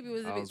 Yeah, maybe it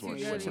was a I bit was too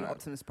watching early. like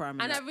Optimus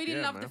Prime. And I really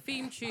Yeah, love man. the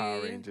theme tune.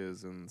 Power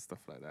Rangers and stuff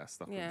like that.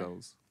 Stuff Yeah. with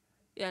those.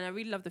 Yeah, and I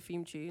really love the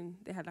theme tune.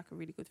 They had like a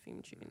really good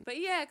theme tune. But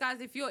yeah, guys,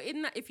 if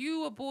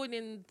you were born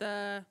in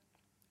the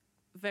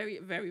very,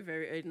 very,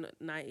 very early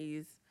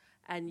 90s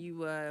and you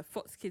were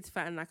Fox Kids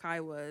fan like I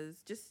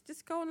was,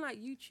 just go on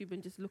like YouTube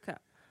and just look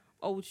at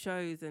old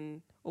shows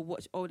or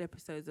watch old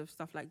episodes of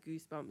stuff like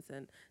Goosebumps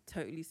and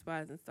Totally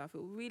Spies and stuff.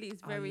 It really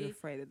is Are very. You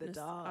Afraid of the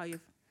Dark?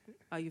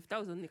 That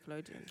was on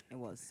Nickelodeon. It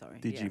was, sorry.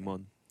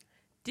 Digimon.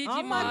 Digimon.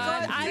 Oh my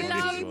God, I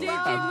love Digimon.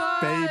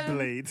 Digimon.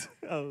 Beyblade.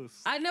 Oh,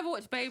 I never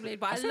watched Beyblade,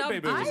 but I said love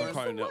Beyblade was I on used to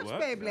Cartoon watch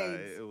Network.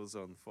 Beyblades. it was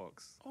on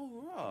Fox.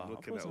 Oh, I'm right.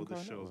 looking at all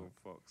the shows on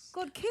Fox.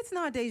 God, kids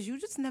nowadays, you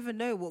just never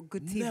know what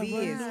good TV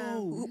is.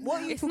 know.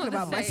 What are you It's talking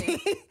not the about, same.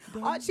 Matty?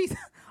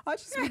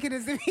 Archie's speaking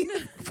as if he's...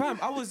 Fam,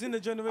 I was in the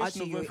generation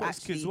Actually, of where you- Fox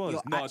Kids actually- was.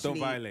 you're No, actually- don't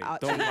violate.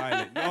 actually- Don't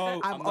violate. No,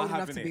 I'm I'm old not enough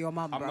having to it. be your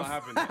mum, I'm bruv. not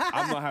having it.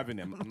 I'm not having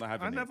it. I'm not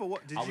having I it. never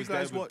watched. Did I you was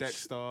guys there with watch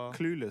Dexter.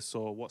 Clueless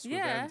or What's with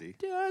Yeah. Andy?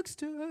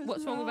 Dexter's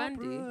What's Wrong with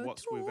Andy?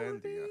 What's with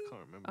Andy? I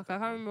can't remember. Okay, I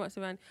can't remember what's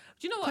around.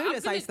 Do you know what?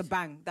 Clueless, I used to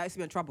bang. That used to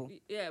be in trouble.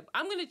 Yeah,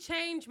 I'm gonna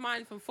change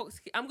mine from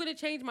I'm gonna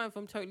change mine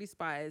from Totally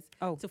Spies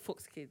to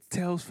Fox Kids.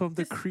 Tales from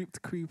the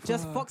Creeped Creeper.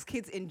 Just Fox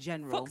Kids in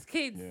general. Fox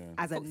Kids Yeah.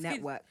 As a Fox Kids.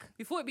 network.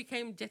 Before it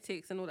became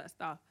Jetix and all that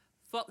stuff.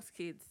 Fox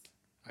Kids.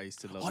 I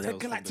used to love. Oh, the Tales from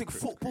Galactic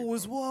Crypt football Creeper.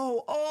 as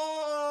well.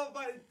 Oh,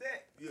 my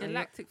dick.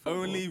 Galactic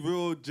football. Only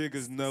real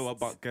jiggers know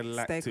about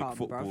galactic calm,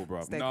 football, bruv.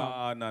 bro. Stay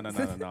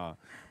Nah.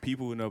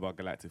 People who know about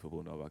galactic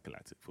football know about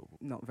galactic football.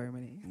 Not very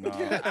many. Nah.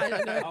 I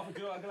don't know. Do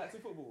you know about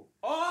galactic football?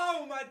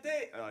 Oh, my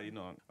dick. You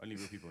know, only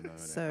real people know. innit?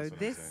 So That's what I'm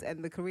this saying.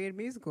 and the Korean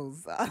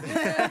musicals. You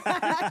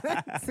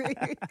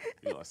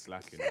lot are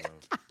slacking. You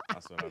know?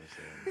 That's what I'm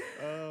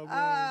saying.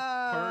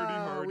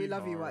 Oh, we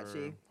love you,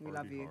 Wachi. We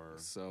love you.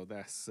 So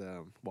that's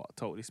what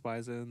Totally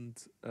Spies and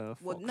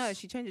Fox. Well, no,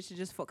 she changed it to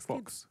just Fox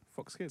Kids.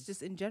 Fox Kids.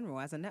 Just in general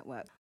as a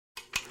network.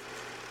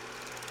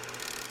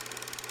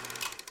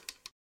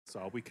 So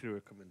our weekly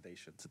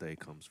recommendation today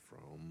comes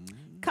from.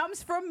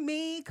 Comes from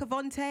me,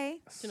 Cavante. Do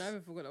you know, I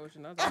even forgot that was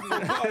another.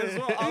 I was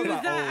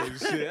like, oh,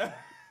 shit.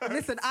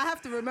 Listen, I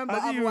have to remember,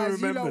 How do you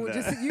otherwise remember would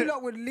that? you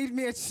lot would lead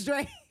me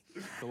astray.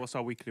 So what's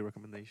our weekly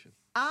recommendation?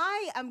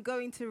 I am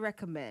going to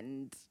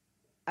recommend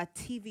a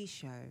TV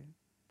show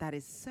that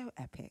is so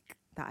epic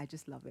that I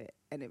just love it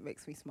and it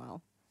makes me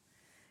smile.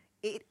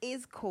 It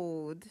is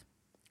called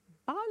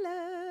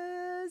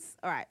Ballers.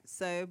 All right,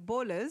 so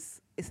Ballers,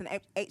 it's an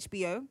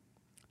HBO,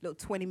 little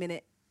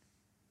 20-minute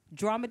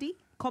comedy.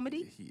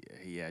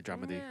 Yeah,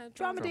 dramedy. Yeah,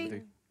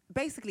 Dramedy.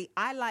 Basically,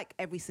 I like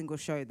every single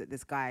show that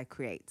this guy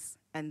creates.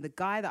 And the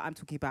guy that I'm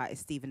talking about is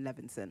Stephen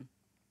Levinson,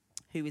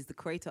 who is the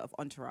creator of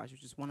Entourage,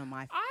 which is one of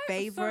my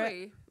favorite.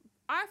 Sorry.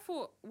 I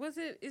thought,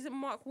 is it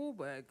Mark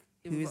Wahlberg?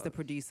 Who is the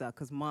producer?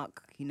 Because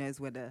Mark, he knows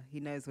where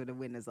the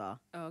winners are.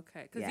 Oh,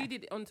 okay, because Yeah. he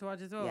did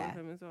Entourage as well. Yeah.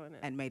 With him as well, innit?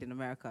 And Made in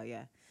America,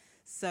 yeah.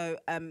 So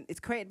it's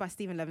created by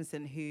Stephen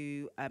Levinson,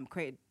 who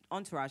created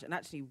Entourage and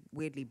actually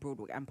weirdly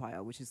Broadwalk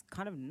Empire, which is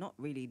kind of not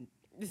really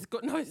It's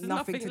got nothing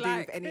nothing to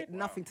like do with any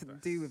nothing to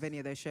do with any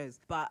of those shows.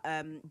 But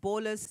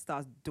Ballers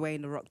stars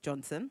Dwayne The Rock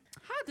Johnson.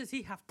 How does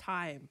he have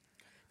time?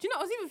 Do you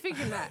know? I was even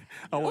thinking that.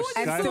 I watched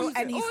All these films-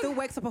 And he all- still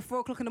wakes up at 4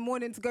 o'clock in the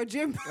morning to go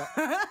gym.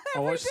 I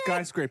watched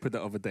Skyscraper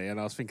the other day,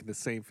 and I was thinking the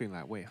same thing.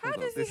 Like, wait, hold How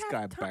on, does he this have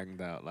guy time?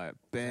 banged out like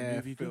bare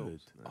movie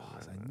films.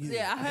 good?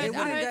 Yeah, I heard. It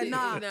wouldn't go,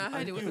 nah. I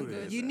heard it wasn't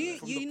good. You knew,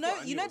 From you the know, plot,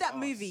 I you knew know it that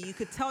was movie. arse. You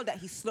could tell that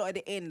he slotted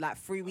it in like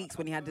 3 weeks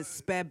when he had this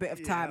spare bit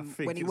of Yeah, time I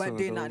think when he it's weren't one of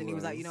doing that, those and he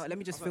was like, you know what, let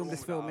me just film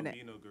this film in it.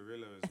 Albino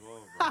Gorilla as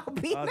well, bro.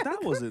 Albino. That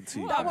wasn't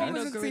too That bad. one Albino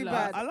wasn't too Gorilla.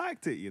 bad. I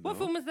liked it, you know. What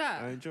film was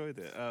that? I enjoyed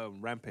it.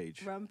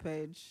 Rampage.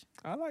 Rampage.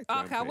 I liked Oh,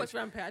 Rampage. okay, I watched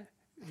Rampage.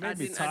 I Made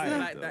me didn't tired,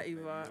 like though. that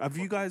either. Have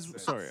you guys?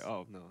 Sorry.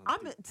 Oh no.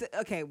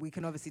 Okay, we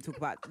can obviously talk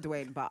about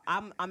Dwayne, but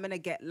I'm gonna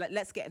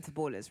let's get into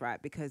Ballers, right?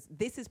 Because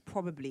this is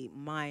probably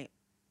my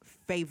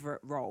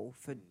favorite role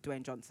for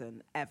Dwayne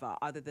Johnson ever,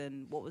 other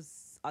than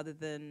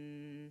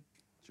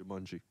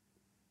Jumanji.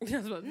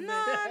 That's what No,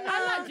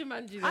 I like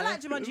Jumanji. I though.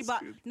 like Jumanji,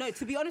 but no.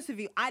 To be honest with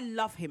you, I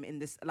love him in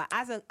this. Like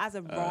as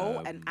a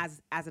role and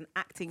as an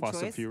acting Fast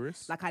and choice.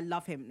 Furious? Like I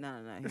love him.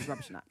 No, he's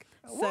rubbish in that.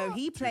 So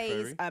he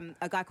plays Fairy?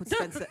 a guy called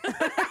Spencer.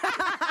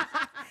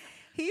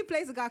 He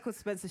plays a guy called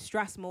Spencer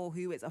Strassmore,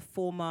 who is a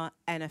former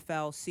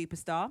NFL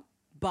superstar.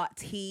 But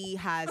he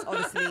has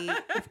honestly,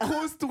 Of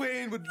course,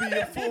 Dwayne would be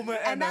a former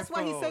and that's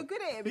why he's so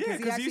good at it because he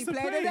 'cause he actually used to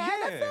played in play, the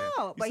yeah.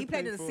 NFL. But he Used to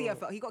played in the play for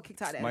CFL. He got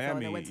kicked out of the NFL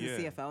Miami, and went to the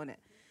yeah. CFL, innit?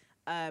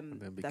 then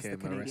That's the became a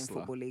Canadian wrestler.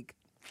 Football League.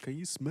 Can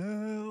you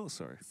smell?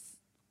 Sorry.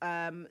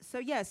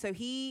 So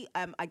he,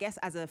 I guess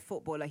as a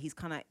footballer, he's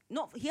kind of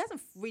not. He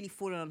hasn't really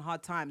fallen on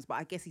hard times, but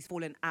I guess he's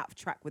fallen out of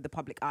track with the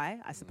public eye,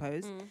 I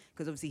suppose,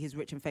 because obviously his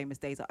rich and famous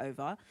days are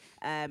over.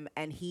 And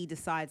he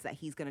decides that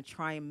he's going to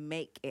try and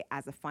make it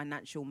as a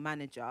financial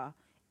manager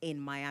in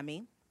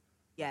Miami.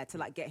 Yeah, to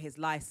like get his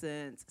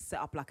license, set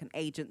up like an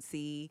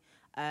agency,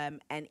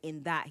 and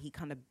in that he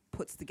kind of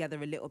puts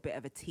together a little bit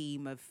of a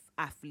team of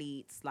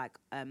athletes, like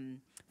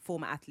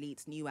former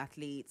athletes, new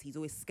athletes. He's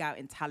always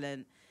scouting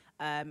talent.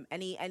 And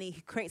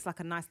he creates like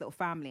a nice little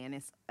family, and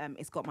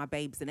it's got my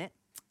babes in it.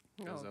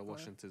 There's God.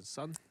 Washington's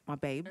son. My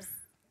babes,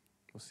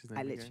 What's his name?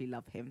 I again? literally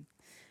love him.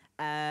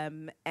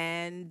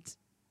 And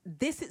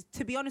this is,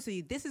 to be honest with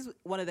you, this is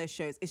one of those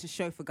shows. It's a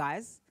show for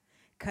guys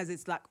because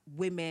it's like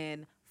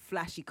women,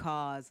 flashy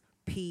cars,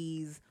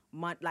 peas,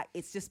 like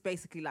it's just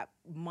basically like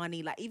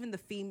money. Like even the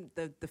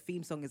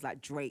theme song is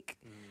like Drake,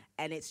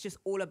 and it's just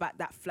all about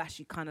that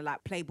flashy kind of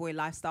like Playboy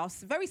lifestyle.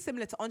 It's very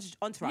similar to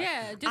Entourage.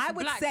 Yeah, just I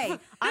would black.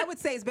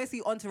 say it's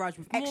basically Entourage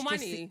with More extra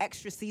money.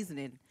 extra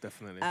seasoning.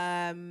 Definitely.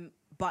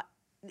 But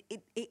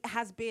it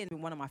has been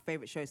one of my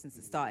favorite shows since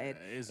it started.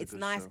 Yeah, it is a It's good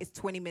nice. show. It's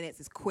 20 minutes.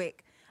 It's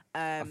quick.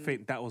 I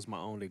think that was my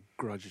only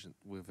grudge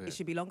with it. It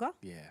should be longer.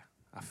 Yeah,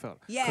 I felt.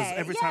 Yeah, Because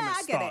every time yeah, it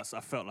I get it. starts, I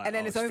felt like And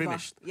then it's it's over.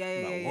 finished. Yeah, Like,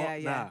 yeah,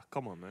 what? yeah. Nah,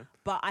 come on, man.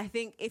 But I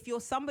think if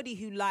you're somebody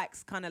who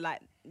likes kind of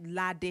like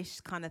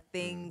laddish kind of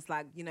things,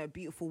 like, you know,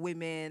 beautiful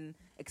women,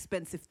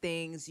 expensive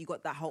things, you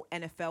got that whole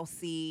NFL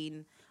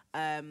scene.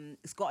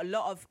 It's got a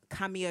lot of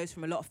cameos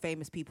from a lot of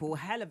famous people, a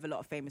hell of a lot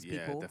of famous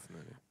Yeah, people.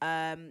 definitely.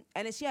 And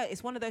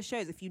it's one of those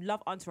shows. If you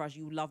love Entourage,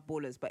 you love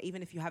Ballers. But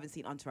even if you haven't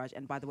seen Entourage,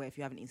 and by the way, if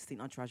you haven't seen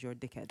Entourage, you're a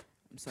dickhead.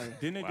 I'm sorry.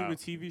 Didn't they Wow. do a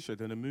TV show,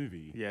 then a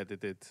movie? Yeah, they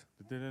did.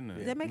 They didn't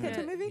Did they make it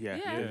into a movie? Yeah,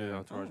 Yeah. they did Oh,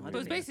 Entourage I But it's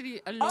movie. basically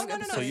a Oh, long no,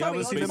 episode. So you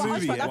haven't sorry. seen the But movie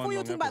Entourage, yet? I thought you were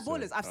One talking about long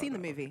Ballers. I've seen the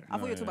movie. I thought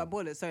you were talking yeah.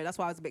 about Ballers. Sorry, that's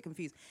why I was a bit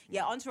confused.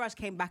 Yeah, Entourage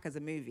came back as a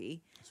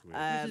movie. Which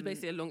is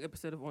basically a long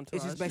episode of Entourage.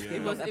 It's just basically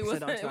It a was- long it episode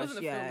wasn't- of it Entourage. wasn't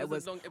a Yeah, film, it it was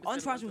was. a long episode of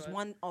Entourage was Entourage.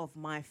 one of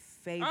my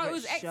favorite Oh, it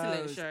was excellent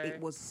shows. show.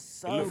 It was It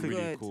so looked really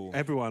good. cool.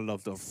 Everyone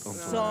loved Entourage.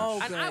 So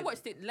And I good.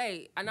 watched it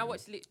late, and I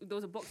watched there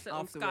was a box set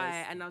on Afterwards.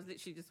 Sky, and I was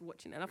literally just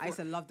watching it. And I, I used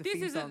thought, to love the this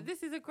theme is song.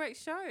 this is a great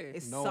show.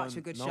 It's No such one,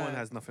 a good no show. one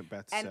has nothing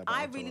bad to say And about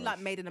I really Entourage. like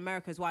Made in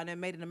America as well. I know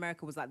Made in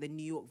America was like the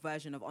New York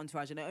version of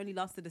Entourage, and it only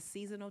lasted a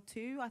season or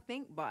two, I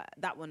think. But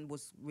that one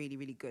was really,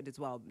 really good as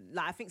well.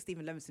 Like I think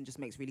Stephen Levinson just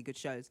makes really good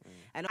shows,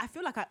 and I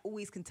feel like I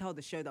always can tell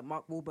the show that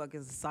Mark Wahlberg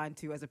is assigned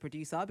to as a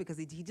producer because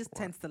he just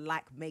tends to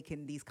like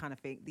making these kind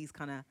of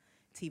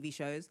TV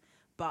shows.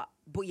 But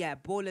yeah,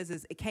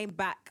 Ballers it came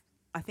back.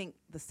 I think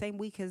the same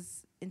week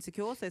as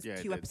Insecure, so it's Yeah, it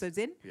 2 did. episodes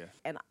in. Yeah.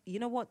 And you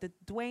know what? The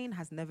Dwayne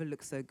has never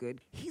looked so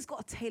good. He's got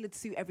a tailored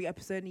suit every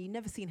episode, and you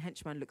never seen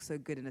henchman look so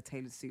good in a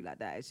tailored suit like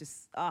that. It's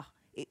just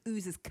it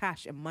oozes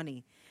cash and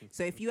money.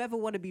 So if you ever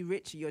want to be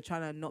rich, you're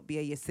trying to not be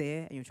a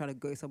Yasir and you're trying to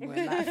go somewhere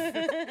in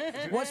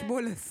life, watch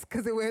Ballers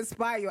because it will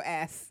inspire your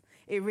ass.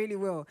 It really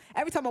will.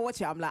 Every time I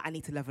watch it, I'm like, I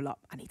need to level up.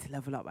 I need to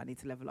level up. I need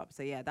to level up.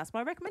 So yeah, that's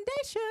my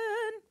recommendation.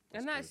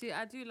 And actually,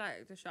 I do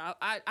like the show.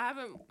 I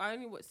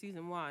only watched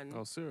season 1.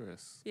 Oh,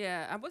 serious?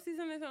 Yeah, and what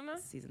season is it on now?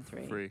 Season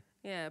 3. Free.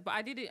 Yeah, but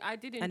I did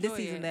enjoy And this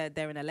season it.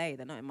 they're in LA.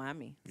 They're not in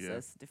Miami. So Yeah.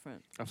 it's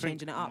different. I think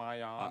Changing it up.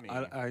 Miami.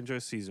 I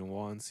enjoyed season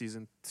 1.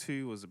 Season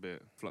 2 was a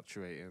bit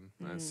fluctuating,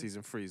 and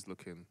season 3 is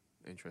looking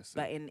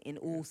interesting. But in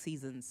all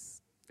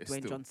seasons, It's Dwayne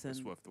still- Johnson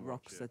it's worth the watch,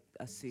 rocks yeah.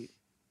 a suit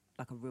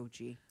like a real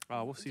G.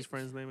 What's his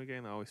friend's name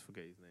again? I always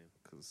forget his name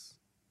because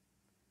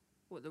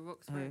What, the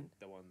Rock's Who? friend?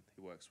 the one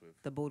he works with.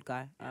 The bald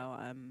guy.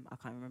 I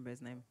can't remember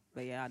his name,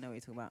 but yeah, I know what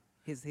you're talking about.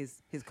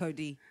 His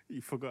Cody,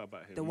 You forgot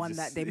about him. the He one just-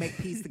 that they make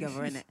peas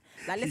together in it.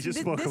 Like, He listen, just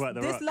spoke about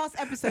The this Rock. last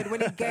episode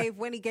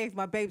when he gave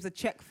my babes a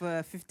check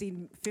for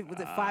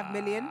 5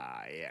 million.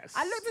 Ah, yes.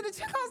 I looked at the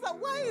check. I was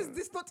like, why is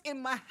this not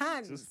in my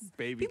hands? Just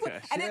baby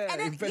cash. And then,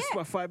 invest yeah.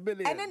 my 5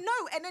 million. And then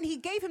and then he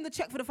gave him the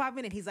check for the 5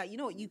 million. He's like, you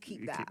know what? You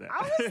keep You that. keep that.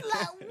 I was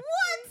like,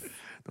 what?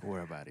 Don't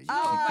worry about it. You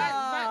Oh, keep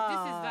that. right,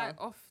 this is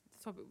like off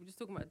the topic. We're just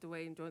talking about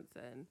Dwayne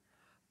Johnson.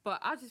 But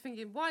I was just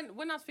thinking,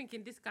 when I was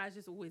thinking, this guy's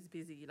just always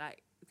busy.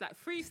 Like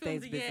 3 films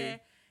Stays a busy. year.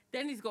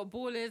 Then he's got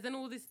Ballers and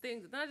all these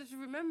things. And I just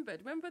remembered.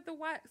 Remember the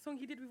White song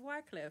he did with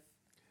Wyclef?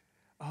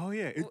 Oh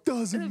yeah, it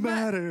doesn't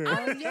matter. It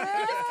just came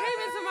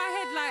into my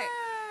head like,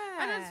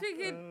 and I was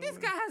thinking, this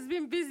guy has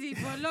been busy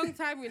for a long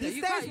time. You know, He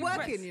you stays can't- you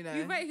working, rate- you know.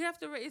 You have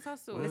to rate his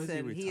hustle. Where is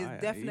Listen, he is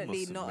retired? definitely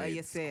must have not a made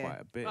Yasir. Quite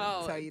a bit.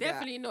 Oh, tell you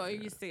definitely not a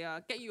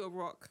Yasir. Get you a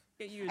Rock.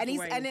 Get you a And he's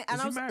Dwayne. and Is I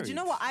he was. Do you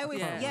know married? what I always?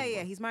 Yeah.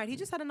 Yeah, he's married. He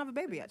just had another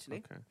baby actually.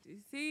 Okay. You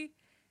see,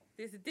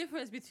 There's a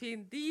difference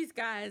between these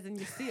guys and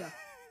Yasir.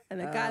 And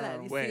a guy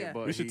like Yasir.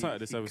 but We should he- title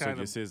this he episode kind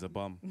of- Yasir's a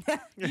bum.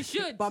 You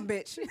should. Bum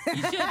bitch. You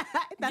should.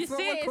 That's what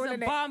we're Yasir is calling a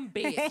it. bum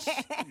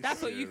bitch.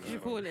 That's what you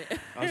should call it.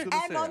 I was gonna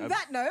And say, on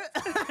that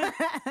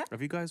note,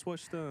 have you guys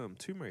watched Tomb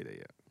Raider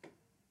yet?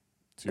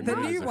 the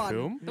new Is a one.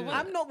 film? The one-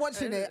 I'm not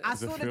watching it. I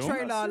Is it saw the film?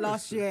 trailer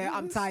last year.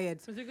 I'm tired.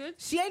 Was it good?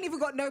 She ain't even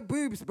got no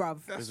boobs, bruv.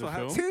 Is it a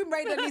film? Tomb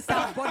Raider needs to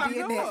have body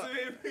in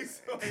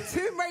it.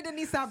 Tomb Raider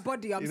needs to have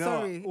body. I'm You know,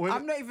 sorry. when-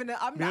 I'm not even. I'm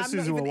Me and not Susan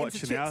were even into watching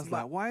chicks. it. I was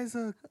like, why is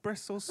her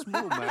breast so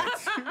small, man?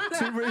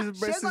 Tomb Raider's She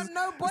breast ain't got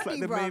no it's like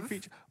body, the main bruv.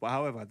 feature. But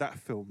however, that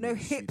film No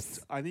makes you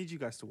hips. I need you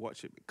guys to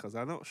watch it because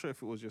I'm not sure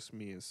if it was just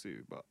me and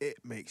Sue, but it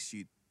makes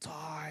you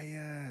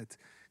tired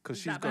because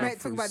she's that going Mate,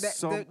 talk through about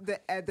some.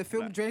 the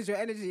film like, drains your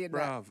energy and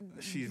Bruv,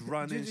 that. she's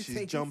running, Ginger she's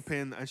takes-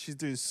 jumping, and she's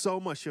doing so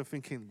much. You're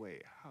thinking,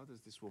 wait, how does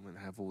this woman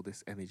have all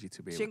this energy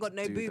to be She able ain't got to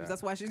no do boobs. that?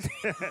 That's why she's.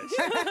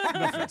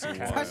 That's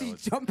That's why she's wild.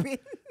 jumping.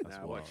 That's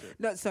Nah, wild. watch it.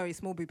 No, sorry,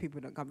 small boob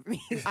people don't come for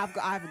me. I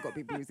haven't got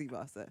big boobs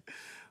either. So,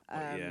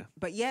 yeah.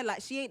 but yeah,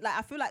 like she ain't like.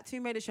 I feel like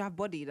Tomb Raider should have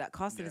body. Like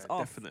casting is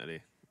off.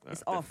 Definitely.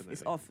 It's off.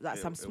 It's off. Like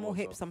some small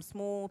hips, some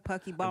small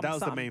perky bum. And that was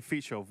the something. main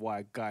feature of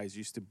why guys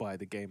used to buy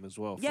the game as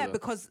well. Yeah, for the-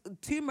 because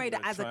Tomb Raider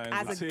The as a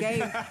triangle. game.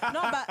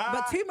 No,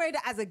 but Tomb Raider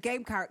as a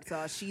game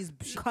character, she's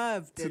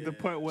curved. to the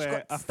point She's where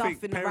got I stuff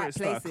think in the right parents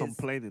started places.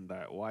 complaining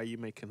that why are you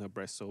making her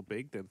breast so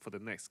big? Then for the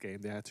next game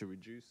they had to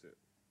reduce it.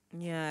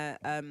 Yeah,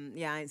 I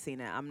ain't seen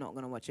it. I'm not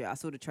gonna watch it. I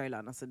saw the trailer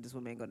and I said this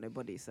woman ain't got no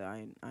body, so I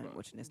ain't Right.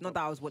 watching this. Not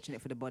that I was watching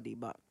it for the body,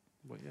 but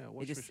But yeah,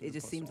 it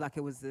just seems like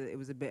it was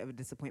a bit of a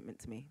disappointment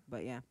to me.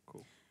 But yeah.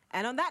 Cool.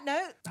 And on that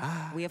note,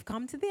 we have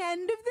come to the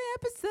end of the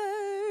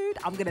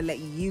episode. I'm gonna let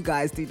you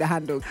guys do the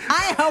handle.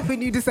 I am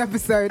helping you this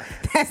episode.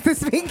 That's the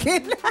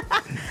speaking.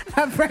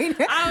 Her brain,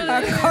 her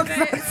cogs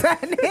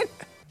not turning.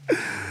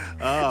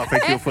 Oh,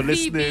 thank you for FVP.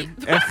 listening.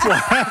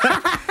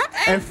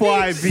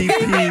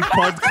 FYVP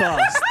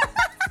podcast.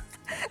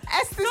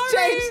 Esther's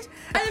changed.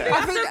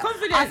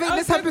 I think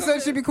this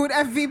episode should be called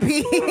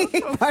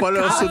FVP.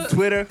 Follow us on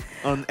Twitter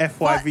on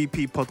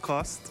FYVP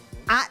podcast.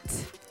 At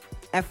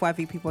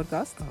FYVP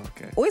podcast.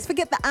 Okay. Always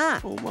forget the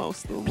at.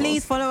 Almost.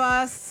 Please follow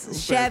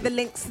us. Share the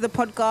links to the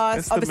podcast.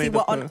 Esther Obviously, made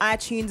we're up on a-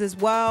 iTunes as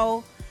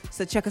well.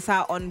 So check us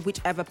out on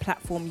whichever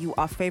platform you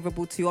are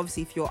favorable to.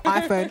 Obviously, if you're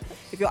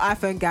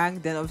iPhone gang,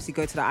 then obviously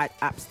go to the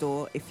App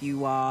Store. If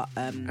you are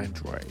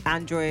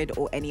Android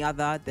or any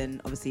other, then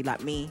obviously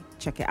like me,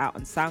 check it out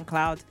on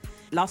SoundCloud.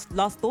 Last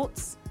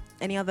thoughts?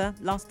 Any other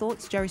last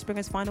thoughts? Jerry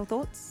Springer's final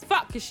thoughts?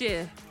 Fuck your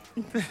shit.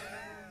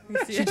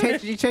 She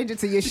changed it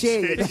to your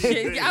shit.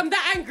 Shit, I'm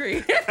that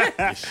angry.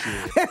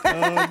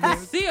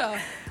 See ya.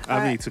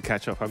 I need to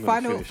catch up. I'm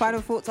gonna finish it.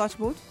 Final thoughts,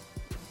 Archibald.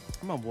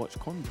 I'm gonna watch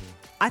Condor.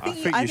 I think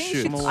you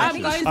should.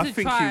 I'm going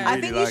to try.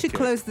 I think you should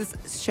close this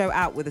show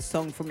out with a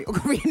song from your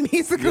Korean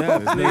musical.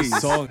 Yeah, please.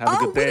 Song. Have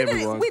a good day, we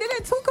everyone.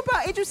 didn't talk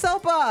about Idris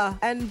Elba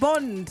and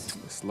Bond.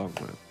 It's long,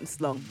 man. It's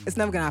long. It's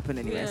never gonna happen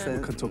anyway. Yeah. So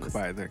We can talk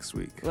about it next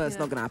week. well, it's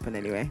not gonna happen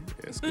anyway.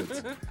 Yeah, it's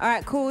good. All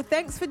right, cool.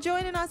 Thanks for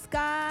joining us,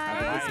 guys.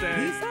 Have a nice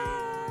day. Peace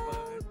out.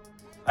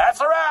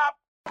 That's a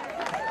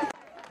wrap.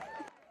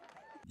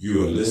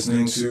 You are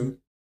listening to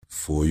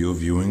For Your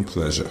Viewing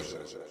Pleasure.